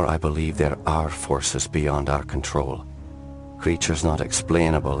 the more I believe there are forces beyond our control. Creatures not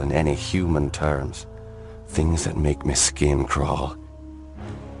explainable in any human terms. Things that make me skin crawl.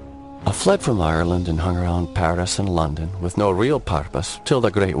 I fled from Ireland and hung around Paris and London with no real purpose till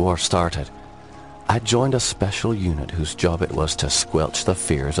the Great War started. I joined a special unit whose job it was to squelch the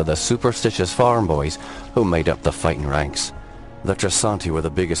fears of the superstitious farm boys who made up the fighting ranks. The Tresanti were the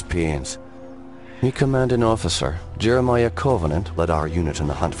biggest pains. Me commanding officer, Jeremiah Covenant, led our unit in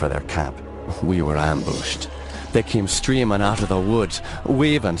the hunt for their camp. We were ambushed. They came streaming out of the woods,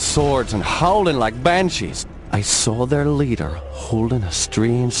 waving swords and howling like banshees. I saw their leader holding a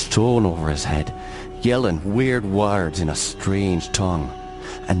strange stone over his head, yelling weird words in a strange tongue.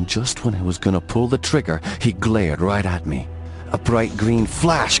 And just when I was going to pull the trigger, he glared right at me. A bright green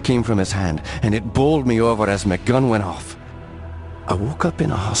flash came from his hand, and it bowled me over as my gun went off. I woke up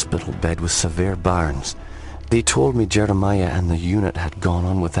in a hospital bed with severe burns. They told me Jeremiah and the unit had gone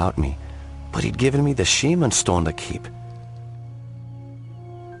on without me, but he'd given me the shaman stone to keep.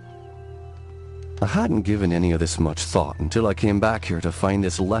 I hadn't given any of this much thought until I came back here to find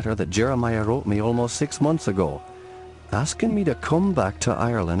this letter that Jeremiah wrote me almost 6 months ago, asking me to come back to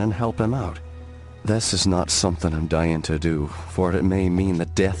Ireland and help him out. This is not something I'm dying to do, for it may mean the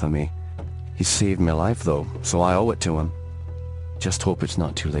death of me. He saved my life though, so I owe it to him. Just hope it's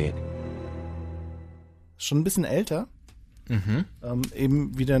not too late. Schon ein bisschen älter.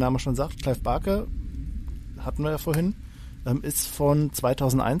 Eben, wie der Name schon sagt, Clive Barker, hatten wir ja vorhin, ist von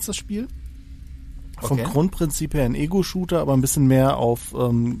 2001 das Spiel. Vom Grundprinzip her ein Ego-Shooter, aber ein bisschen mehr auf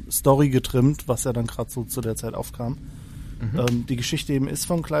Story getrimmt, was ja dann gerade so zu der Zeit aufkam. Die Geschichte eben ist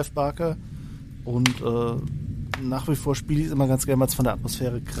von Clive Barker und nach wie vor spiele ich es immer ganz gerne, weil es von der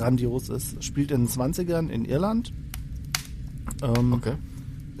Atmosphäre grandios ist. Spielt in den 20ern in Irland.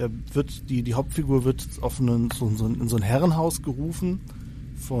 Die Hauptfigur wird auf in so ein Herrenhaus gerufen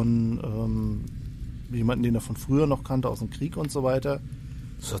von jemanden, den er von früher noch kannte, aus dem Krieg und so weiter.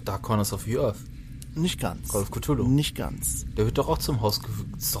 Das ist doch Dark Corners of the Earth. Nicht ganz. Call of Cthulhu. Nicht ganz. Der wird doch auch zum Haus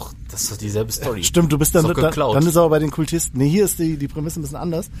gefügt. Das ist doch dieselbe Story. Stimmt, du bist dann ist er aber bei den Kultisten. Nee, hier ist die Prämisse ein bisschen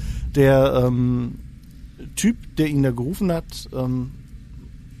anders. Der Typ, der ihn da gerufen hat,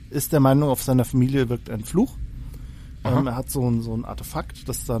 ist der Meinung, auf seiner Familie wirkt ein Fluch. Er hat so ein Artefakt,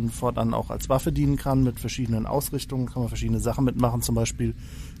 das dann fortan auch als Waffe dienen kann, mit verschiedenen Ausrichtungen, kann man verschiedene Sachen mitmachen. Zum Beispiel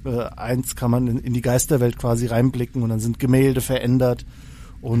eins kann man in die Geisterwelt quasi reinblicken und dann sind Gemälde verändert.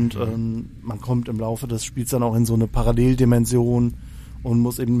 Und man kommt im Laufe des Spiels dann auch in so eine Paralleldimension und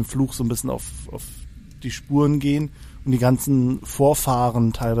muss eben im Fluch so ein bisschen auf die Spuren gehen. Und die ganzen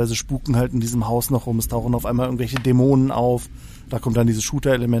Vorfahren teilweise spuken halt in diesem Haus noch rum. Es tauchen auf einmal irgendwelche Dämonen auf. Da kommt dann dieses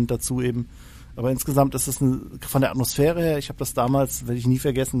Shooter-Element dazu eben. Aber insgesamt ist es von der Atmosphäre her, ich habe das damals, werde ich nie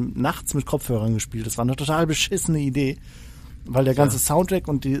vergessen, nachts mit Kopfhörern gespielt. Das war eine total beschissene Idee, weil der ganze Soundtrack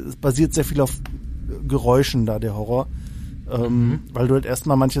es basiert sehr viel auf Geräuschen da, der Horror. Weil du halt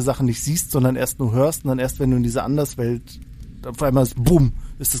erstmal manche Sachen nicht siehst, sondern erst nur hörst und dann erst, wenn du in diese Anderswelt, auf einmal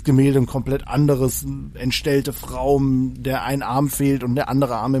ist das Gemälde ein komplett anderes, entstellte Frau, der ein Arm fehlt und der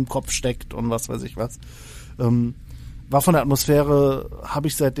andere Arm im Kopf steckt und was weiß ich was. War von der Atmosphäre, habe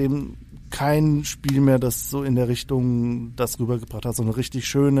ich seitdem kein Spiel mehr, das so in der Richtung das rübergebracht hat. So eine richtig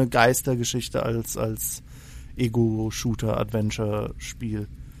schöne Geistergeschichte als Ego-Shooter-Adventure-Spiel.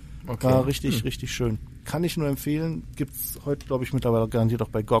 War richtig, richtig schön. Kann ich nur empfehlen. Gibt's heute, glaube ich, mittlerweile garantiert auch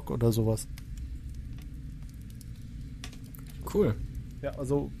bei GOG oder sowas. Cool. Ja,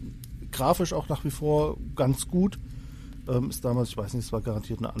 also grafisch auch nach wie vor ganz gut. Ist damals, ich weiß nicht, es war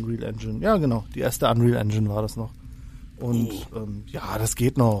garantiert eine Unreal Engine. Ja, genau, die erste Unreal Engine war das noch. Und das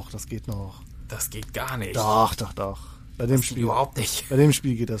geht noch. Das geht gar nicht. Doch. Bei dem Spiel überhaupt nicht. Bei dem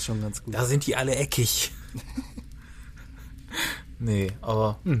Spiel geht das schon ganz gut. Da sind die alle eckig. Nee,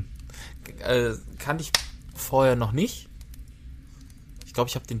 aber kannte ich vorher noch nicht. Ich glaube,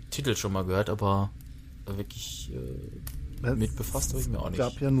 ich habe den Titel schon mal gehört, aber wirklich mit befasst habe ich mir auch nicht. Es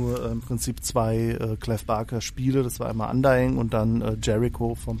gab ja nur im Prinzip 2 Clive Barker Spiele. Das war einmal Undying und dann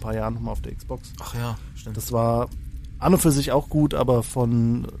Jericho vor ein paar Jahren nochmal auf der Xbox. Ach ja, stimmt. Das war an und für sich auch gut, aber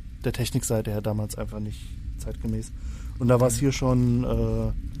von der Technikseite her damals einfach nicht zeitgemäß. Und da war es hier schon,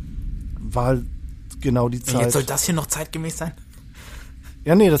 war halt genau die Zeit. Jetzt soll das hier noch zeitgemäß sein?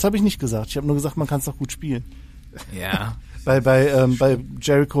 Ja, nee, das habe ich nicht gesagt. Ich habe nur gesagt, man kann es doch gut spielen. Ja. Bei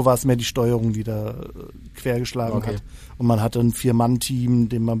Jericho war es mehr die Steuerung, die da quergeschlagen hat. Und man hatte ein 4-Mann-Team,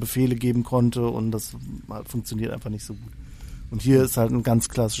 dem man Befehle geben konnte und das funktioniert einfach nicht so gut. Und hier ist halt eine ganz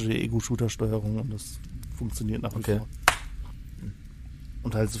klassische Ego-Shooter-Steuerung und das funktioniert nach wie vor.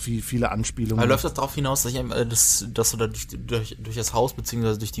 Und halt so viele Anspielungen. Aber läuft das darauf hinaus, dass du da durch das Haus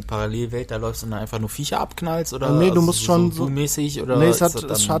beziehungsweise durch die Parallelwelt da läufst und dann einfach nur Viecher abknallst? Oder nee, du musst schon so mäßig oder? Nee, es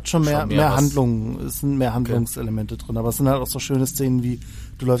hat schon mehr Handlungen. Es sind mehr Handlungselemente drin. Aber es sind halt auch so schöne Szenen wie,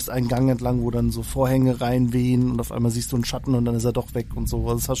 du läufst einen Gang entlang, wo dann so Vorhänge reinwehen und auf einmal siehst du einen Schatten und dann ist er doch weg und so.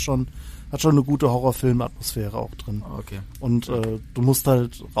 Also es hat schon eine gute Horrorfilm-Atmosphäre auch drin. Okay. Und du musst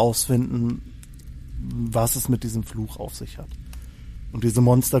halt rausfinden, was es mit diesem Fluch auf sich hat. Und diese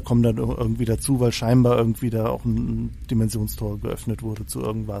Monster kommen dann irgendwie dazu, weil scheinbar irgendwie da auch ein Dimensionstor geöffnet wurde zu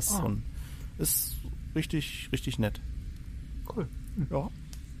irgendwas. Und ist richtig, richtig nett. Cool. Ja.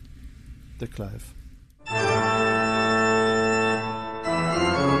 Der Clive.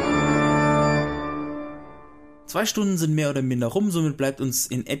 Zwei Stunden sind mehr oder minder rum, somit bleibt uns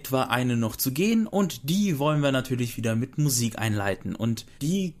in etwa eine noch zu gehen und die wollen wir natürlich wieder mit Musik einleiten und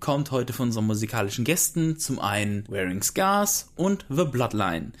die kommt heute von unseren musikalischen Gästen, zum einen Wearing Scars und The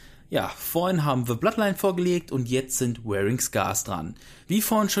Bloodline. Ja, vorhin haben wir Bloodline vorgelegt und jetzt sind Wearing Scars dran. Wie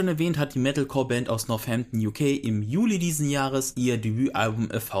vorhin schon erwähnt, hat die Metalcore-Band aus Northampton, UK im Juli diesen Jahres ihr Debütalbum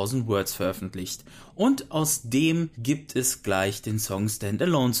A Thousand Words veröffentlicht. Und aus dem gibt es gleich den Song Stand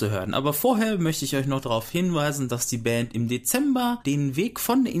Alone zu hören. Aber vorher möchte ich euch noch darauf hinweisen, dass die Band im Dezember den Weg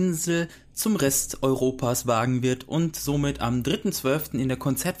von der Insel zum Rest Europas wagen wird und somit am 3.12. in der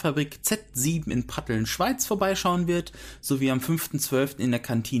Konzertfabrik Z7 in Pratteln, Schweiz vorbeischauen wird, sowie am 5.12. in der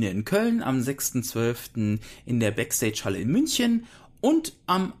Kantine in Köln, am 6.12. in der Backstage-Halle in München und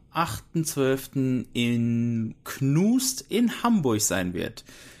am 8.12. in Knust in Hamburg sein wird.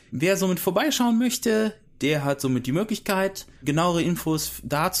 Wer somit vorbeischauen möchte, der hat somit die Möglichkeit. Genauere Infos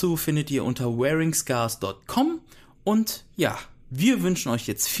dazu findet ihr unter wearingscars.com und ja, wir wünschen euch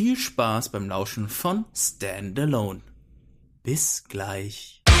jetzt viel Spaß beim Lauschen von Stand Alone. Bis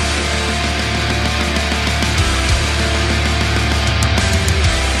gleich.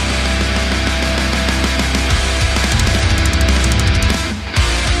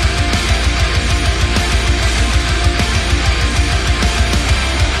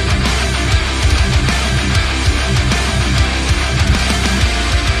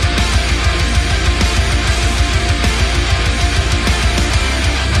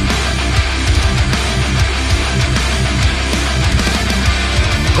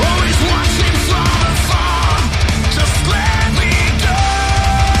 Always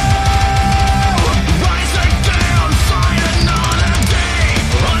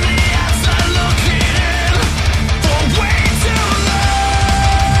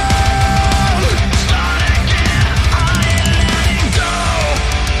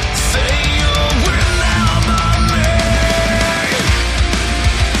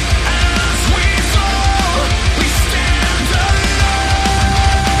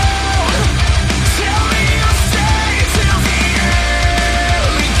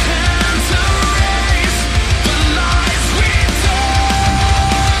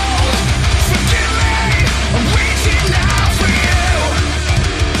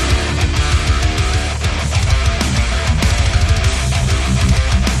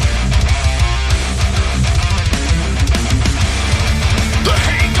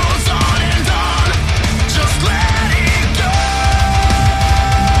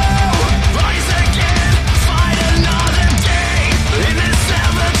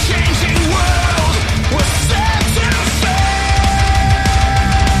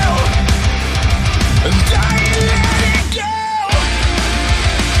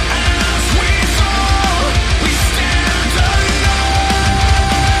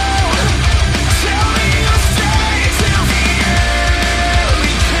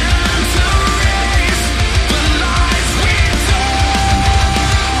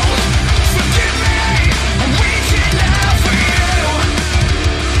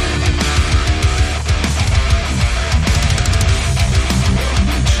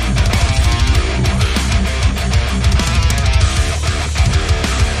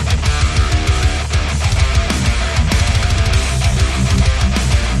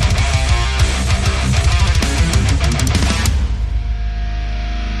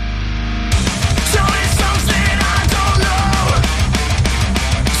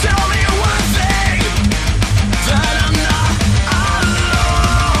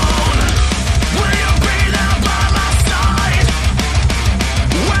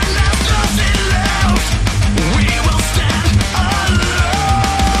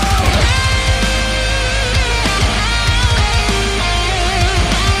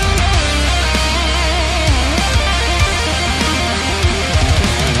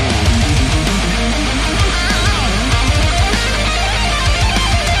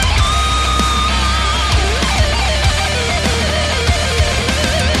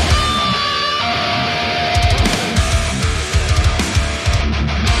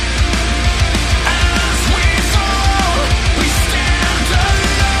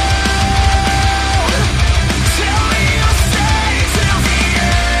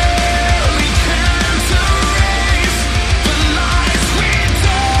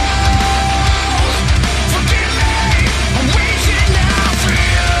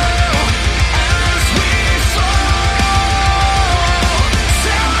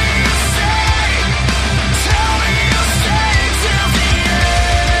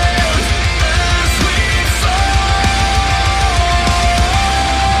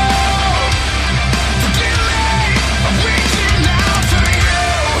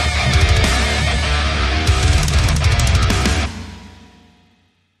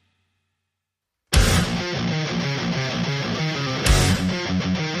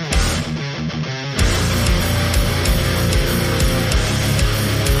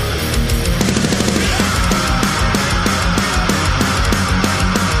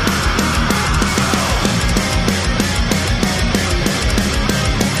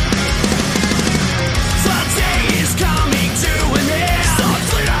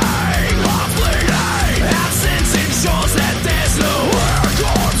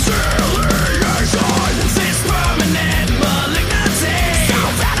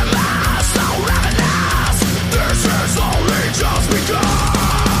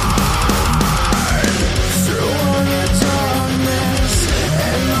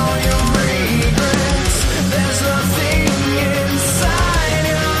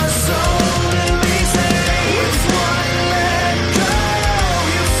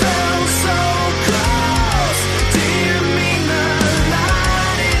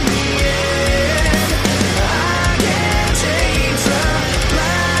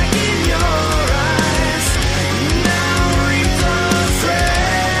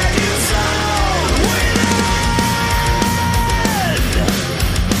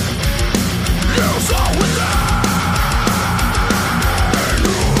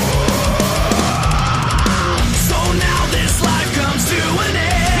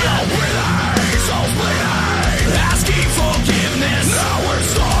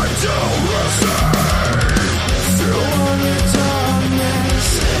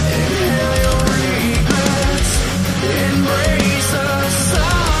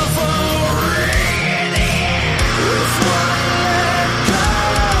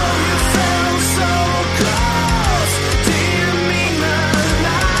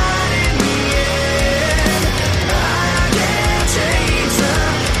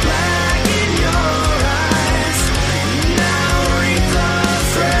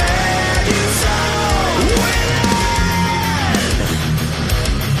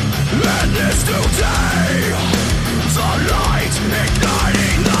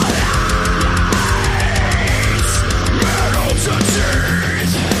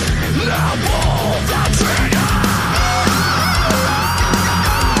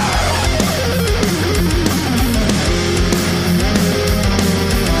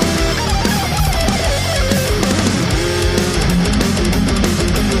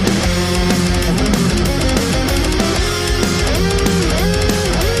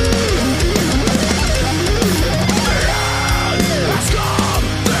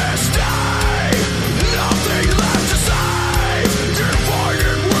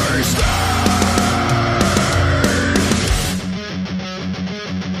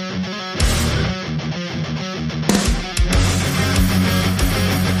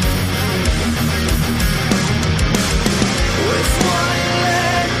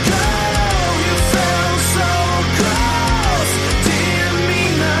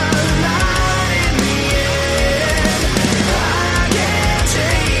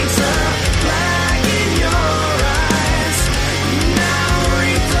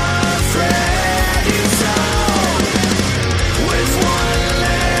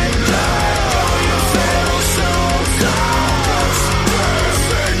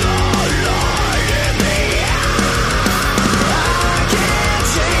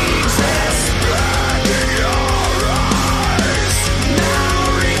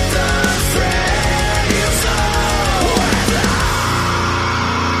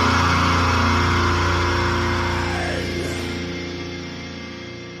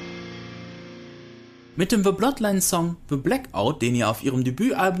Mit dem The Bloodline-Song The Blackout, den ihr auf ihrem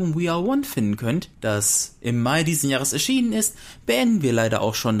Debütalbum We Are One finden könnt, das im Mai diesen Jahres erschienen ist, beenden wir leider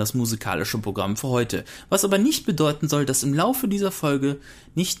auch schon das musikalische Programm für heute. Was aber nicht bedeuten soll, dass im Laufe dieser Folge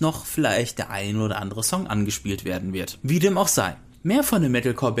nicht noch vielleicht der ein oder andere Song angespielt werden wird. Wie dem auch sei. Mehr von der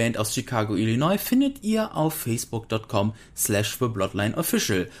Metalcore-Band aus Chicago, Illinois findet ihr auf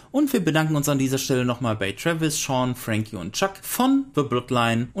facebook.com/TheBloodlineOfficial. Und wir bedanken uns an dieser Stelle nochmal bei Travis, Sean, Frankie und Chuck von The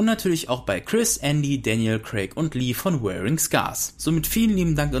Bloodline und natürlich auch bei Chris, Andy, Daniel, Craig und Lee von Wearing Scars. Somit vielen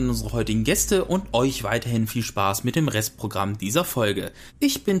lieben Dank an unsere heutigen Gäste und euch weiterhin viel Spaß mit dem Restprogramm dieser Folge.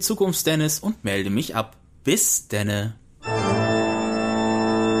 Ich bin Zukunftsdennis und melde mich ab. Bis denne.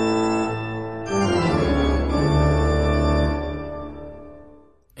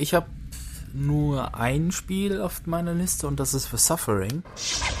 Ich habe nur ein Spiel auf meiner Liste und das ist The Suffering.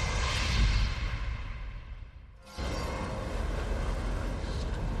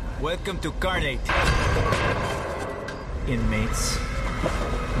 Welcome to Carnate. Inmates,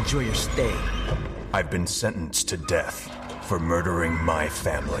 enjoy your stay. I've been sentenced to death for murdering my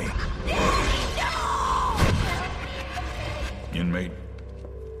family. Inmate,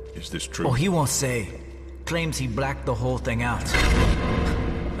 is this true? Oh, he won't say. Claims he blacked the whole thing out.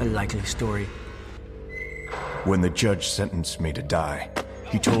 A likely story. When the judge sentenced me to die,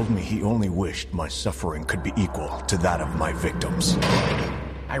 he told me he only wished my suffering could be equal to that of my victims.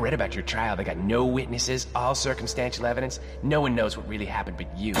 I read about your trial. They got no witnesses, all circumstantial evidence. No one knows what really happened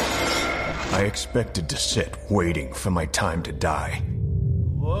but you. I expected to sit waiting for my time to die.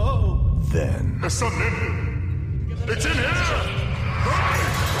 Whoa! Then... There's something in here! It's in here!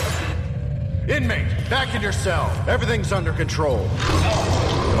 Inmate, back in your cell. Everything's under control.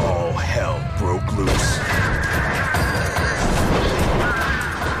 All hell broke loose.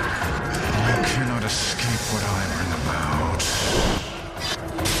 You cannot escape what I bring about.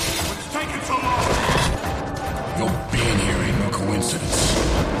 What's taking so long? Your being here ain't no coincidence.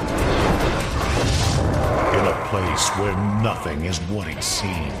 In a place where nothing is what it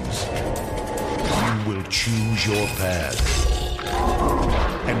seems, you will choose your path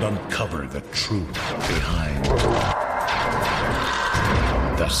and uncover the truth behind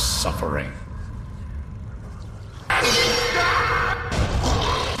the suffering.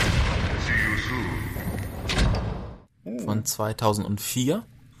 Von 2004.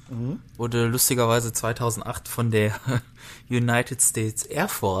 Wurde lustigerweise 2008 von der United States Air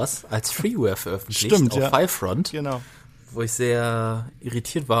Force als Freeware veröffentlicht. Stimmt, auf ja. Fivefront. Genau. Wo ich sehr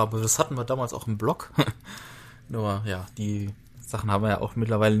irritiert war, aber das hatten wir damals auch im Blog. Nur, ja, die Sachen haben wir ja auch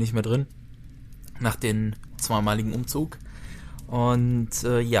mittlerweile nicht mehr drin. Nach dem zweimaligen Umzug. Und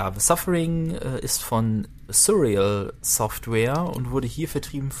ja, The Suffering ist von Surreal Software und wurde hier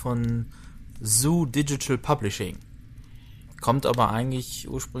vertrieben von Zoo Digital Publishing. Kommt aber eigentlich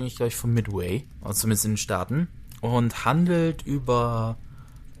ursprünglich gleich von Midway, also zumindest in den Staaten. Und handelt über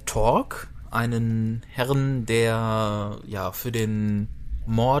Torque, einen Herrn, der ja für den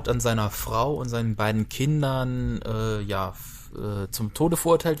Mord an seiner Frau und seinen beiden Kindern zum Tode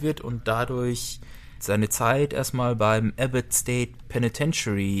verurteilt wird und dadurch seine Zeit erstmal beim Abbott State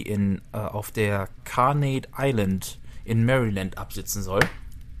Penitentiary auf der Carnate Island in Maryland absitzen soll,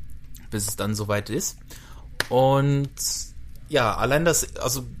 bis es dann soweit ist. Und ja, allein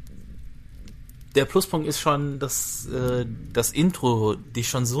der Pluspunkt ist schon, dass das Intro dich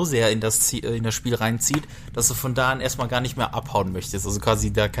schon so sehr in das Spiel reinzieht, dass du von da an erstmal gar nicht mehr abhauen möchtest, also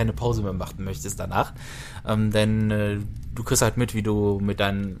quasi da keine Pause mehr machen möchtest danach, denn du kriegst halt mit, wie du mit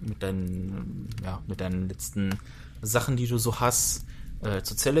deinen letzten Sachen, die du so hast,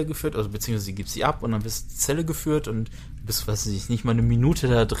 zur Zelle geführt, also beziehungsweise gibst sie ab und dann wirst du zur Zelle geführt und bist, weiß ich nicht mal eine Minute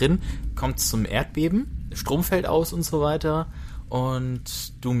da drin, kommt zum Erdbeben, Strom fällt aus und so weiter.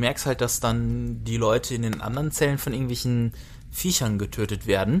 Und du merkst halt, dass dann die Leute in den anderen Zellen von irgendwelchen Viechern getötet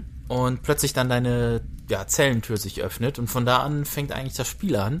werden und plötzlich dann deine Zellentür sich öffnet und von da an fängt eigentlich das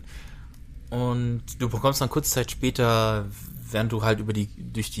Spiel an. Und du bekommst dann kurze Zeit später, während du halt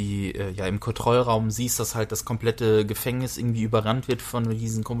im Kontrollraum siehst, dass halt das komplette Gefängnis irgendwie überrannt wird von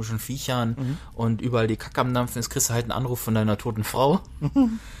diesen komischen Viechern und überall die Kacke am Dampfen ist, kriegst du halt einen Anruf von deiner toten Frau,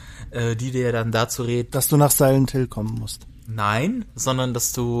 die dir dann dazu rät, dass du nach Silent Hill kommen musst. Nein, sondern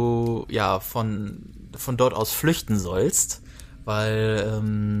dass du von dort aus flüchten sollst, weil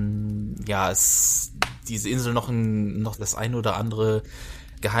diese Insel noch das ein oder andere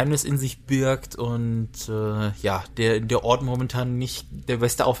Geheimnis in sich birgt und der Ort momentan nicht der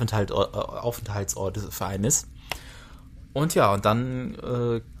beste Aufenthaltsort für einen ist. Und ja, und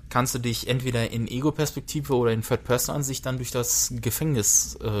dann kannst du dich entweder in Ego-Perspektive oder in Third-Person-Ansicht dann durch das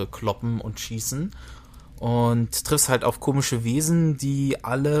Gefängnis kloppen und schießen und triffst halt auf komische Wesen, die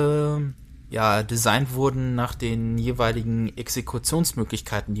alle designt wurden nach den jeweiligen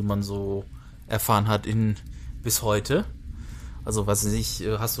Exekutionsmöglichkeiten, die man so erfahren hat bis heute. Also was weiß ich,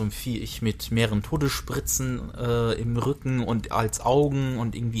 hast du ein Viech mit mehreren Todesspritzen im Rücken und als Augen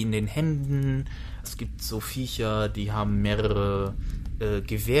und irgendwie in den Händen. Es gibt so Viecher, die haben mehrere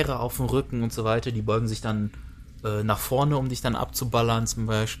Gewehre auf dem Rücken und so weiter. Die beugen sich dann nach vorne, um dich dann abzuballern zum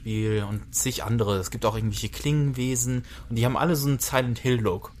Beispiel und zig andere. Es gibt auch irgendwelche Klingenwesen und die haben alle so einen Silent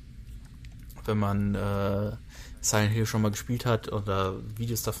Hill-Look. Wenn man Silent Hill schon mal gespielt hat oder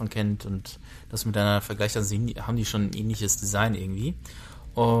Videos davon kennt und das miteinander vergleicht, dann haben die schon ein ähnliches Design irgendwie.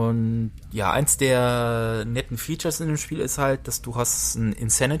 Und ja, eins der netten Features in dem Spiel ist halt, dass du hast einen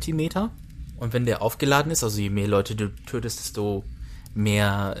Insanity-Meter und wenn der aufgeladen ist, also je mehr Leute du tötest, desto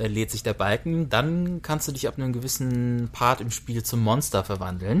mehr lädt sich der Balken, dann kannst du dich ab einem gewissen Part im Spiel zum Monster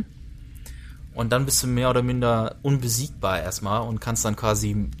verwandeln. Und dann bist du mehr oder minder unbesiegbar erstmal und kannst dann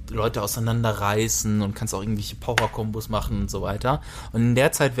quasi Leute auseinanderreißen und kannst auch irgendwelche Power-Kombos machen und so weiter. Und in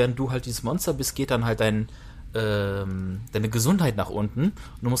der Zeit, während du halt dieses Monster bist, geht dann halt deine Gesundheit nach unten. Und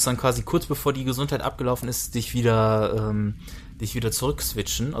du musst dann quasi kurz bevor die Gesundheit abgelaufen ist, dich wieder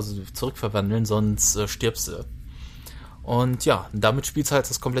zurückswitchen, also zurückverwandeln, sonst stirbst du. Und ja, damit spielst du halt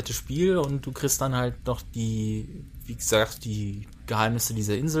das komplette Spiel und du kriegst dann halt noch wie gesagt, die Geheimnisse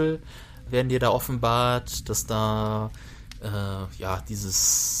dieser Insel werden dir da offenbart, dass da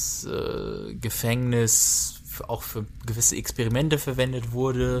dieses Gefängnis auch für gewisse Experimente verwendet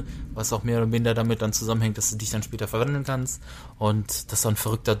wurde, was auch mehr oder minder damit dann zusammenhängt, dass du dich dann später verwandeln kannst und dass da ein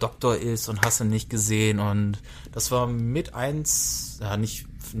verrückter Doktor ist und hast ihn nicht gesehen und das war mit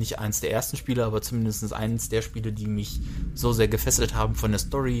nicht eins der ersten Spiele, aber zumindest eins der Spiele, die mich so sehr gefesselt haben von der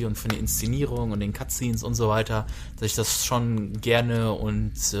Story und von der Inszenierung und den Cutscenes und so weiter, dass ich das schon gerne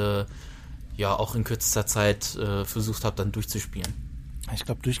und auch in kürzester Zeit versucht habe, dann durchzuspielen. Ich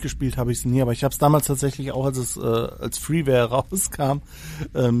glaube, durchgespielt habe ich es nie, aber ich habe es damals tatsächlich auch, als es als Freeware rauskam,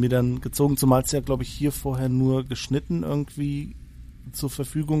 mir dann gezogen, zumal es ja, glaube ich, hier vorher nur geschnitten irgendwie zur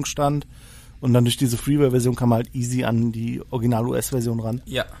Verfügung stand. Und dann durch diese Freeware-Version kam man halt easy an die Original-US-Version ran.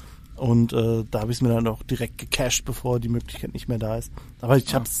 Ja. Und da habe ich es mir dann auch direkt gecached, bevor die Möglichkeit nicht mehr da ist. Aber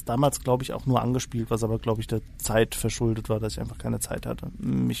ich habe es damals, glaube ich, auch nur angespielt, was aber, glaube ich, der Zeit verschuldet war, dass ich einfach keine Zeit hatte,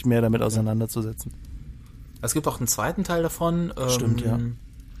 mich mehr damit auseinanderzusetzen. Es gibt auch einen zweiten Teil davon. Stimmt, ja.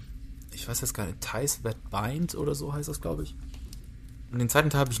 Ich weiß jetzt gar nicht, Ties That Bind oder so heißt das, glaube ich. Und den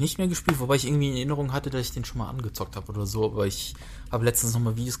zweiten Teil habe ich nicht mehr gespielt, wobei ich irgendwie in Erinnerung hatte, dass ich den schon mal angezockt habe oder so. Aber ich habe letztens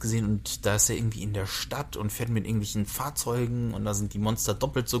nochmal Videos gesehen und da ist er irgendwie in der Stadt und fährt mit irgendwelchen Fahrzeugen und da sind die Monster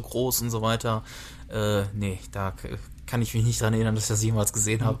doppelt so groß und so weiter. Da kann ich mich nicht dran erinnern, dass ich das jemals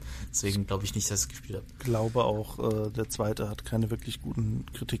gesehen habe. Deswegen glaube ich nicht, dass ich es gespielt habe. Ich glaube auch, der zweite hat keine wirklich guten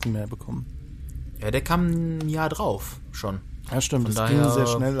Kritiken mehr bekommen. Ja, der kam ein Jahr drauf schon. Ja, stimmt, Von das daher, ging sehr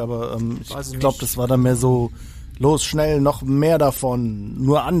schnell, aber ich glaube, das war dann mehr so, los, schnell, noch mehr davon,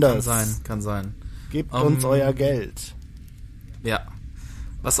 nur anders. Kann sein. Gebt uns euer Geld. Ja.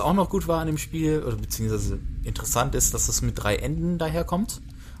 Was auch noch gut war an dem Spiel, oder beziehungsweise interessant ist, dass es mit 3 Enden daherkommt.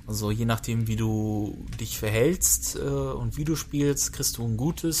 Also je nachdem, wie du dich verhältst und wie du spielst, kriegst du ein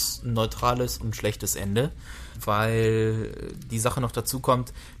gutes, ein neutrales und ein schlechtes Ende. Weil die Sache noch dazu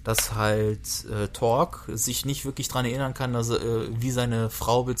kommt, dass halt Torque sich nicht wirklich dran erinnern kann, dass, wie seine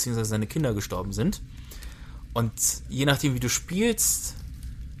Frau bzw. seine Kinder gestorben sind. Und je nachdem, wie du spielst,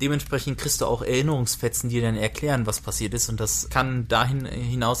 dementsprechend kriegst du auch Erinnerungsfetzen, die dir dann erklären, was passiert ist. Und das kann dahin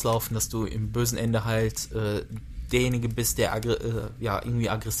hinauslaufen, dass du im bösen Ende halt derjenige bist, der irgendwie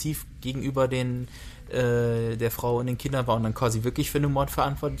aggressiv gegenüber der Frau und den Kindern war und dann quasi wirklich für den Mord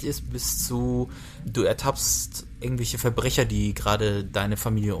verantwortlich ist, bis zu du ertappst irgendwelche Verbrecher, die gerade deine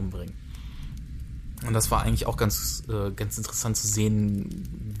Familie umbringen. Und das war eigentlich auch ganz interessant zu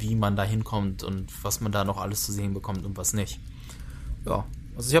sehen, wie man da hinkommt und was man da noch alles zu sehen bekommt und was nicht. Ja,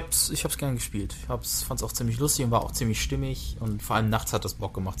 also ich hab's gern gespielt. Fand's auch ziemlich lustig und war auch ziemlich stimmig und vor allem nachts hat das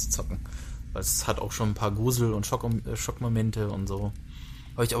Bock gemacht zu zocken. Weil es hat auch schon ein paar Grusel- und Schockmomente und so.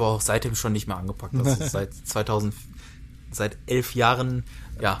 Habe ich aber auch seitdem schon nicht mehr angepackt. Also seit 11 Jahren,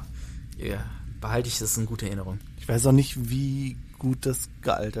 behalte ich das in guter Erinnerung. Ich weiß auch nicht, wie gut das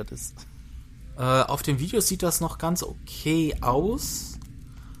gealtert ist. Auf den Videos sieht das noch ganz okay aus.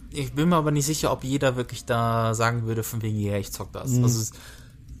 Ich bin mir aber nicht sicher, ob jeder wirklich da sagen würde, von wegen, ja, ich zock das. Also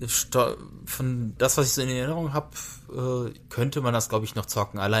von das, was ich so in Erinnerung habe, könnte man das, glaube ich, noch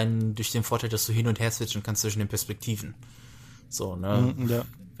zocken. Allein durch den Vorteil, dass du hin und her switchen kannst zwischen den Perspektiven. So, ne? Ja.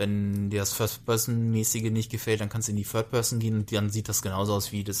 Wenn dir das First-Person-mäßige nicht gefällt, dann kannst du in die Third-Person gehen und dann sieht das genauso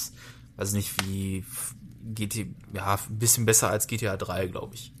aus wie das, weiß nicht, wie GTA, ein bisschen besser als GTA 3,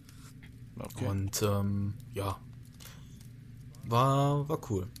 glaube ich. Okay. Und, war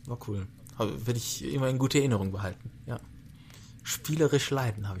cool. Werde ich immer in gute Erinnerung behalten. Ja. Spielerisch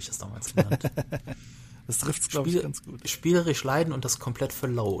leiden, habe ich das damals genannt. Das trifft es, glaube ich, ganz gut. Spielerisch leiden und das komplett für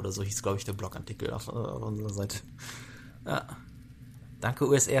lau oder so hieß, glaube ich, der Blogartikel auf unserer Seite. Ja. Danke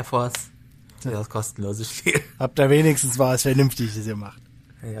US Air Force für das kostenlose Spiel. Habt ihr wenigstens was Vernünftiges gemacht.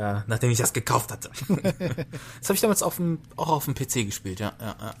 Ja, nachdem ich das gekauft hatte. Das habe ich damals auch auf dem PC gespielt, ja.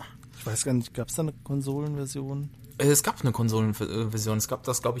 Ich weiß gar nicht, gab es da eine Konsolenversion? Es gab eine Konsolenversion. Es gab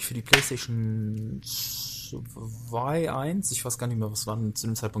das, glaube ich, für die PlayStation 2, 1. Ich weiß gar nicht mehr, was war denn zu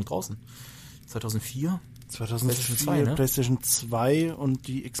dem Zeitpunkt draußen? 2004? 2004, PlayStation 2 und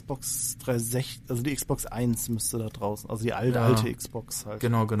die Xbox 360, also die Xbox 1 müsste da draußen, also die alte Xbox halt.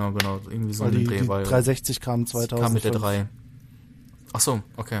 Genau. Irgendwie so weil ein die 360 kam 2000. Kam mit der 3. Ach so,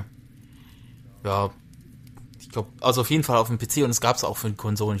 okay. Ja, ich glaube, also auf jeden Fall auf dem PC und es gab es auch für die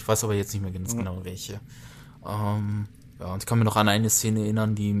Konsolen. Ich weiß aber jetzt nicht mehr ganz genau welche. Ja, und ich kann mir noch an eine Szene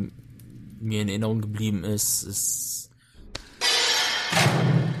erinnern, die mir in Erinnerung geblieben ist.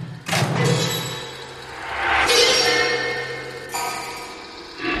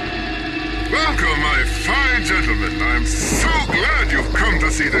 Welcome, my fine gentlemen. I'm so glad you've come to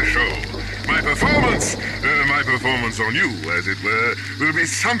see the show. My performance on you, as it were, will be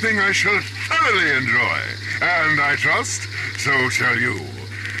something I shall thoroughly enjoy. And I trust, so shall you.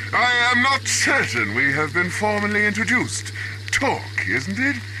 I am not certain we have been formally introduced. Talk, isn't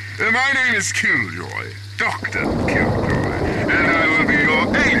it? My name is Killjoy, Dr. Killjoy, and I will be your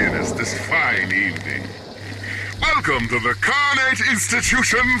alienist this fine evening. Welcome to the Carnate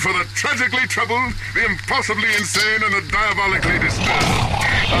Institution for the tragically troubled, the impossibly insane, and the diabolically disturbed.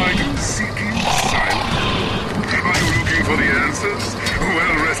 Are you seeking silence? Are you looking for the answers?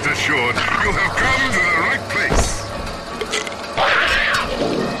 Well, rest assured, you have come to the right place.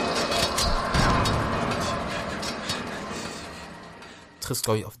 Trifft,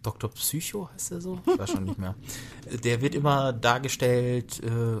 glaube ich, auf Dr. Psycho, heißt der so? Ich weiß schon nicht mehr. Der wird immer dargestellt,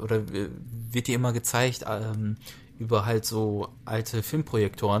 oder wird dir immer gezeigt, über halt so alte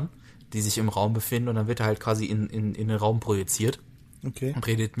Filmprojektoren, die sich im Raum befinden, und dann wird er halt quasi in den Raum projiziert. Okay. Und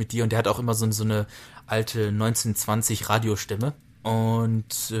redet mit dir, und der hat auch immer so eine alte 1920 Radiostimme.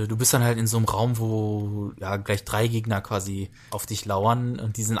 Und du bist dann halt in so einem Raum, wo ja gleich 3 Gegner quasi auf dich lauern,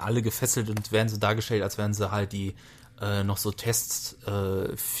 und die sind alle gefesselt und werden so dargestellt, als wären sie halt die noch so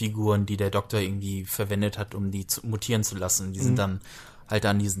Testfiguren, die der Doktor irgendwie verwendet hat, um die mutieren zu lassen. Die sind dann halt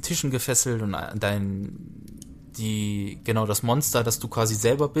an diesen Tischen gefesselt, und das Monster, das du quasi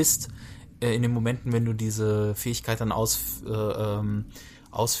selber bist, in den Momenten, wenn du diese Fähigkeit dann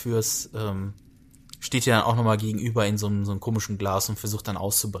ausführst, steht dir dann auch nochmal gegenüber in so einem komischen Glas und versucht dann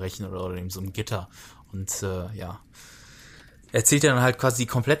auszubrechen oder in so einem Gitter. Und erzählt dir dann halt quasi die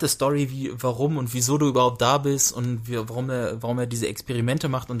komplette Story, warum und wieso du überhaupt da bist und warum er diese Experimente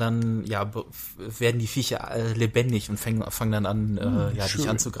macht, und dann werden die Viecher lebendig und fangen dann an, dich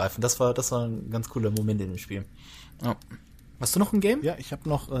anzugreifen. Das war ein ganz cooler Moment in dem Spiel. Ja. Hast du noch ein Game? Ja, ich habe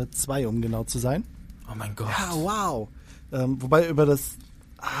noch 2, um genau zu sein. Oh mein Gott. Ja, wow. Wobei über das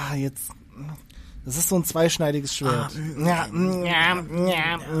das ist so ein zweischneidiges Schwert.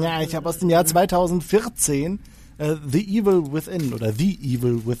 Ich habe aus dem Jahr 2014 The Evil Within oder The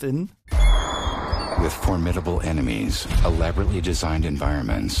Evil Within. With formidable enemies, elaborately designed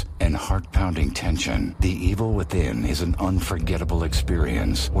environments, and heart-pounding tension, The Evil Within is an unforgettable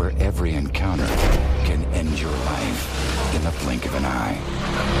experience where every encounter can end your life in the blink of an eye.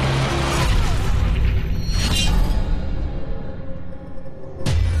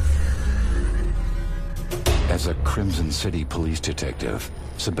 As a Crimson City police detective,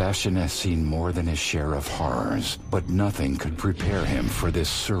 Sebastian has seen more than his share of horrors, but nothing could prepare him for this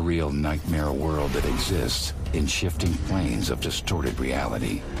surreal nightmare world that exists in shifting planes of distorted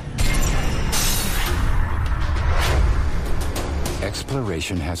reality.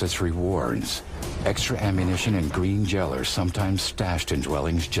 Exploration has its rewards. Extra ammunition and green gel are sometimes stashed in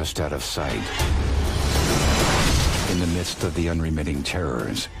dwellings just out of sight. In the midst of the unremitting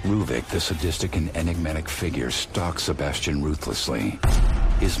terrors, Ruvik, the sadistic and enigmatic figure, stalks Sebastian ruthlessly.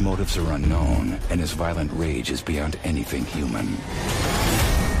 His motives are unknown, and his violent rage is beyond anything human.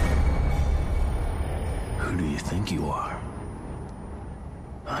 Who do you think you are?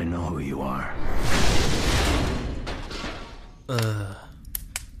 I know who you are.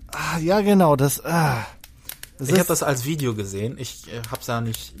 Ja, genau, das ich habe das als Video gesehen. Ich hab's da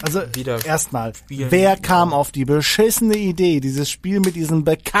nicht wieder. Erstmal, wer kam auf die beschissene Idee, dieses Spiel mit diesen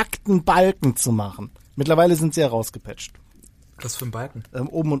bekackten Balken zu machen? Mittlerweile sind sie ja rausgepatcht. Was für ein Balken?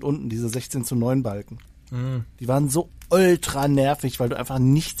 Oben und unten, diese 16:9 Balken. Die waren so ultra nervig, weil du einfach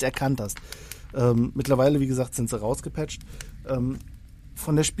nichts erkannt hast. Mittlerweile, wie gesagt, sind sie rausgepatcht.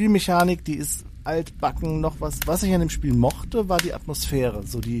 von der Spielmechanik, die ist altbacken, noch was ich an dem Spiel mochte, war die Atmosphäre,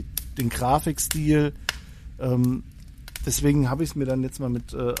 so den Grafikstil. Deswegen habe ich es mir dann jetzt mal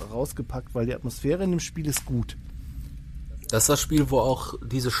mit rausgepackt, weil die Atmosphäre in dem Spiel ist gut. Das ist das Spiel, wo auch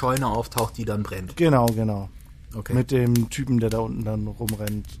diese Scheune auftaucht, die dann brennt. Genau. Okay. Mit dem Typen, der da unten dann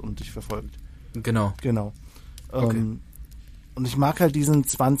rumrennt und dich verfolgt. Genau. Okay. Und ich mag halt diesen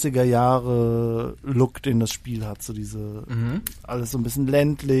 20er Jahre Look, den das Spiel hat. So diese, alles so ein bisschen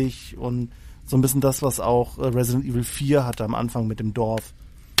ländlich und so ein bisschen das, was auch Resident Evil 4 hatte am Anfang mit dem Dorf.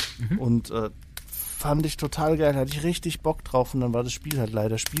 Und fand ich total geil, hatte ich richtig Bock drauf und dann war das Spiel halt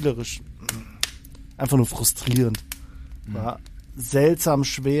leider spielerisch einfach nur frustrierend. War seltsam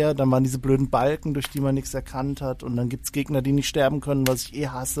schwer, dann waren diese blöden Balken, durch die man nichts erkannt hat und dann gibt's Gegner, die nicht sterben können, was ich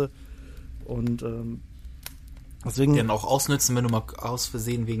hasse. Und deswegen... Die dann auch ausnützen, wenn du mal aus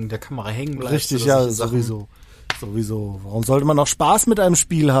Versehen wegen der Kamera hängen bleibst. Richtig, ja, sowieso. Warum sollte man noch Spaß mit einem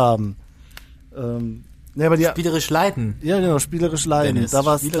Spiel haben? Aber spielerisch leiden. Ja, genau, spielerisch leiden. Dennis, da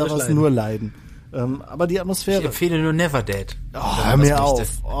war es nur Leiden. Aber die Atmosphäre... Ich empfehle nur Never Dead. Hör mir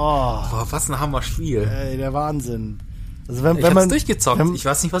auf. Boah, was ein Hammer-Spiel. Ey, der Wahnsinn. Also ich hab's durchgezockt. Ich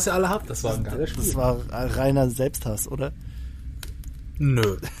weiß nicht, was ihr alle habt. Das war ein geiles Spiel. Das war reiner Selbsthass, oder?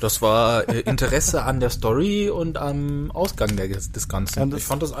 Nö, das war Interesse an der Story und am Ausgang des Ganzen. Ich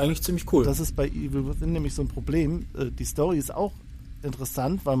fand das eigentlich ziemlich cool. Das ist bei Evil Within nämlich so ein Problem. Die Story ist auch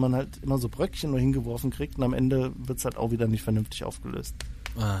interessant, weil man halt immer so Bröckchen nur hingeworfen kriegt und am Ende wird's halt auch wieder nicht vernünftig aufgelöst.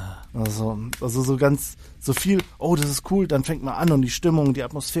 Also so ganz, so viel, das ist cool, dann fängt man an und die Stimmung, die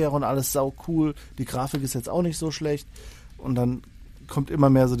Atmosphäre und alles sau cool, die Grafik ist jetzt auch nicht so schlecht und dann kommt immer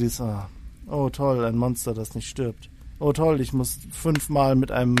mehr so dieses, toll, ein Monster, das nicht stirbt. Oh toll, ich muss 5-mal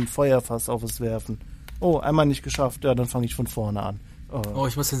mit einem Feuerfass auf es werfen. Oh, einmal nicht geschafft, ja, dann fange ich von vorne an.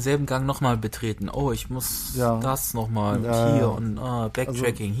 Ich muss denselben Gang nochmal betreten. Ich muss das nochmal hier und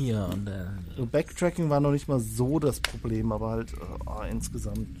Backtracking also, hier und Backtracking war noch nicht mal so das Problem, aber halt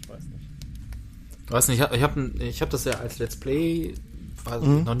insgesamt, ich weiß nicht. Ich hab das ja als Let's Play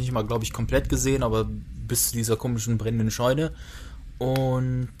noch nicht mal, glaube ich, komplett gesehen, aber bis zu dieser komischen brennenden Scheune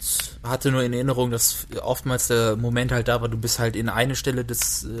und hatte nur in Erinnerung, dass oftmals der Moment halt da war, du bist halt in eine Stelle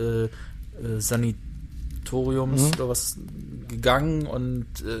des Sanatoriums oder was gegangen und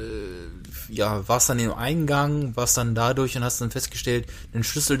warst dann im Eingang, warst dann dadurch und hast dann festgestellt, den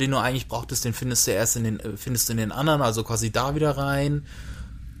Schlüssel, den du eigentlich brauchtest, den findest du erst in den anderen, also quasi da wieder rein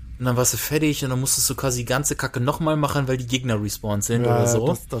und dann warst du fertig und dann musstest du quasi die ganze Kacke nochmal machen, weil die Gegner respawned sind oder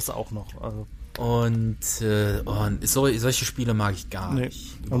so. Das auch noch. Also. Und solche Spiele mag ich gar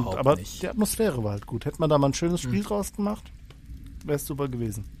nicht. Aber die Atmosphäre war halt gut. Hätte man da mal ein schönes Spiel draus gemacht, wäre es super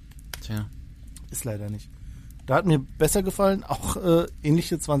gewesen. Tja. Ist leider nicht. Da hat mir besser gefallen, auch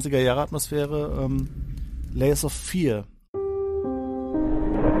ähnliche 20er-Jahre-Atmosphäre, Layers of Fear.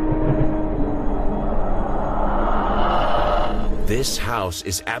 This house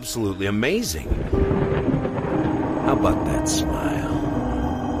is absolutely amazing. How about that smile?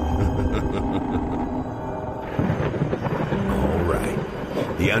 All right.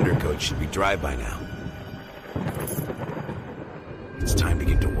 The undercoat should be dry by now. It's time to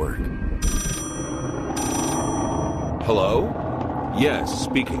get to work. Hello? Yes,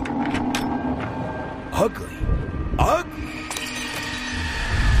 speaking. Ugly.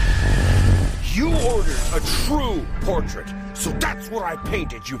 You ordered a true portrait, so that's what I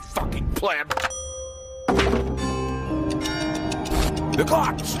painted, you fucking pleb. The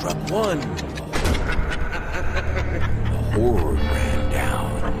clock struck 1. The horror ran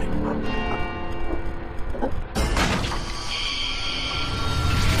down.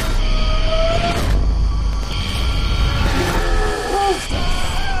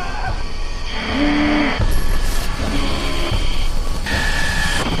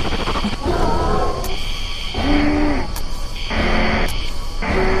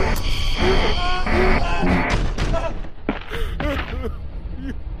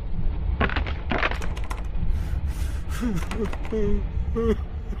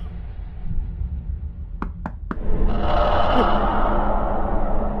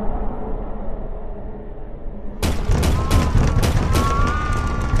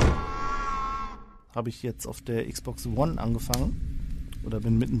 Habe ich jetzt auf der Xbox One angefangen oder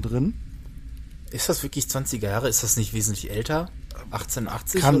bin mittendrin. Ist das wirklich 20er Jahre? Ist das nicht wesentlich älter?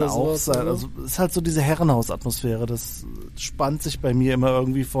 1880 Kann oder auch sowas, sein. oder? Also es ist halt so diese Herrenhausatmosphäre. Das spannt sich bei mir immer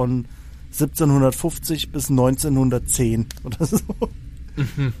irgendwie von 1750 bis 1910 oder so.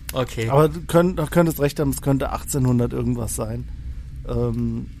 Okay. Aber du könntest recht haben, es könnte 1800 irgendwas sein.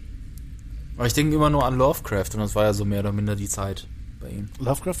 Aber ich denke immer nur an Lovecraft und das war ja so mehr oder minder die Zeit bei ihm.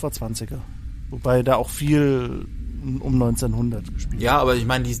 Lovecraft war 20er. Wobei da auch viel um 1900 gespielt. Ja, aber ich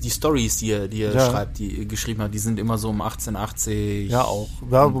meine, die Stories, die er schreibt, die geschrieben hat, die sind immer so um 1880. Ja, auch.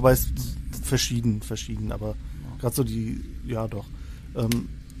 Ja, wobei es verschieden, aber gerade so doch.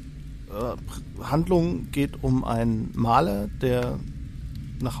 Handlung geht um einen Maler, der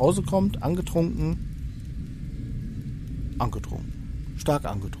nach Hause kommt, stark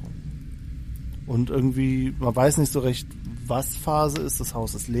angetrunken. Und irgendwie, man weiß nicht so recht, was Phase ist, das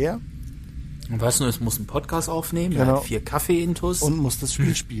Haus ist leer. Man weiß nur, es muss einen Podcast aufnehmen, genau. Hat 4 Kaffee-Intus. Und muss das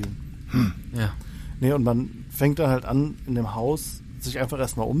Spiel spielen. Ja. Nee, und man fängt dann halt an, in dem Haus sich einfach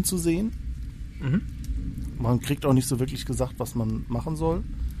erstmal umzusehen. Man kriegt auch nicht so wirklich gesagt, was man machen soll.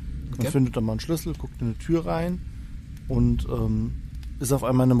 Man findet dann mal einen Schlüssel, guckt in eine Tür rein und ist auf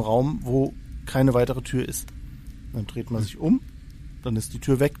einmal in einem Raum, wo keine weitere Tür ist. Dann dreht man sich um, dann ist die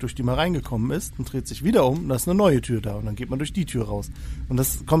Tür weg, durch die man reingekommen ist, und dreht sich wieder um, und da ist eine neue Tür da, und dann geht man durch die Tür raus. Und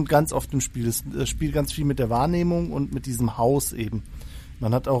das kommt ganz oft im Spiel. Es spielt ganz viel mit der Wahrnehmung und mit diesem Haus eben.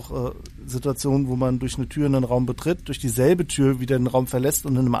 Man hat auch Situationen, wo man durch eine Tür in einen Raum betritt, durch dieselbe Tür wieder den Raum verlässt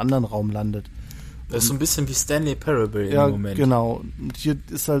und in einem anderen Raum landet. Das ist so ein bisschen wie Stanley Parable im Moment. Ja, genau. Und hier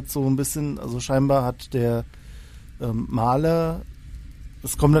ist halt so ein bisschen, also scheinbar hat der Maler,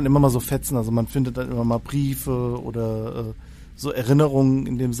 es kommen dann immer mal so Fetzen, also man findet dann immer mal Briefe oder so Erinnerungen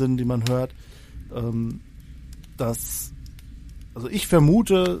in dem Sinn, die man hört, dass, also ich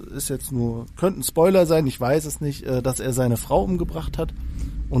vermute, ist jetzt nur, könnte ein Spoiler sein, ich weiß es nicht, dass er seine Frau umgebracht hat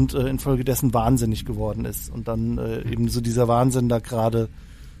und infolgedessen wahnsinnig geworden ist und dann eben so dieser Wahnsinn da gerade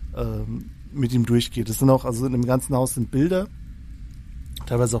mit ihm durchgeht. Es sind auch, also in dem ganzen Haus sind Bilder,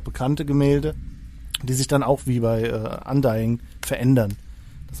 teilweise auch bekannte Gemälde, die sich dann auch wie bei Undying verändern.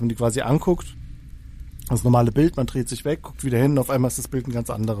 Dass man die quasi anguckt, das normale Bild, man dreht sich weg, guckt wieder hin und auf einmal ist das Bild ein ganz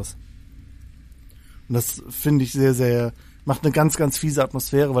anderes. Und das finde ich sehr, sehr, macht eine ganz, ganz fiese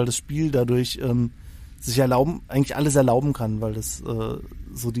Atmosphäre, weil das Spiel dadurch sich eigentlich alles erlauben kann, weil das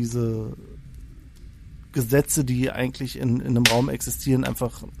so diese Gesetze, die eigentlich in einem Raum existieren,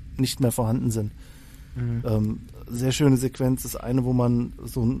 einfach nicht mehr vorhanden sind. Sehr schöne Sequenz ist eine, wo man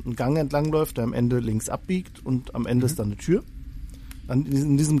so einen Gang entlang läuft, der am Ende links abbiegt und am Ende ist dann eine Tür.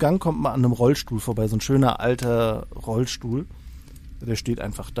 In diesem Gang kommt man an einem Rollstuhl vorbei, so ein schöner alter Rollstuhl. Der steht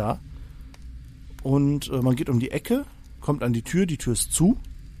einfach da. Und man geht um die Ecke, kommt an die Tür ist zu.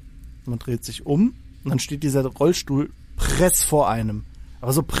 Man dreht sich um und dann steht dieser Rollstuhl press vor einem.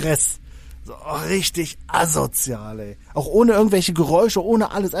 Aber so press. So richtig asozial, ey. Auch ohne irgendwelche Geräusche,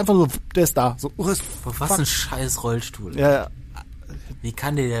 ohne alles. Einfach so, der ist da. So, was ein scheiß Rollstuhl. Ja. Wie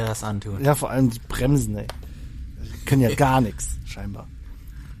kann der das antun? Ja, vor allem die Bremsen, ey. Die können ja gar nichts, scheinbar.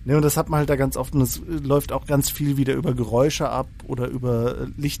 Ne, und das hat man halt da ganz oft. Und es läuft auch ganz viel wieder über Geräusche ab oder über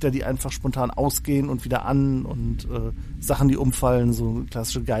Lichter, die einfach spontan ausgehen und wieder an und Sachen, die umfallen. So eine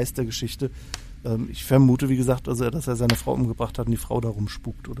klassische Geistergeschichte. Ich vermute, wie gesagt, also, dass er seine Frau umgebracht hat und die Frau da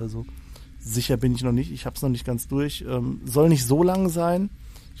rumspukt oder so. Sicher bin ich noch nicht. Ich habe es noch nicht ganz durch. Soll nicht so lang sein.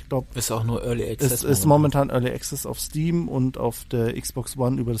 Ich glaube, ist auch nur Early Access. Es ist momentan Early Access auf Steam und auf der Xbox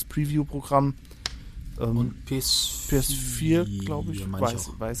One über das Preview-Programm. Und PS4, glaube ich.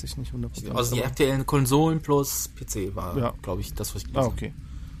 Weiß ich nicht 100%. Also die aktuellen Konsolen plus PC war, glaube ich, das, was ich gelesen habe. Okay.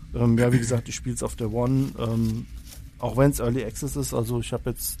 Ja, wie gesagt, ich spiele es auf der One. Auch wenn es Early Access ist. Also ich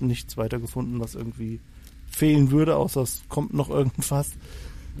habe jetzt nichts weiter gefunden, was irgendwie fehlen würde, außer es kommt noch irgendwas.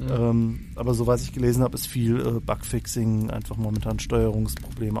 Aber so was ich gelesen habe, ist viel Bugfixing, einfach momentan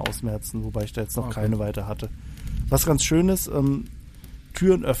Steuerungsprobleme ausmerzen, wobei ich da jetzt noch keine weiter hatte. Was ganz schön ist,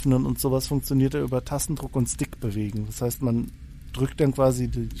 Türen öffnen und sowas funktioniert ja über Tastendruck und Stick bewegen. Das heißt, man drückt dann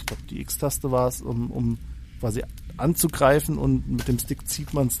quasi, ich glaube die X-Taste war es, um quasi anzugreifen und mit dem Stick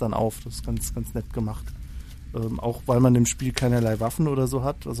zieht man es dann auf. Das ist ganz, ganz nett gemacht. Auch weil man im Spiel keinerlei Waffen oder so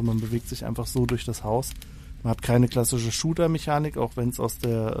hat, also man bewegt sich einfach so durch das Haus. Man hat keine klassische Shooter-Mechanik, auch wenn es aus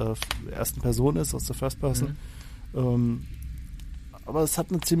der ersten Person ist, aus der First Person. Aber es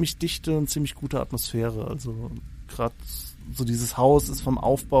hat eine ziemlich dichte und ziemlich gute Atmosphäre. Also gerade so dieses Haus ist vom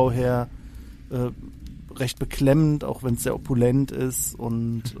Aufbau her recht beklemmend, auch wenn es sehr opulent ist.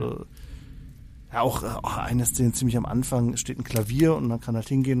 Und auch eine Szene ziemlich am Anfang steht ein Klavier und man kann halt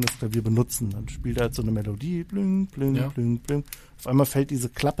hingehen und das Klavier benutzen. Dann spielt halt so eine Melodie, blünk, blünk, blünk, blünk. Auf einmal fällt diese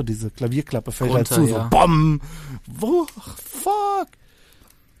Klavierklappe fällt runter, halt zu, so BOM! Fuck!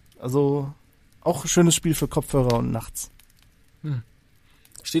 Also auch ein schönes Spiel für Kopfhörer und nachts.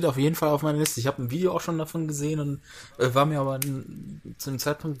 Steht auf jeden Fall auf meiner Liste. Ich habe ein Video auch schon davon gesehen und war mir aber zu dem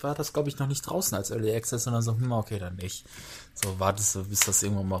Zeitpunkt war das, glaube ich, noch nicht draußen als Early Access, sondern so, okay, dann nicht. So, wartest du, bis das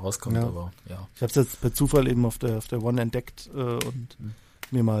irgendwann mal rauskommt, aber ja. Ich habe es jetzt per Zufall eben auf der One entdeckt und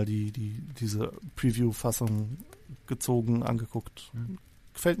mir mal diese Preview-Fassung angeguckt.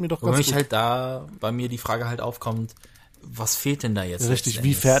 gefällt mir doch Wo ganz mich gut. halt da bei mir die Frage halt aufkommt, was fehlt denn da jetzt? Richtig,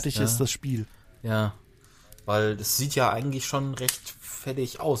 wie fertig ist das Spiel? Ja, weil das sieht ja eigentlich schon recht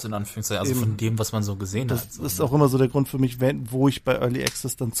fertig aus, in Anführungszeichen, also Eben. von dem, was man so gesehen hat. Das ist auch immer so der Grund für mich, wo ich bei Early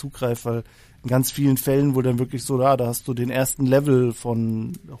Access dann zugreife, weil in ganz vielen Fällen, wo dann wirklich so, da hast du den ersten Level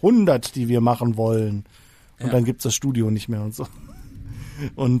von 100, die wir machen wollen, und dann gibt's das Studio nicht mehr und so.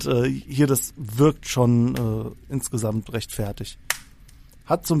 Und hier, das wirkt schon insgesamt recht fertig.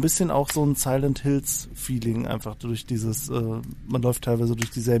 Hat so ein bisschen auch so ein Silent Hills Feeling, einfach durch dieses, man läuft teilweise durch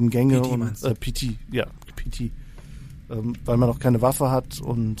dieselben Gänge PT und meinst du? PT. Weil man auch keine Waffe hat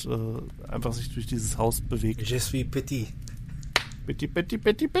und einfach sich durch dieses Haus bewegt. Je suis petit.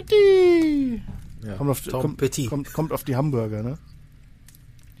 Petit. Ja, Kommt auf die Hamburger, ne?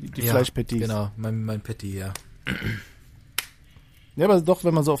 Die ja, Fleischpettis. Genau, mein Petit, ja. Ja, aber doch,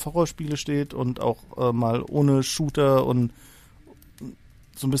 wenn man so auf Horrorspiele steht und auch mal ohne Shooter und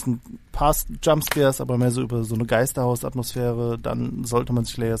so ein bisschen past Jumpscares, aber mehr so über so eine Geisterhaus-Atmosphäre, dann sollte man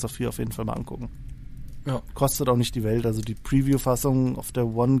sich Layers of Fear auf jeden Fall mal angucken. Ja. Kostet auch nicht die Welt, also die Preview-Fassung auf der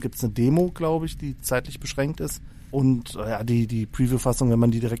One gibt's eine Demo, glaube ich, die zeitlich beschränkt ist. Und ja, die Preview-Fassung, wenn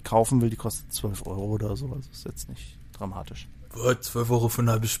man die direkt kaufen will, die kostet 12 € oder so, also ist jetzt nicht dramatisch. 12 € für ein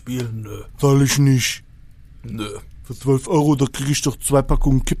halbes Spiel? Nö. Soll ich nicht. Nö. Für 12 €, da kriege ich doch 2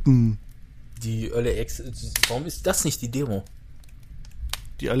 Packungen Kippen. Die Early Access, warum ist das nicht die Demo?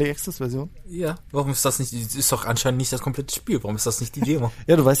 Die Early Access Version? Ja. Warum ist das nicht, ist doch anscheinend nicht das komplette Spiel, warum ist das nicht die Demo?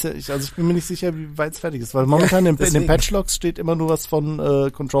 Ja, du weißt ja, ich bin mir nicht sicher, wie weit es fertig ist, weil momentan in den Patchlogs steht immer nur was von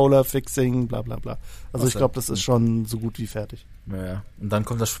Controller, Fixing, bla bla bla. Also ich glaube, das ist schon so gut wie fertig. Ja. Und dann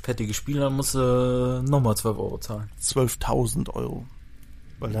kommt das fertige Spiel, dann musst du nochmal 12 € zahlen. 12.000 €.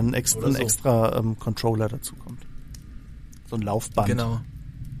 Weil dann ein extra Controller dazu kommt. So ein Laufband. Genau.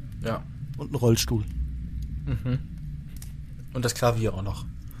 Ja. Und ein Rollstuhl. Mhm. Und das Klavier auch noch.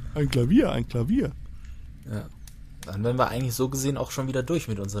 Ein Klavier. Ja. Dann wären wir eigentlich so gesehen auch schon wieder durch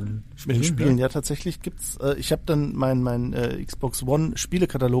mit unseren Spielen. Mit den Spielen, ja, tatsächlich gibt's, ich habe dann mein Xbox One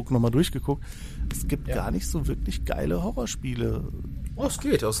Spielekatalog nochmal durchgeguckt. Es gibt gar nicht so wirklich geile Horrorspiele. Oh, es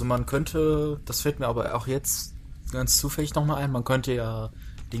geht. Also man könnte, das fällt mir aber auch jetzt ganz zufällig nochmal ein, man könnte ja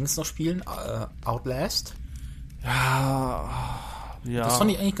Dings noch spielen, Outlast. Ja. Das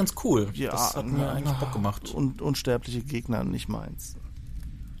fand ich eigentlich ganz cool. Ja, das hat mir eigentlich Bock gemacht. Und unsterbliche Gegner, nicht meins.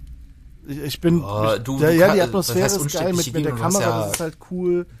 Ich bin, die Atmosphäre ist geil mit der Kamera, das ist halt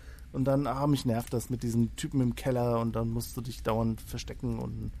cool. Und dann, mich nervt das mit diesen Typen im Keller und dann musst du dich dauernd verstecken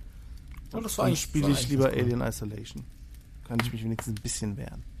und dann spiele ich lieber Alien Isolation. Kann ich mich wenigstens ein bisschen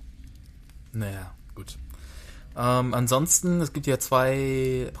wehren. Naja, gut. Ansonsten, es gibt ja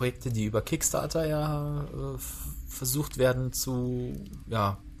 2 Projekte, die über Kickstarter versucht werden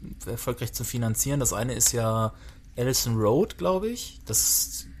erfolgreich zu finanzieren. Das eine ist ja Allison Road, glaube ich. Das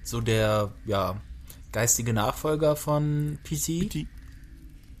ist so der, geistige Nachfolger von PT.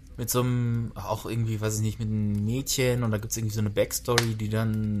 Mit so einem, auch irgendwie, weiß ich nicht, mit einem Mädchen und da gibt es irgendwie so eine Backstory, die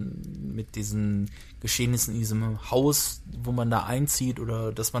dann mit diesen Geschehnissen in diesem Haus, wo man da einzieht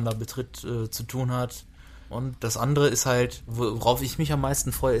oder das man da betritt, zu tun hat. Und das andere ist halt, worauf ich mich am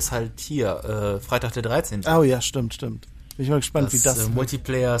meisten freue, ist halt hier, Freitag der 13. Oh ja, stimmt. Bin ich mal gespannt, wie das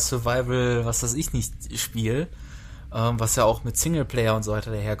Multiplayer, Survival, was das ich nicht spiele, was ja auch mit Singleplayer und so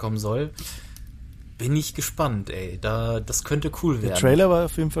weiter daherkommen soll. Bin ich gespannt, ey. Das könnte cool werden. Der Trailer war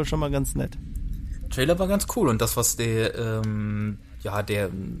auf jeden Fall schon mal ganz nett. Trailer war ganz cool und das, was der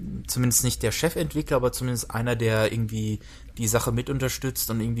zumindest nicht der Chefentwickler, aber zumindest einer, der irgendwie die Sache mit unterstützt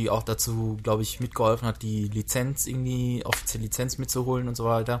und irgendwie auch dazu, glaube ich, mitgeholfen hat, die Lizenz irgendwie, offizielle Lizenz mitzuholen und so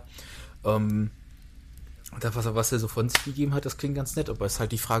weiter. Was er so von sich gegeben hat, das klingt ganz nett, aber es ist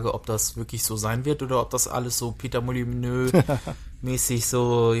halt die Frage, ob das wirklich so sein wird oder ob das alles so Peter Molyneux-mäßig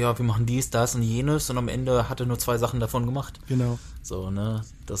so, ja, wir machen dies, das und jenes und am Ende hat er nur 2 Sachen davon gemacht. Genau. So, ne,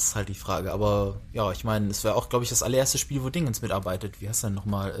 das ist halt die Frage. Aber ja, ich meine, es wäre auch, glaube ich, das allererste Spiel, wo Dingens mitarbeitet. Wie heißt der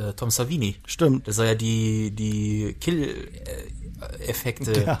nochmal? Tom Savini. Stimmt. Der soll ja die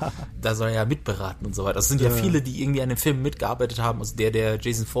Kill-Effekte, da soll er ja mitberaten und so weiter. Das sind ja viele, die irgendwie an dem Film mitgearbeitet haben. Also der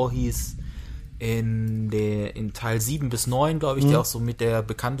Jason Voorhees in Teil 7 bis 9, glaube ich, der auch so mit der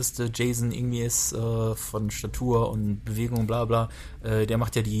bekannteste Jason irgendwie ist, von Statur und Bewegung und bla bla. Der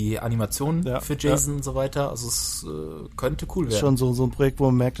macht ja die Animationen für Jason und so weiter. Also es könnte cool werden. Schon so ein Projekt, wo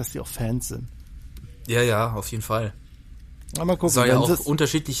man merkt, dass die auch Fans sind. Ja, auf jeden Fall. Mal gucken. Es soll ja auch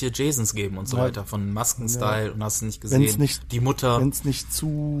unterschiedliche Jasons geben und so weiter, von Maskenstyle und hast du nicht gesehen. Die Mutter. Wenn es nicht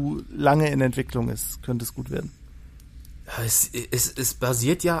zu lange in Entwicklung ist, könnte es gut werden. Es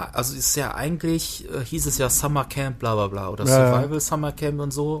basiert ja, also ist ja eigentlich, hieß es ja Summer Camp, bla bla bla, oder Survival Summer Camp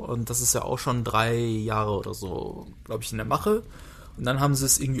und so, und das ist ja auch schon 3 Jahre oder so, glaube ich, in der Mache. Und Und dann haben sie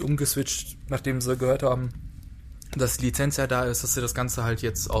es irgendwie umgeswitcht, nachdem sie gehört haben, dass die Lizenz ja da ist, dass sie das Ganze halt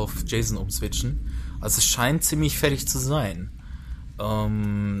jetzt auf JSON umswitchen. Also es scheint ziemlich fertig zu sein.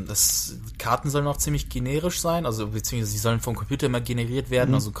 Die Karten sollen auch ziemlich generisch sein, also beziehungsweise sie sollen vom Computer immer generiert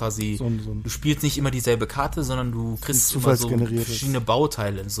werden, also quasi du spielst nicht immer dieselbe Karte, sondern du kriegst immer so verschiedene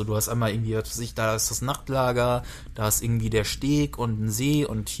Bauteile. So, du hast einmal irgendwie, da ist das Nachtlager, da ist irgendwie der Steg und ein See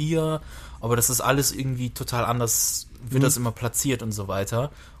und hier, aber das ist alles irgendwie total anders, wird das immer platziert und so weiter.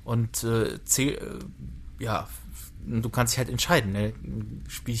 Und du kannst dich halt entscheiden, ne?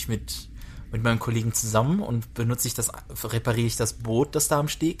 Spiele ich mit meinem Kollegen zusammen und repariere ich das Boot, das da am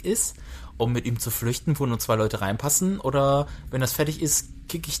Steg ist, um mit ihm zu flüchten, wo nur 2 Leute reinpassen, oder wenn das fertig ist,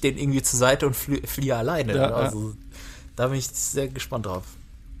 kicke ich den irgendwie zur Seite und fliehe alleine. Ja, also da bin ich sehr gespannt drauf.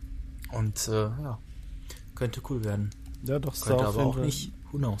 Und könnte cool werden. Ja, doch. Könnte aber auch nicht.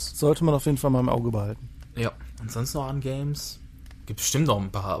 Who knows? Sollte man auf jeden Fall mal im Auge behalten. Ja, und sonst noch an Games? Gibt bestimmt noch ein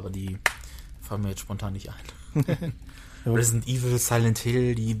paar, aber die fallen mir jetzt spontan nicht ein. Resident Evil, Silent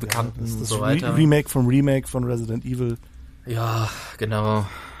Hill, die bekannten und so weiter. Remake von Resident Evil. Ja, genau.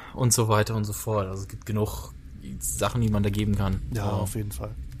 Und so weiter und so fort. Also es gibt genug Sachen, die man da geben kann. Ja, auf jeden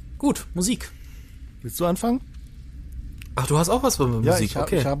Fall. Gut, Musik. Willst du anfangen? Ach, du hast auch was von Musik? Ja, ich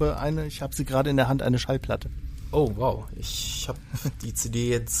habe sie gerade in der Hand, eine Schallplatte. Oh, wow. Ich habe die CD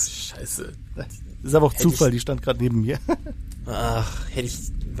jetzt, scheiße. Ist aber auch Zufall, die stand gerade neben mir. Ach,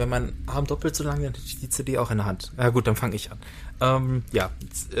 wenn mein Arm doppelt so lang, dann hätte ich die CD auch in der Hand. Ja gut, dann fange ich an.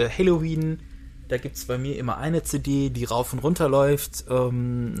 Halloween, da gibt's bei mir immer eine CD, die rauf und runter läuft.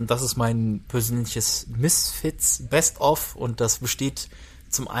 Das ist mein persönliches Misfits Best-of und das besteht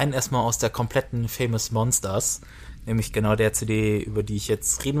zum einen erstmal aus der kompletten Famous Monsters, nämlich genau der CD, über die ich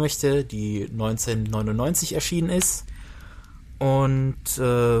jetzt reden möchte, die 1999 erschienen ist. Und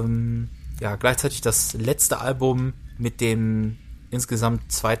gleichzeitig das letzte Album mit dem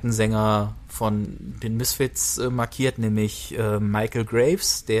insgesamt zweiten Sänger von den Misfits markiert, nämlich Michael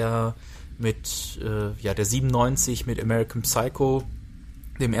Graves, der mit der 97 mit American Psycho,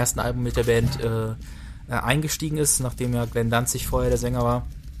 dem ersten Album mit der Band, eingestiegen ist, nachdem ja Glenn Danzig vorher der Sänger war.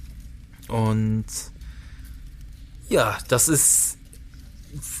 Und ja, das ist,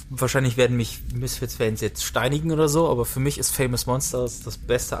 wahrscheinlich werden mich Misfits-Fans jetzt steinigen oder so, aber für mich ist Famous Monsters das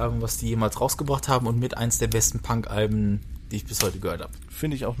beste Album, was die jemals rausgebracht haben und mit eins der besten Punk-Alben, die ich bis heute gehört habe.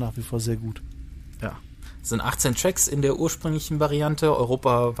 Finde ich auch nach wie vor sehr gut. Ja. Es sind 18 Tracks in der ursprünglichen Variante.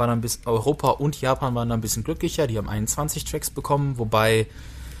 Europa und Japan waren da ein bisschen glücklicher. Die haben 21 Tracks bekommen, wobei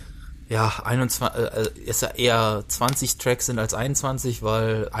 21 ist ja eher 20 Tracks sind als 21,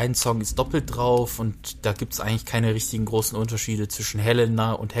 weil ein Song ist doppelt drauf und da gibt's eigentlich keine richtigen großen Unterschiede zwischen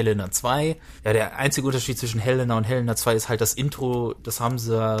Helena und Helena 2. Ja, der einzige Unterschied zwischen Helena und Helena 2 ist halt das Intro, das haben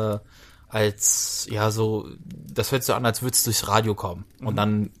sie als, das hört so an, als würde es durchs Radio kommen. Und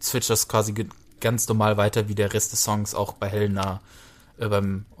dann switcht das quasi ganz normal weiter, wie der Rest des Songs auch bei Helena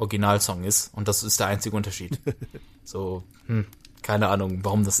beim Originalsong ist. Und das ist der einzige Unterschied. Keine Ahnung,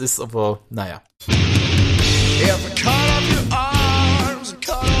 warum das ist, aber naja.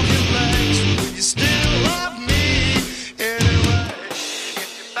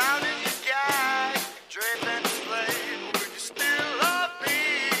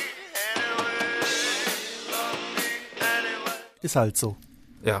 Ist halt so.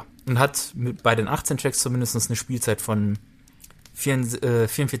 Ja, und hat bei den 18 Tracks zumindest eine Spielzeit von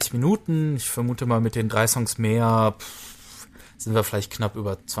 44 Minuten. Ich vermute mal mit den 3 Songs mehr sind wir vielleicht knapp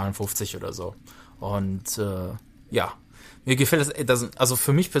über 52 oder so. Und mir gefällt das, also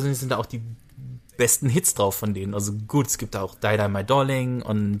für mich persönlich sind da auch die besten Hits drauf von denen. Also gut, es gibt da auch Die Die My Darling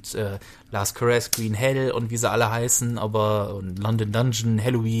und Last Caress, Green Hell und wie sie alle heißen, und London Dungeon,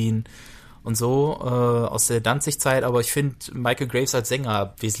 Halloween und so aus der Danzig-Zeit, aber ich finde Michael Graves als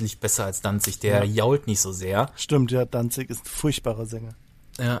Sänger wesentlich besser als Danzig, der jault nicht so sehr. Stimmt, ja, Danzig ist ein furchtbarer Sänger.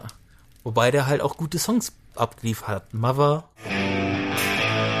 Ja, wobei der halt auch gute Songs abgeliefert hat. Mother,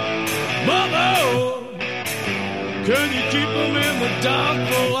 can you keep them in the dark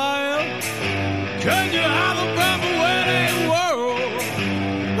for a while? Can you have them from a wedding world?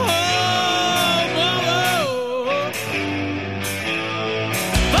 Oh, mother,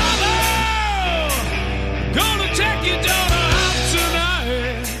 mother, gonna take your daughter out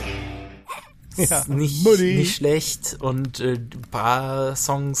tonight. Ja, nicht schlecht und ein paar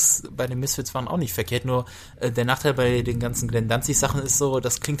Songs bei den Misfits waren auch nicht verkehrt, nur der Nachteil bei den ganzen Glenn Danzig Sachen ist so,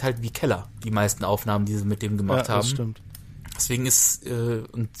 das klingt halt wie Keller, die meisten Aufnahmen, die sie mit dem gemacht haben. Das stimmt. Deswegen ist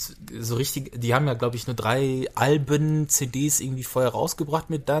und so richtig, die haben ja glaube ich nur 3 Alben, CDs irgendwie vorher rausgebracht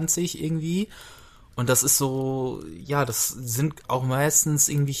mit Danzig irgendwie Und das ist so, ja, das sind auch meistens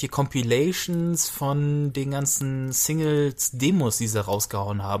irgendwelche Compilations von den ganzen Singles, Demos, die sie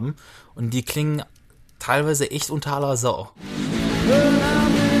rausgehauen haben. Und die klingen teilweise echt unter aller Sau.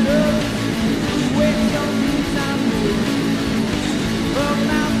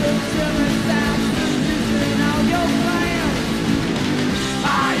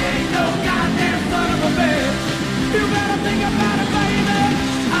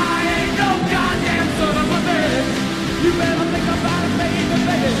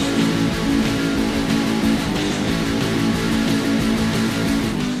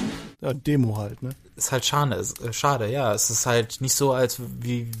 Ja, Demo halt, ne? Ist halt schade, ja. Es ist halt nicht so, als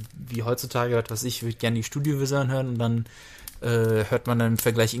wie heutzutage, was ich würde gerne die Studioversion hören und dann hört man dann im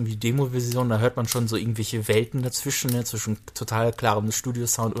Vergleich irgendwie die Demo-Version, da hört man schon so irgendwelche Welten dazwischen, ne, zwischen total klarem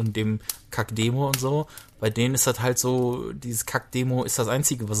Studio-Sound und dem Kack-Demo und so. Bei denen ist das halt so, dieses Kack-Demo ist das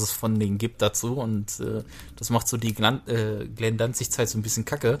Einzige, was es von denen gibt dazu und das macht so die Glenn Danzig-Zeit so ein bisschen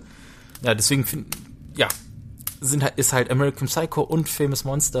kacke. Ja, deswegen ist halt American Psycho und Famous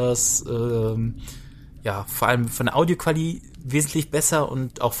Monsters vor allem von der Audioqualität wesentlich besser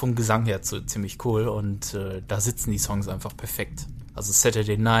und auch vom Gesang her ziemlich cool und da sitzen die Songs einfach perfekt. Also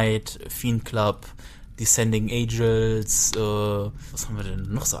Saturday Night, Fiend Club, Descending Angels, was haben wir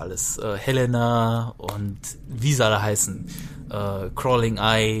denn noch so alles? Helena und wie sie alle heißen, Crawling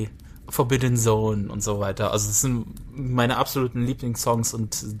Eye, Forbidden Zone und so weiter. Also das sind meine absoluten Lieblingssongs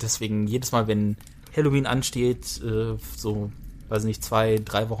und deswegen jedes Mal, wenn Halloween ansteht, so, weiß nicht,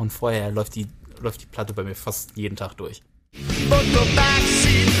 2-3 Wochen vorher läuft die Platte bei mir fast jeden Tag durch. But the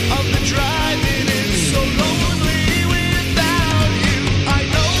backseat of the driving is so lonely without you. I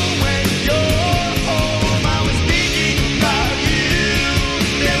know when you're home, I was thinking about you.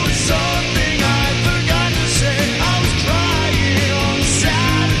 There was something I forgot to say. I was crying on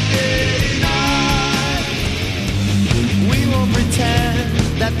Saturday night. We won't pretend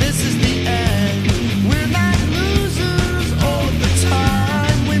that this is the end. We're not losers all the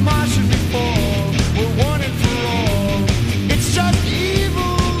time. We marshaled before. We're one and for all. It's just evil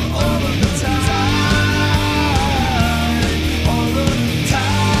all of the time. All of the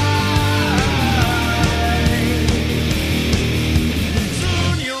time.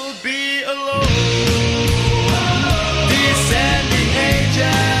 Soon you'll be alone. Descending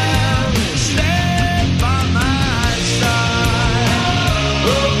angel, stand by my side.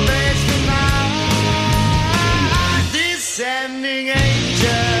 Oh, face tonight. Descending angel.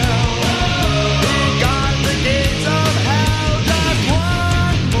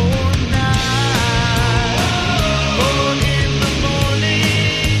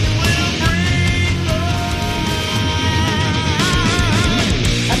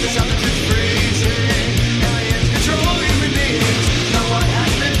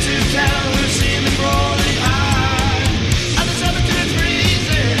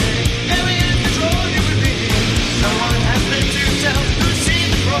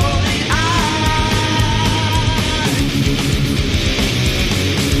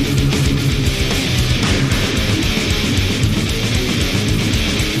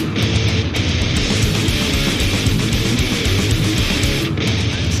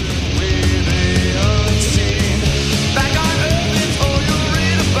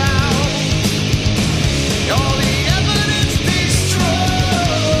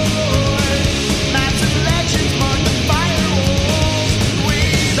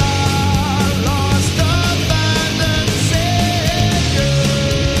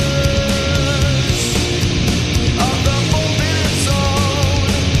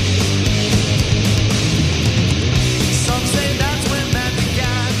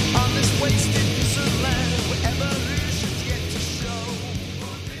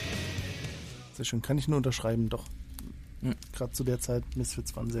 Kann ich nur unterschreiben, doch. Gerade zu der Zeit,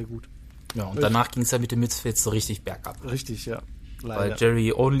 Misfits waren sehr gut. Ja, und danach ging es ja mit den Misfits so richtig bergab. Richtig, ja. Leider. Weil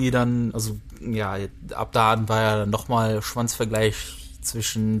Jerry Only dann, also ja, ab da an war ja dann nochmal Schwanzvergleich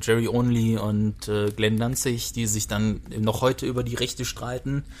zwischen Jerry Only und Glenn Danzig, die sich dann noch heute über die Rechte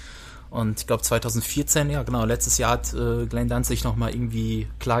streiten. Und ich glaube 2014, ja genau, letztes Jahr hat Glenn Danzig nochmal irgendwie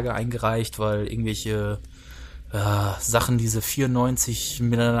Klage eingereicht, weil irgendwelche Sachen, die sie 94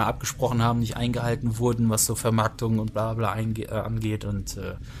 miteinander abgesprochen haben, nicht eingehalten wurden, was so Vermarktung und bla bla angeht. Und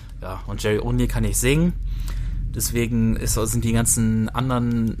und Jerry Only kann nicht singen. Deswegen sind die ganzen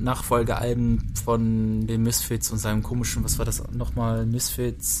anderen Nachfolgealben von den Misfits und seinem komischen, was war das nochmal,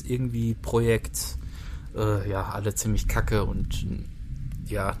 Misfits irgendwie Projekt, alle ziemlich kacke und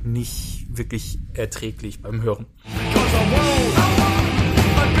ja, nicht wirklich erträglich beim Hören.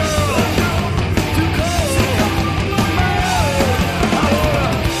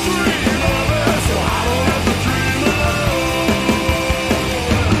 So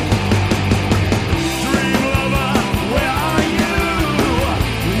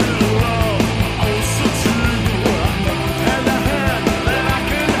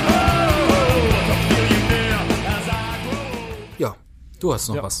Du hast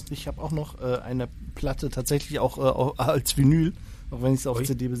noch was. Ich habe auch noch eine Platte, tatsächlich auch als Vinyl, auch wenn ich es auf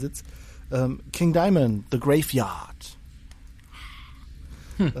CD besitze. King Diamond, The Graveyard.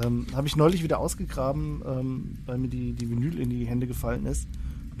 Habe ich neulich wieder ausgegraben, weil mir die Vinyl in die Hände gefallen ist.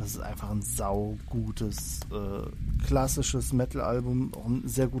 Und das ist einfach ein saugutes, klassisches Metal-Album, auch ein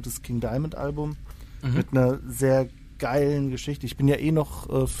sehr gutes King Diamond-Album mit einer sehr geilen Geschichte. Ich bin ja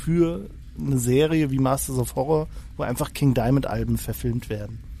noch für eine Serie wie Masters of Horror, wo einfach King Diamond-Alben verfilmt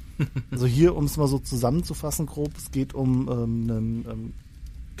werden. Also hier, um es mal so zusammenzufassen grob, es geht um einen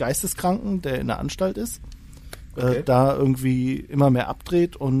Geisteskranken, der in der Anstalt ist, da irgendwie immer mehr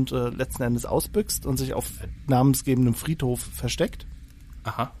abdreht und letzten Endes ausbüchst und sich auf namensgebendem Friedhof versteckt.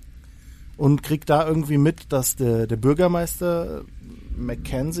 Aha. Und kriegt da irgendwie mit, dass der Bürgermeister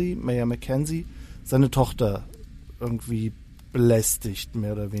Mayor Mackenzie, seine Tochter irgendwie belästigt,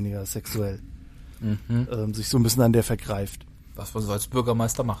 mehr oder weniger sexuell. Sich so ein bisschen an der vergreift. Was man so als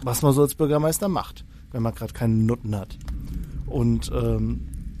Bürgermeister macht. Wenn man gerade keine Nutten hat. Und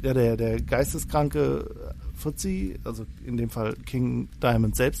der geisteskranke Fuzzi, also in dem Fall King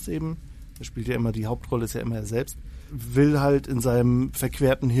Diamond selbst eben, der spielt ja immer, die Hauptrolle ist ja immer er selbst, will halt in seinem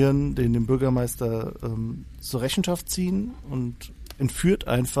verquerten Hirn den Bürgermeister zur Rechenschaft ziehen und entführt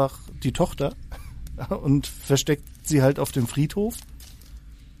einfach die Tochter und versteckt sie halt auf dem Friedhof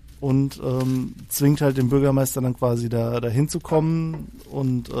und zwingt halt den Bürgermeister dann quasi da hinzukommen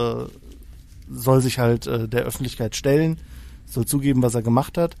und soll sich halt der Öffentlichkeit stellen, soll zugeben, was er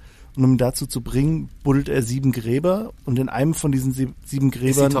gemacht hat. Und um ihn dazu zu bringen, buddelt er 7 Gräber und in einem von diesen 7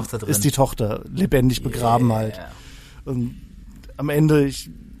 Gräbern ist die Tochter lebendig begraben halt. Und am Ende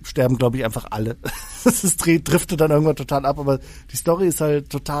sterben, glaube ich, einfach alle. Das driftet dann irgendwann total ab, aber die Story ist halt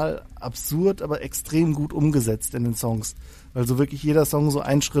total absurd, aber extrem gut umgesetzt in den Songs. Weil so wirklich jeder Song so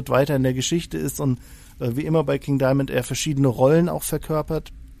einen Schritt weiter in der Geschichte ist und wie immer bei King Diamond er verschiedene Rollen auch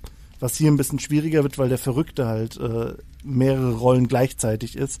verkörpert, was hier ein bisschen schwieriger wird, weil der Verrückte halt mehrere Rollen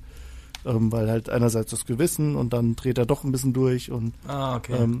gleichzeitig ist. Weil halt einerseits das Gewissen und dann dreht er doch ein bisschen durch und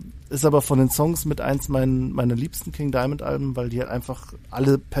ist aber von den Songs mit eins meiner liebsten King Diamond Alben, weil die halt einfach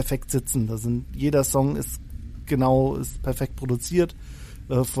alle perfekt sitzen. Jeder Song ist perfekt produziert.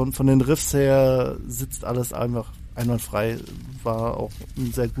 Von den Riffs her sitzt alles einfach einwandfrei. War auch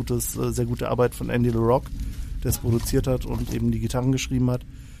ein sehr gute Arbeit von Andy LaRocque, der es produziert hat und eben die Gitarren geschrieben hat.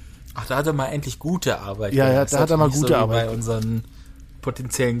 Ach, da hat er mal endlich gute Arbeit. Ja, da hat er mal gute Arbeit. Bei unseren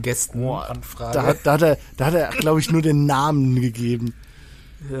potenziellen Gästen Anfragen. Da hat er, glaube ich, nur den Namen gegeben.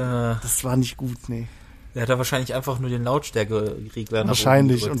 Ja. Das war nicht gut, nee. Der hat da wahrscheinlich einfach nur den Lautstärkeregler.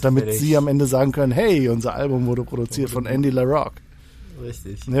 Wahrscheinlich. Und damit sie am Ende sagen können, hey, unser Album wurde produziert von Andy LaRocque.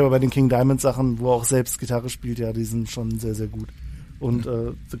 Richtig. Nee, aber bei den King Diamond Sachen, wo er auch selbst Gitarre spielt, ja, die sind schon sehr, sehr gut. Und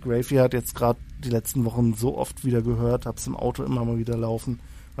The Graveyard jetzt gerade die letzten Wochen so oft wieder gehört, hab's im Auto immer mal wieder laufen,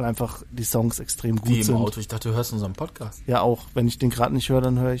 weil einfach die Songs extrem gut sind. Wie im Auto? Ich dachte, du hörst unseren Podcast. Ja, auch. Wenn ich den gerade nicht höre,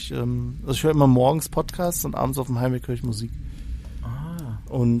 dann höre ich, ich höre immer morgens Podcasts und abends auf dem Heimweg höre ich Musik.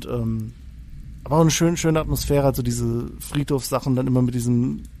 Und aber auch eine schöne Atmosphäre, also diese Friedhofssachen dann immer mit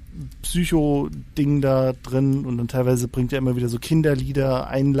diesem Psycho-Ding da drin und dann teilweise bringt er immer wieder so Kinderlieder,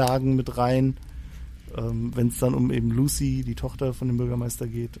 Einlagen mit rein, wenn es dann um eben Lucy, die Tochter von dem Bürgermeister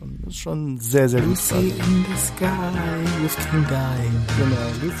geht, und das ist schon sehr, sehr gut. Lucy in the Sky with King Diamond.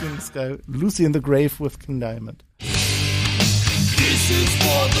 Genau, Lucy in the Grave with King Diamond. This is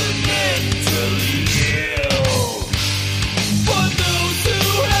for the mentally ill, for those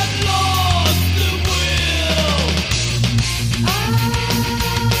who have lost the will.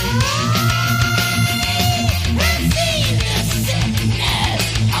 I've seen the sickness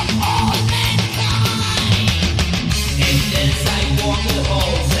of all mankind. As I walk the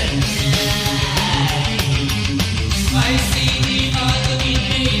halls at night, I see the ugly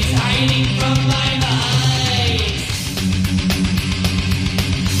face hiding from my eyes.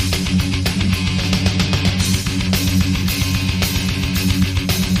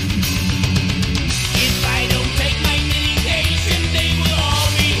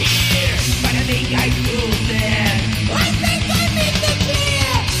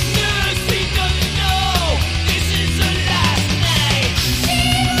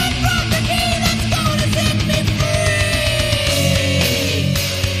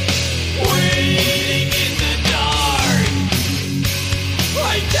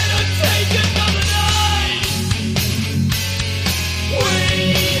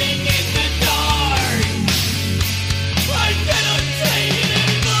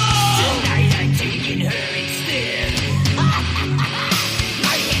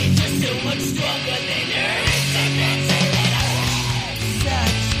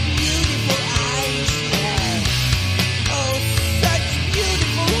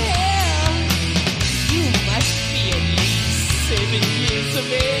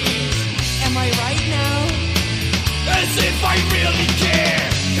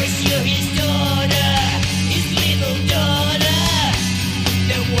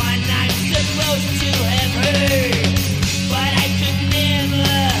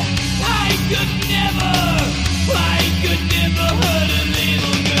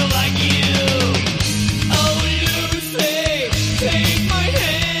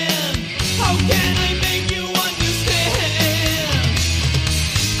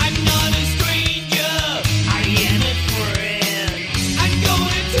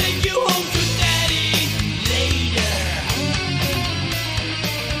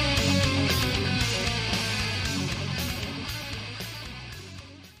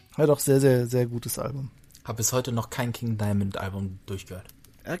 Ja, doch, sehr, sehr, sehr gutes Album. Hab bis heute noch kein King Diamond Album durchgehört.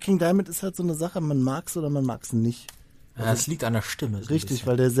 Ja, King Diamond ist halt so eine Sache, man mag's oder man mag's nicht. Ja, das liegt an der Stimme. So richtig,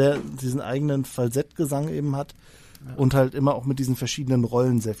 weil der diesen eigenen Falsettgesang eben hat und halt immer auch mit diesen verschiedenen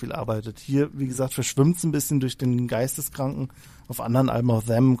Rollen sehr viel arbeitet. Hier, wie gesagt, verschwimmt's ein bisschen durch den Geisteskranken. Auf anderen Alben, auch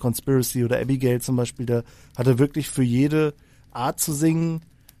Them, Conspiracy oder Abigail zum Beispiel, da hat er wirklich für jede Art zu singen,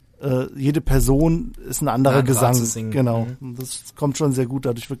 jede Person ist ein anderer Gesang. Zu singen. Genau. Das kommt schon sehr gut.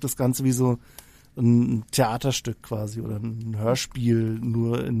 Dadurch wirkt das Ganze wie so ein Theaterstück quasi oder ein Hörspiel,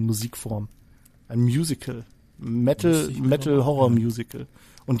 nur in Musikform. Ein Musical. Metal-Horror-Musical.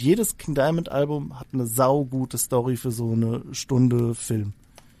 Und jedes King Diamond-Album hat eine saugute Story für so eine Stunde Film.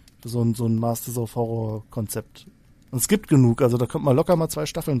 Für so ein Masters of Horror-Konzept. Und es gibt genug, also da könnte man locker mal 2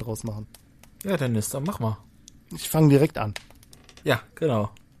 Staffeln draus machen. Ja, Dennis, dann mach mal. Ich fange direkt an. Ja,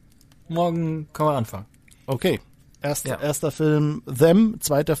 genau. Morgen können wir anfangen. Okay. Erster Film Them,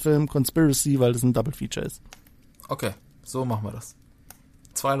 zweiter Film Conspiracy, weil das ein Double Feature ist. Okay, so machen wir das.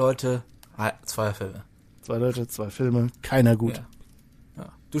 2 Leute, 2 Filme. 2 Leute, 2 Filme, keiner gut.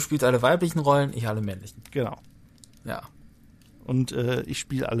 Ja. Du spielst alle weiblichen Rollen, ich alle männlichen. Genau. Ja. Und ich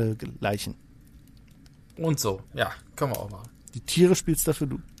spiele alle gleichen. Und so, ja, können wir auch machen. Die Tiere spielst dafür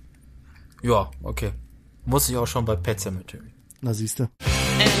du. Ja, okay. Muss ich auch schon bei Pet Sematary. Na siehste.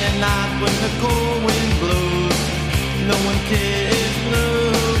 And at night when the cold wind blows, no one cares,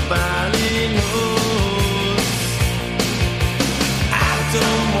 nobody knows. I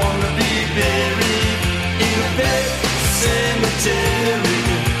don't wanna be buried in a pet cemetery.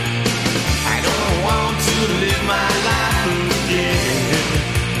 I don't want to live my life again.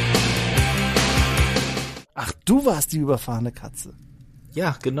 Ach, du warst die überfahrene Katze.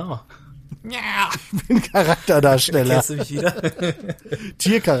 Ja, genau. Ja, ich bin Charakterdarsteller. Kennst du mich wieder?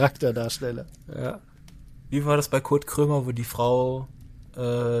 Tiercharakterdarsteller. Ja. Wie war das bei Kurt Krömer, wo die Frau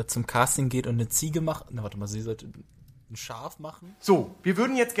zum Casting geht und eine Ziege macht? Na, warte mal, sie sollte ein Schaf machen? So, wir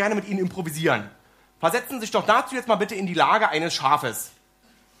würden jetzt gerne mit Ihnen improvisieren. Versetzen Sie sich doch dazu jetzt mal bitte in die Lage eines Schafes.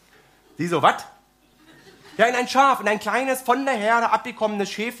 Sie so, was? Ja, in ein Schaf, in ein kleines, von der Herde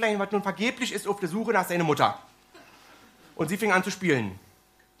abgekommenes Schäflein, was nun vergeblich ist auf der Suche nach seiner Mutter. Und sie fing an zu spielen.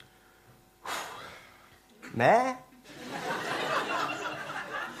 Mäh?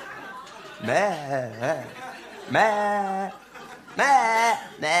 Mäh? Mäh? Mäh?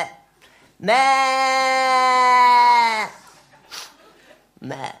 Mäh? Mäh?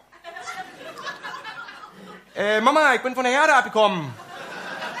 Mäh? Mama, ich bin von der Herde abgekommen.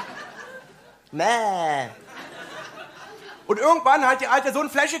 Mäh? Und irgendwann hat die Alte so eine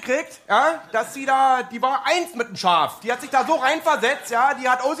Fläche gekriegt, ja, dass sie da, die war eins mit dem Schaf. Die hat sich da so reinversetzt, ja, die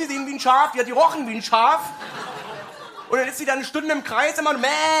hat ausgesehen wie ein Schaf, die hat gerochen wie ein Schaf. Und dann ist sie dann eine Stunde im Kreis immer mäh,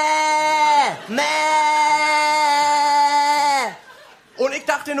 mäh. Und ich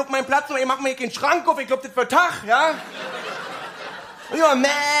dachte, nur mein Platz, ich mach mir keinen Schrank auf, ich glaub, das wird Tag, ja. Und immer mäh,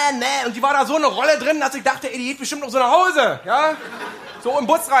 mäh. Und die war da so eine Rolle drin, dass ich dachte, ey, die geht bestimmt noch so nach Hause, ja. So im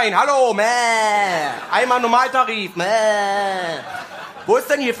Bus rein, hallo, mäh. Einmal Normaltarif, mäh. Wo ist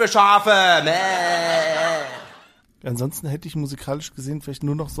denn hier für Schafe, mäh. Ansonsten hätte ich musikalisch gesehen vielleicht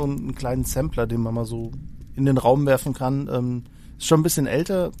nur noch so einen kleinen Sampler, den man mal so in den Raum werfen kann. Ist schon ein bisschen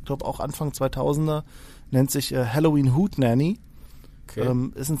älter, ich glaube auch Anfang 2000er, nennt sich Halloween Hoot Nanny.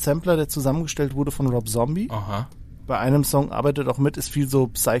 Okay. Ist ein Sampler, der zusammengestellt wurde von Rob Zombie. Aha. Bei einem Song arbeitet auch mit, ist viel so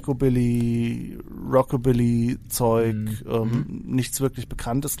Psychobilly, Rockabilly-Zeug, nichts wirklich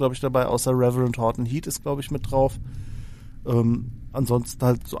Bekanntes, glaube ich, dabei, außer Reverend Horton Heat ist, glaube ich, mit drauf. Ansonsten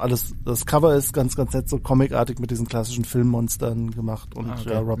halt so alles, das Cover ist ganz, ganz nett, so comicartig mit diesen klassischen Filmmonstern gemacht und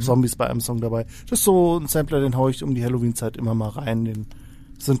okay. ja, Rob Zombie ist bei einem Song dabei. Das ist so ein Sampler, den hau ich um die Halloween-Zeit immer mal rein,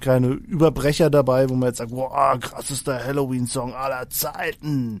 es sind keine Überbrecher dabei, wo man jetzt sagt, wow, krassester Halloween-Song aller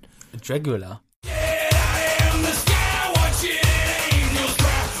Zeiten. Dragula.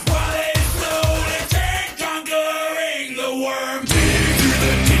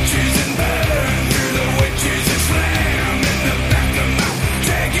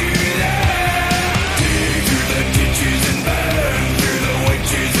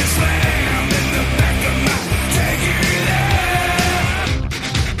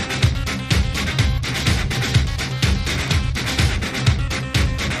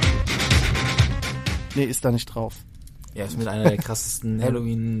 Nee, ist da nicht drauf. Ja, ist mit einer der krassesten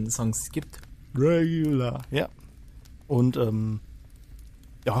Halloween-Songs, die es gibt. Regular. Ja. Und,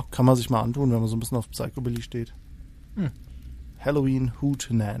 ja, kann man sich mal antun, wenn man so ein bisschen auf Psychobilly steht. Halloween Hoot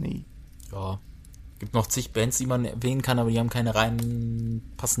Nanny. Ja. Gibt noch zig Bands, die man erwähnen kann, aber die haben keine rein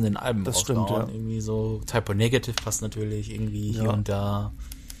passenden Alben. Das stimmt, ja. Irgendwie so Typo Negative passt natürlich irgendwie hier und da.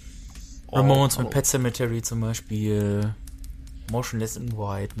 Ramones mit Pet Sematary zum Beispiel. Motionless in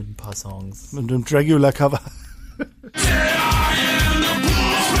White mit ein paar Songs. Mit dem Dragula-Cover.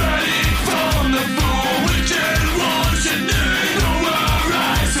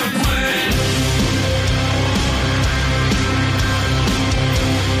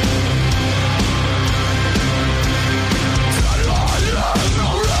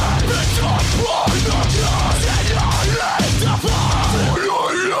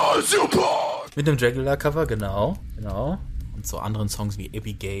 Mit dem Dragula-Cover, genau. Und so anderen Songs wie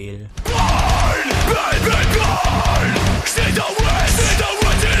Abigail.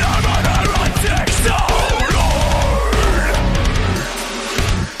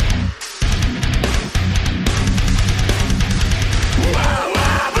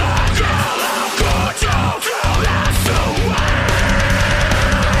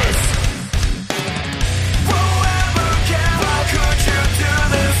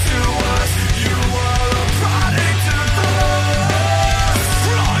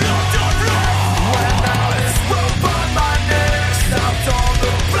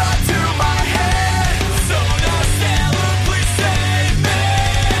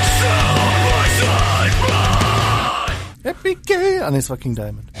 Abigail. Ah, nee, es war King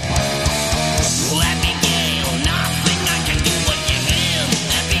Diamond.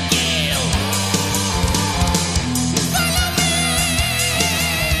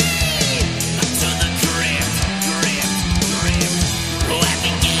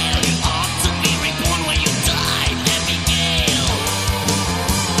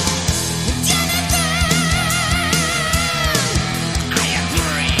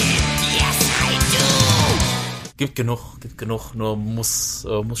 Gibt genug, nur muss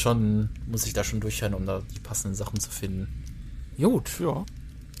ich da schon durchhören, um da die passenden Sachen zu finden. Gut, ja.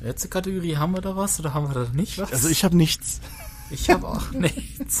 Letzte Kategorie, haben wir da was oder haben wir da nicht was? Also ich habe nichts. Ich habe auch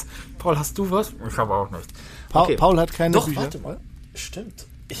nichts. Paul, hast du was? Ich habe auch nichts. Paul hat keine Doch, Bücher. warte mal. Stimmt.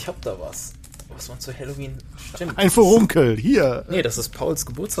 Ich habe da was. Was man zu Halloween... Stimmt. Ein Furunkel, hier. Nee, das ist Pauls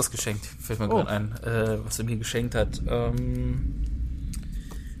Geburtstagsgeschenk. Fällt mir gerade ein. Was er mir geschenkt hat.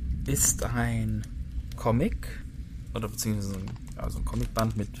 Ist ein Comic... oder beziehungsweise ein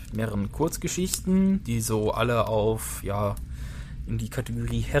Comicband mit mehreren Kurzgeschichten, die so alle auf, ja, in die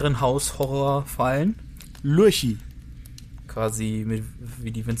Kategorie Herrenhaus-Horror fallen. Lurchi. Quasi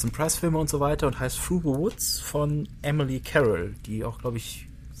wie die Vincent Price-Filme und so weiter und heißt Through the Woods von Emily Carroll, die auch, glaube ich,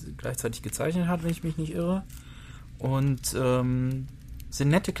 gleichzeitig gezeichnet hat, wenn ich mich nicht irre. Und sind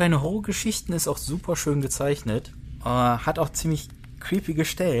nette kleine Horrorgeschichten, ist auch super schön gezeichnet. Hat auch ziemlich creepige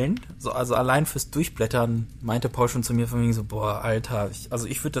Stellen, also allein fürs Durchblättern meinte Paul schon zu mir von wegen so, boah, Alter,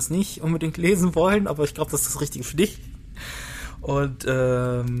 ich würde das nicht unbedingt lesen wollen, aber ich glaube, das ist das Richtige für dich. Und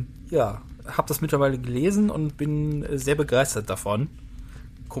ja, habe das mittlerweile gelesen und bin sehr begeistert davon.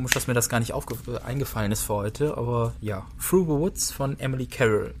 Komisch, dass mir das gar nicht eingefallen ist für heute, aber ja, Through the Woods von Emily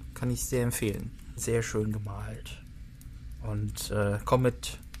Carroll kann ich sehr empfehlen. Sehr schön gemalt. Und kommt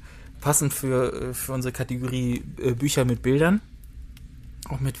mit passend für unsere Kategorie Bücher mit Bildern.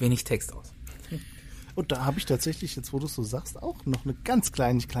 Auch mit wenig Text aus. Und da habe ich tatsächlich, jetzt wo du es so sagst, auch noch eine ganz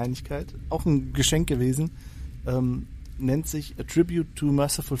kleine Kleinigkeit. Auch ein Geschenk gewesen. Nennt sich A Tribute to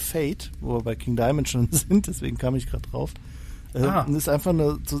Merciful Fate, wo wir bei King Diamond schon sind, deswegen kam ich gerade drauf. Ist einfach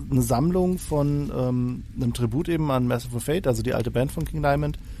eine Sammlung von einem Tribut eben an Merciful Fate, also die alte Band von King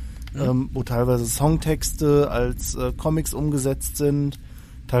Diamond, wo teilweise Songtexte als Comics umgesetzt sind.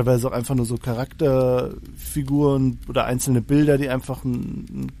 Teilweise auch einfach nur so Charakterfiguren oder einzelne Bilder, die einfach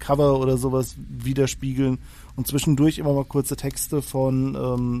ein Cover oder sowas widerspiegeln. Und zwischendurch immer mal kurze Texte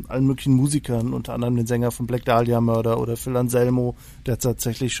von allen möglichen Musikern, unter anderem den Sänger von Black Dahlia Murder oder Phil Anselmo, der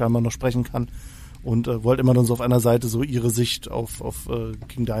tatsächlich scheinbar noch sprechen kann. Und wollte immer dann so auf einer Seite so ihre Sicht auf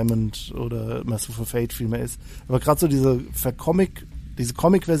King Diamond oder Merciful Fate vielmehr ist. Aber gerade so diese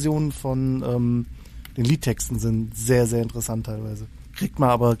Comic-Versionen von den Liedtexten sind sehr, sehr interessant teilweise. Kriegt man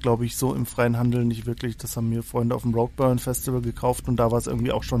aber, glaube ich, so im freien Handel nicht wirklich. Das haben mir Freunde auf dem Roadburn Festival gekauft und da war es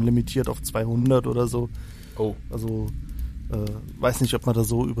irgendwie auch schon limitiert auf 200 oder so. Oh. Also, weiß nicht, ob man da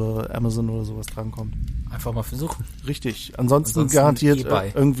so über Amazon oder sowas drankommt. Einfach mal versuchen. Richtig. Ansonsten garantiert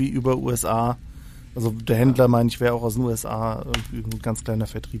irgendwie über USA. Also der Händler, meine ich, wäre auch aus den USA. Irgendwie ein ganz kleiner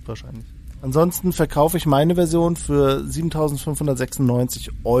Vertrieb wahrscheinlich. Ansonsten verkaufe ich meine Version für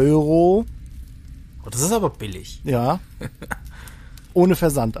 7.596 €. Oh, das ist aber billig. Ja. Ohne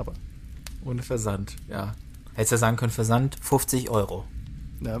Versand aber. Ohne Versand, ja. Hättest ja sagen können, Versand 50 €.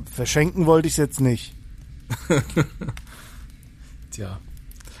 Ja, verschenken wollte ich es jetzt nicht. Tja.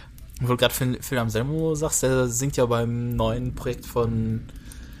 Wo du gerade Phil Anselmo sagst, der singt ja beim neuen Projekt von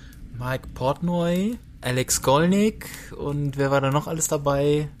Mike Portnoy, Alex Skolnick und wer war da noch alles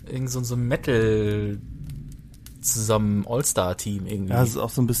dabei? Irgend so ein Metal zusammen All-Star-Team irgendwie. Ja, das ist auch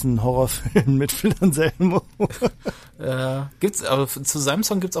so ein bisschen ein Horrorfilm mit Phil Anselmo. Aber zu seinem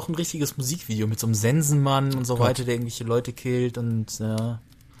Song gibt's auch ein richtiges Musikvideo mit so einem Sensenmann und so weiter, der irgendwelche Leute killt und ja.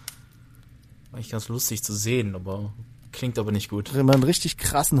 Eigentlich ganz lustig zu sehen, aber klingt aber nicht gut. Wenn man einen richtig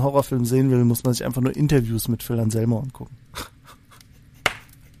krassen Horrorfilm sehen will, muss man sich einfach nur Interviews mit Phil Anselmo angucken.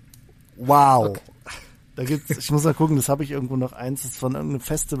 Wow. Okay. Da gibt's, ich muss mal gucken, das habe ich irgendwo noch eins, das ist von irgendeinem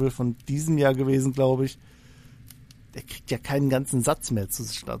Festival von diesem Jahr gewesen, glaube ich. Der kriegt ja keinen ganzen Satz mehr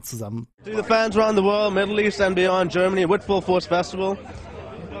zusammen. To the fans around the world, Middle East and beyond, Germany, with Full Force Festival,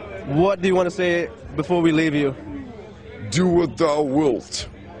 what do you want to say before we leave you? Do what thou wilt.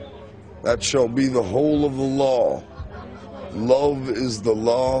 That shall be the whole of the law. Love is the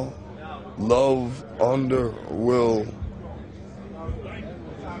law. Love under will.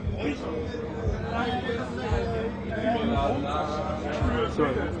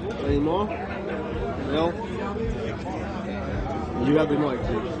 Sorry, any more? No? You have the mic,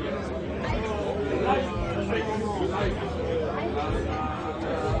 too.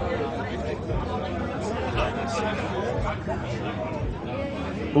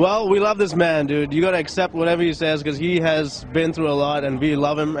 Well, we love this man, dude. You gotta accept whatever he says because he has been through a lot and we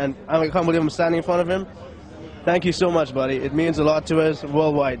love him and I can't believe I'm standing in front of him. Thank you so much, buddy. It means a lot to us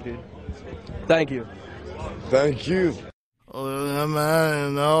worldwide, dude. Thank you. Thank you. Oh,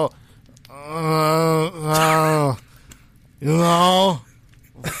 man, you know,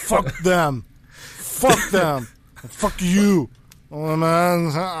 fuck them. Fuck them. Fuck you. Oh,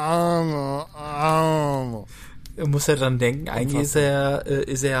 man, muss ja dann denken, eigentlich ist er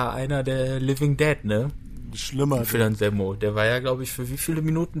ja einer der Living Dead, ne? Schlimmer. Phil Anselmo. Der war ja, glaube ich, für wie viele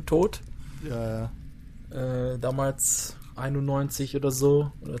Minuten tot? Ja. Damals 91 oder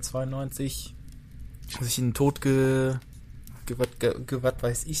so, oder 92. Sich in den Tod gewatt,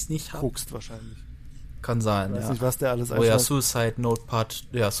 weiß ich nicht. Kokst wahrscheinlich. Kann sein, weiß ja. nicht, was der alles ja, Suicide Note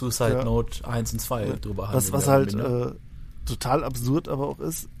Note 1 und 2 drüber handelt. Was halt total absurd aber auch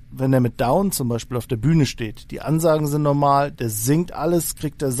ist, wenn er mit Down zum Beispiel auf der Bühne steht, die Ansagen sind normal, der singt alles,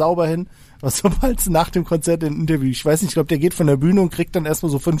 kriegt er sauber hin, aber sobald nach dem Konzert ein Interview, ich weiß nicht, ich glaube, der geht von der Bühne und kriegt dann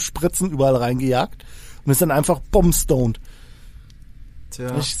erstmal so 5 Spritzen überall reingejagt und ist dann einfach bombstoned.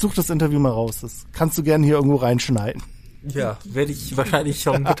 Tja. Ich suche das Interview mal raus, das kannst du gerne hier irgendwo reinschneiden. Ja, werde ich wahrscheinlich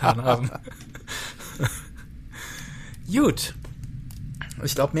schon getan haben. Gut.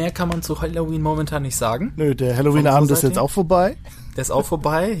 Ich glaube, mehr kann man zu Halloween momentan nicht sagen. Nö, der Halloween-Abend ist jetzt auch vorbei. Der ist auch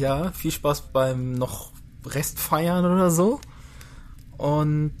vorbei, ja. Viel Spaß beim noch Restfeiern oder so.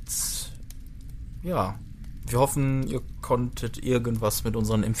 Und ja, wir hoffen, ihr konntet irgendwas mit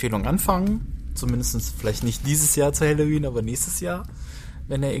unseren Empfehlungen anfangen. Zumindest vielleicht nicht dieses Jahr zu Halloween, aber nächstes Jahr.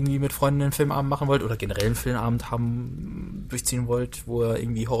 Wenn ihr irgendwie mit Freunden einen Filmabend machen wollt oder generell einen Filmabend durchziehen wollt, wo ihr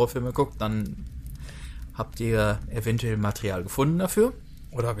irgendwie Horrorfilme guckt, dann habt ihr eventuell Material gefunden dafür.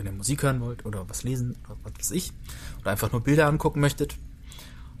 Oder wenn ihr Musik hören wollt oder was lesen oder was weiß ich. Oder einfach nur Bilder angucken möchtet.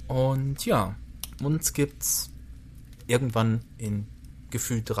 Und ja, uns gibt's irgendwann in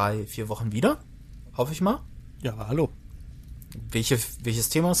gefühlt 3-4 Wochen wieder. Hoffe ich mal. Ja, hallo. Welches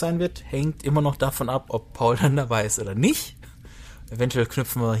Thema es sein wird, hängt immer noch davon ab, ob Paul dann dabei ist oder nicht. Eventuell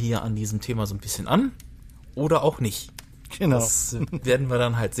knüpfen wir hier an diesem Thema so ein bisschen an. Oder auch nicht. Genau. Das werden wir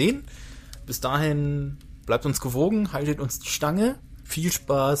dann halt sehen. Bis dahin bleibt uns gewogen, haltet uns die Stange. Viel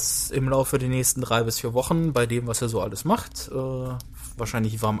Spaß im Laufe der nächsten 3 bis 4 Wochen bei dem, was er so alles macht.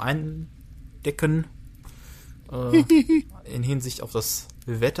 Wahrscheinlich warm eindecken. In Hinsicht auf das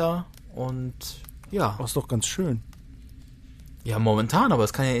Wetter. Und ja. Das ist doch ganz schön. Ja, momentan, aber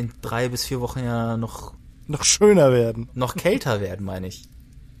es kann ja in 3 bis 4 Wochen ja noch schöner werden. Noch kälter werden, meine ich.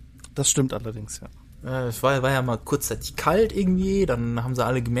 Das stimmt allerdings, ja. Es war ja mal kurzzeitig kalt irgendwie, dann haben sie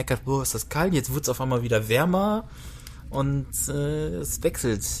alle gemeckert, boah, ist das kalt, jetzt wird es auf einmal wieder wärmer und es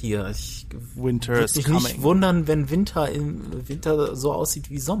wechselt hier. Ich würde mich nicht wundern, wenn Winter so aussieht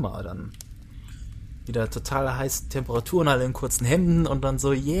wie Sommer, dann wieder total heiße Temperaturen, alle in kurzen Hemden und dann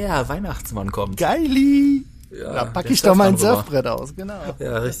so, yeah, Weihnachtsmann kommt. Geili! Ja, da packe ich doch mein Surfbrett aus, genau.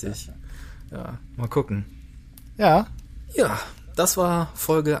 Ja, richtig. Ja, mal gucken. Ja. Ja, das war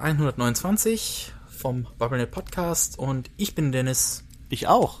Folge 129 vom BubbleNet Podcast und ich bin Dennis. Ich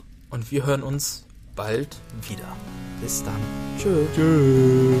auch. Und wir hören uns bald wieder. Bis dann. Tschö.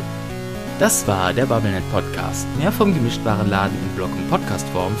 Tschö. Das war der BubbleNet Podcast. Mehr vom Gemischtwarenladen in Blog- und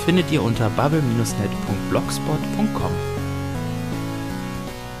Podcastform findet ihr unter bubble-net.blogspot.com.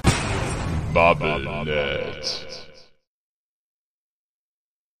 BubbleNet.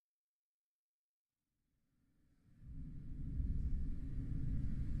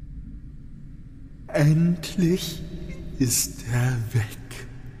 Endlich ist er weg.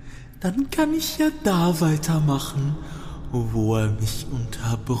 dann kann ich ja da weitermachen, wo er mich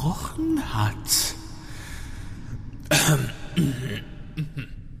unterbrochen hat.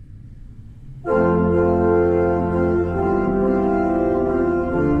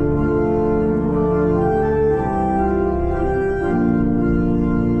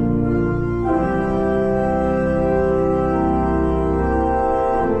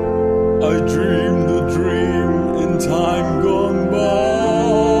 I dreamed a dream in time gone by,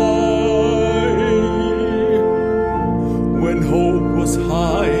 when hope was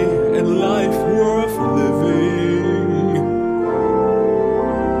high and life worth living.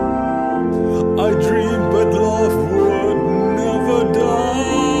 I dreamed that love would never die.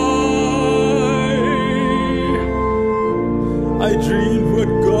 I dreamed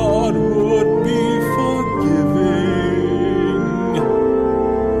that God would be forgiving.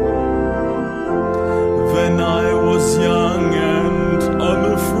 When I was young and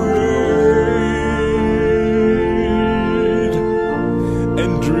unafraid,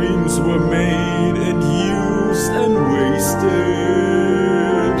 and dreams were made and used and wasted,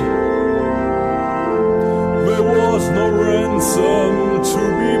 there was no ransom to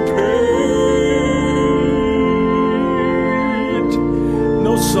be paid,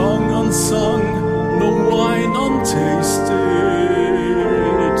 no song unsung, no wine untasted.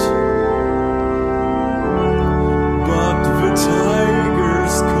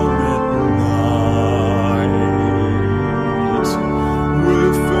 Tigers come at night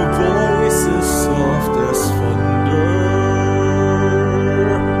with their voices soft as thunder,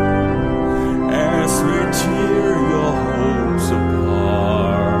 as they tear your hopes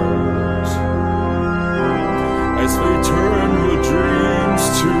apart, as they turn your dreams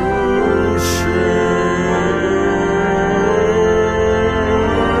to shame.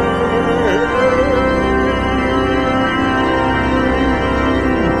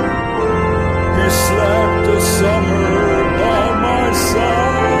 Slept the summer by my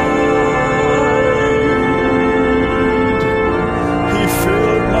side. He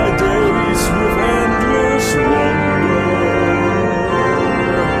filled my days with endless wonder.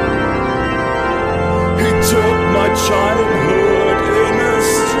 He took my childhood in a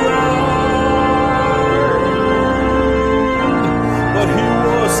stride, but he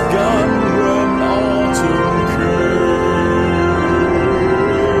was gone when autumn came.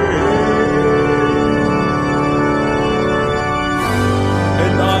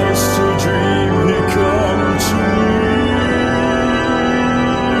 Dream he come to me,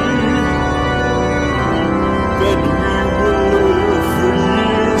 that we will live for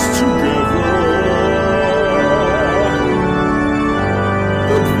years together,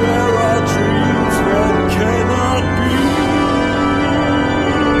 but there are dreams that cannot be,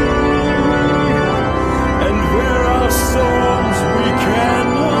 and there are storms we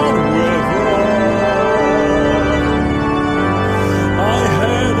cannot weather. I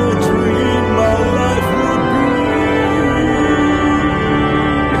had a dream my life would be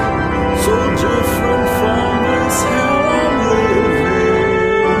so different from this hell I'm living,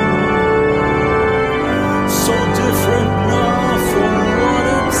 so different now from what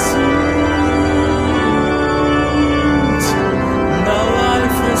it seemed. Now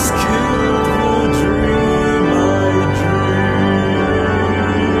life has killed the dream I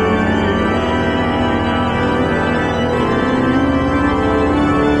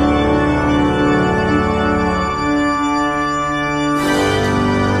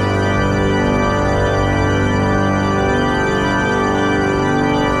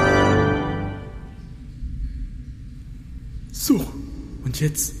So, und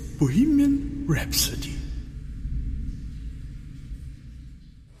jetzt Bohemian Rhapsody.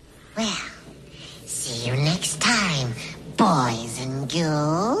 Well, see you next time, boys and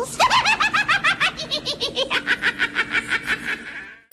girls.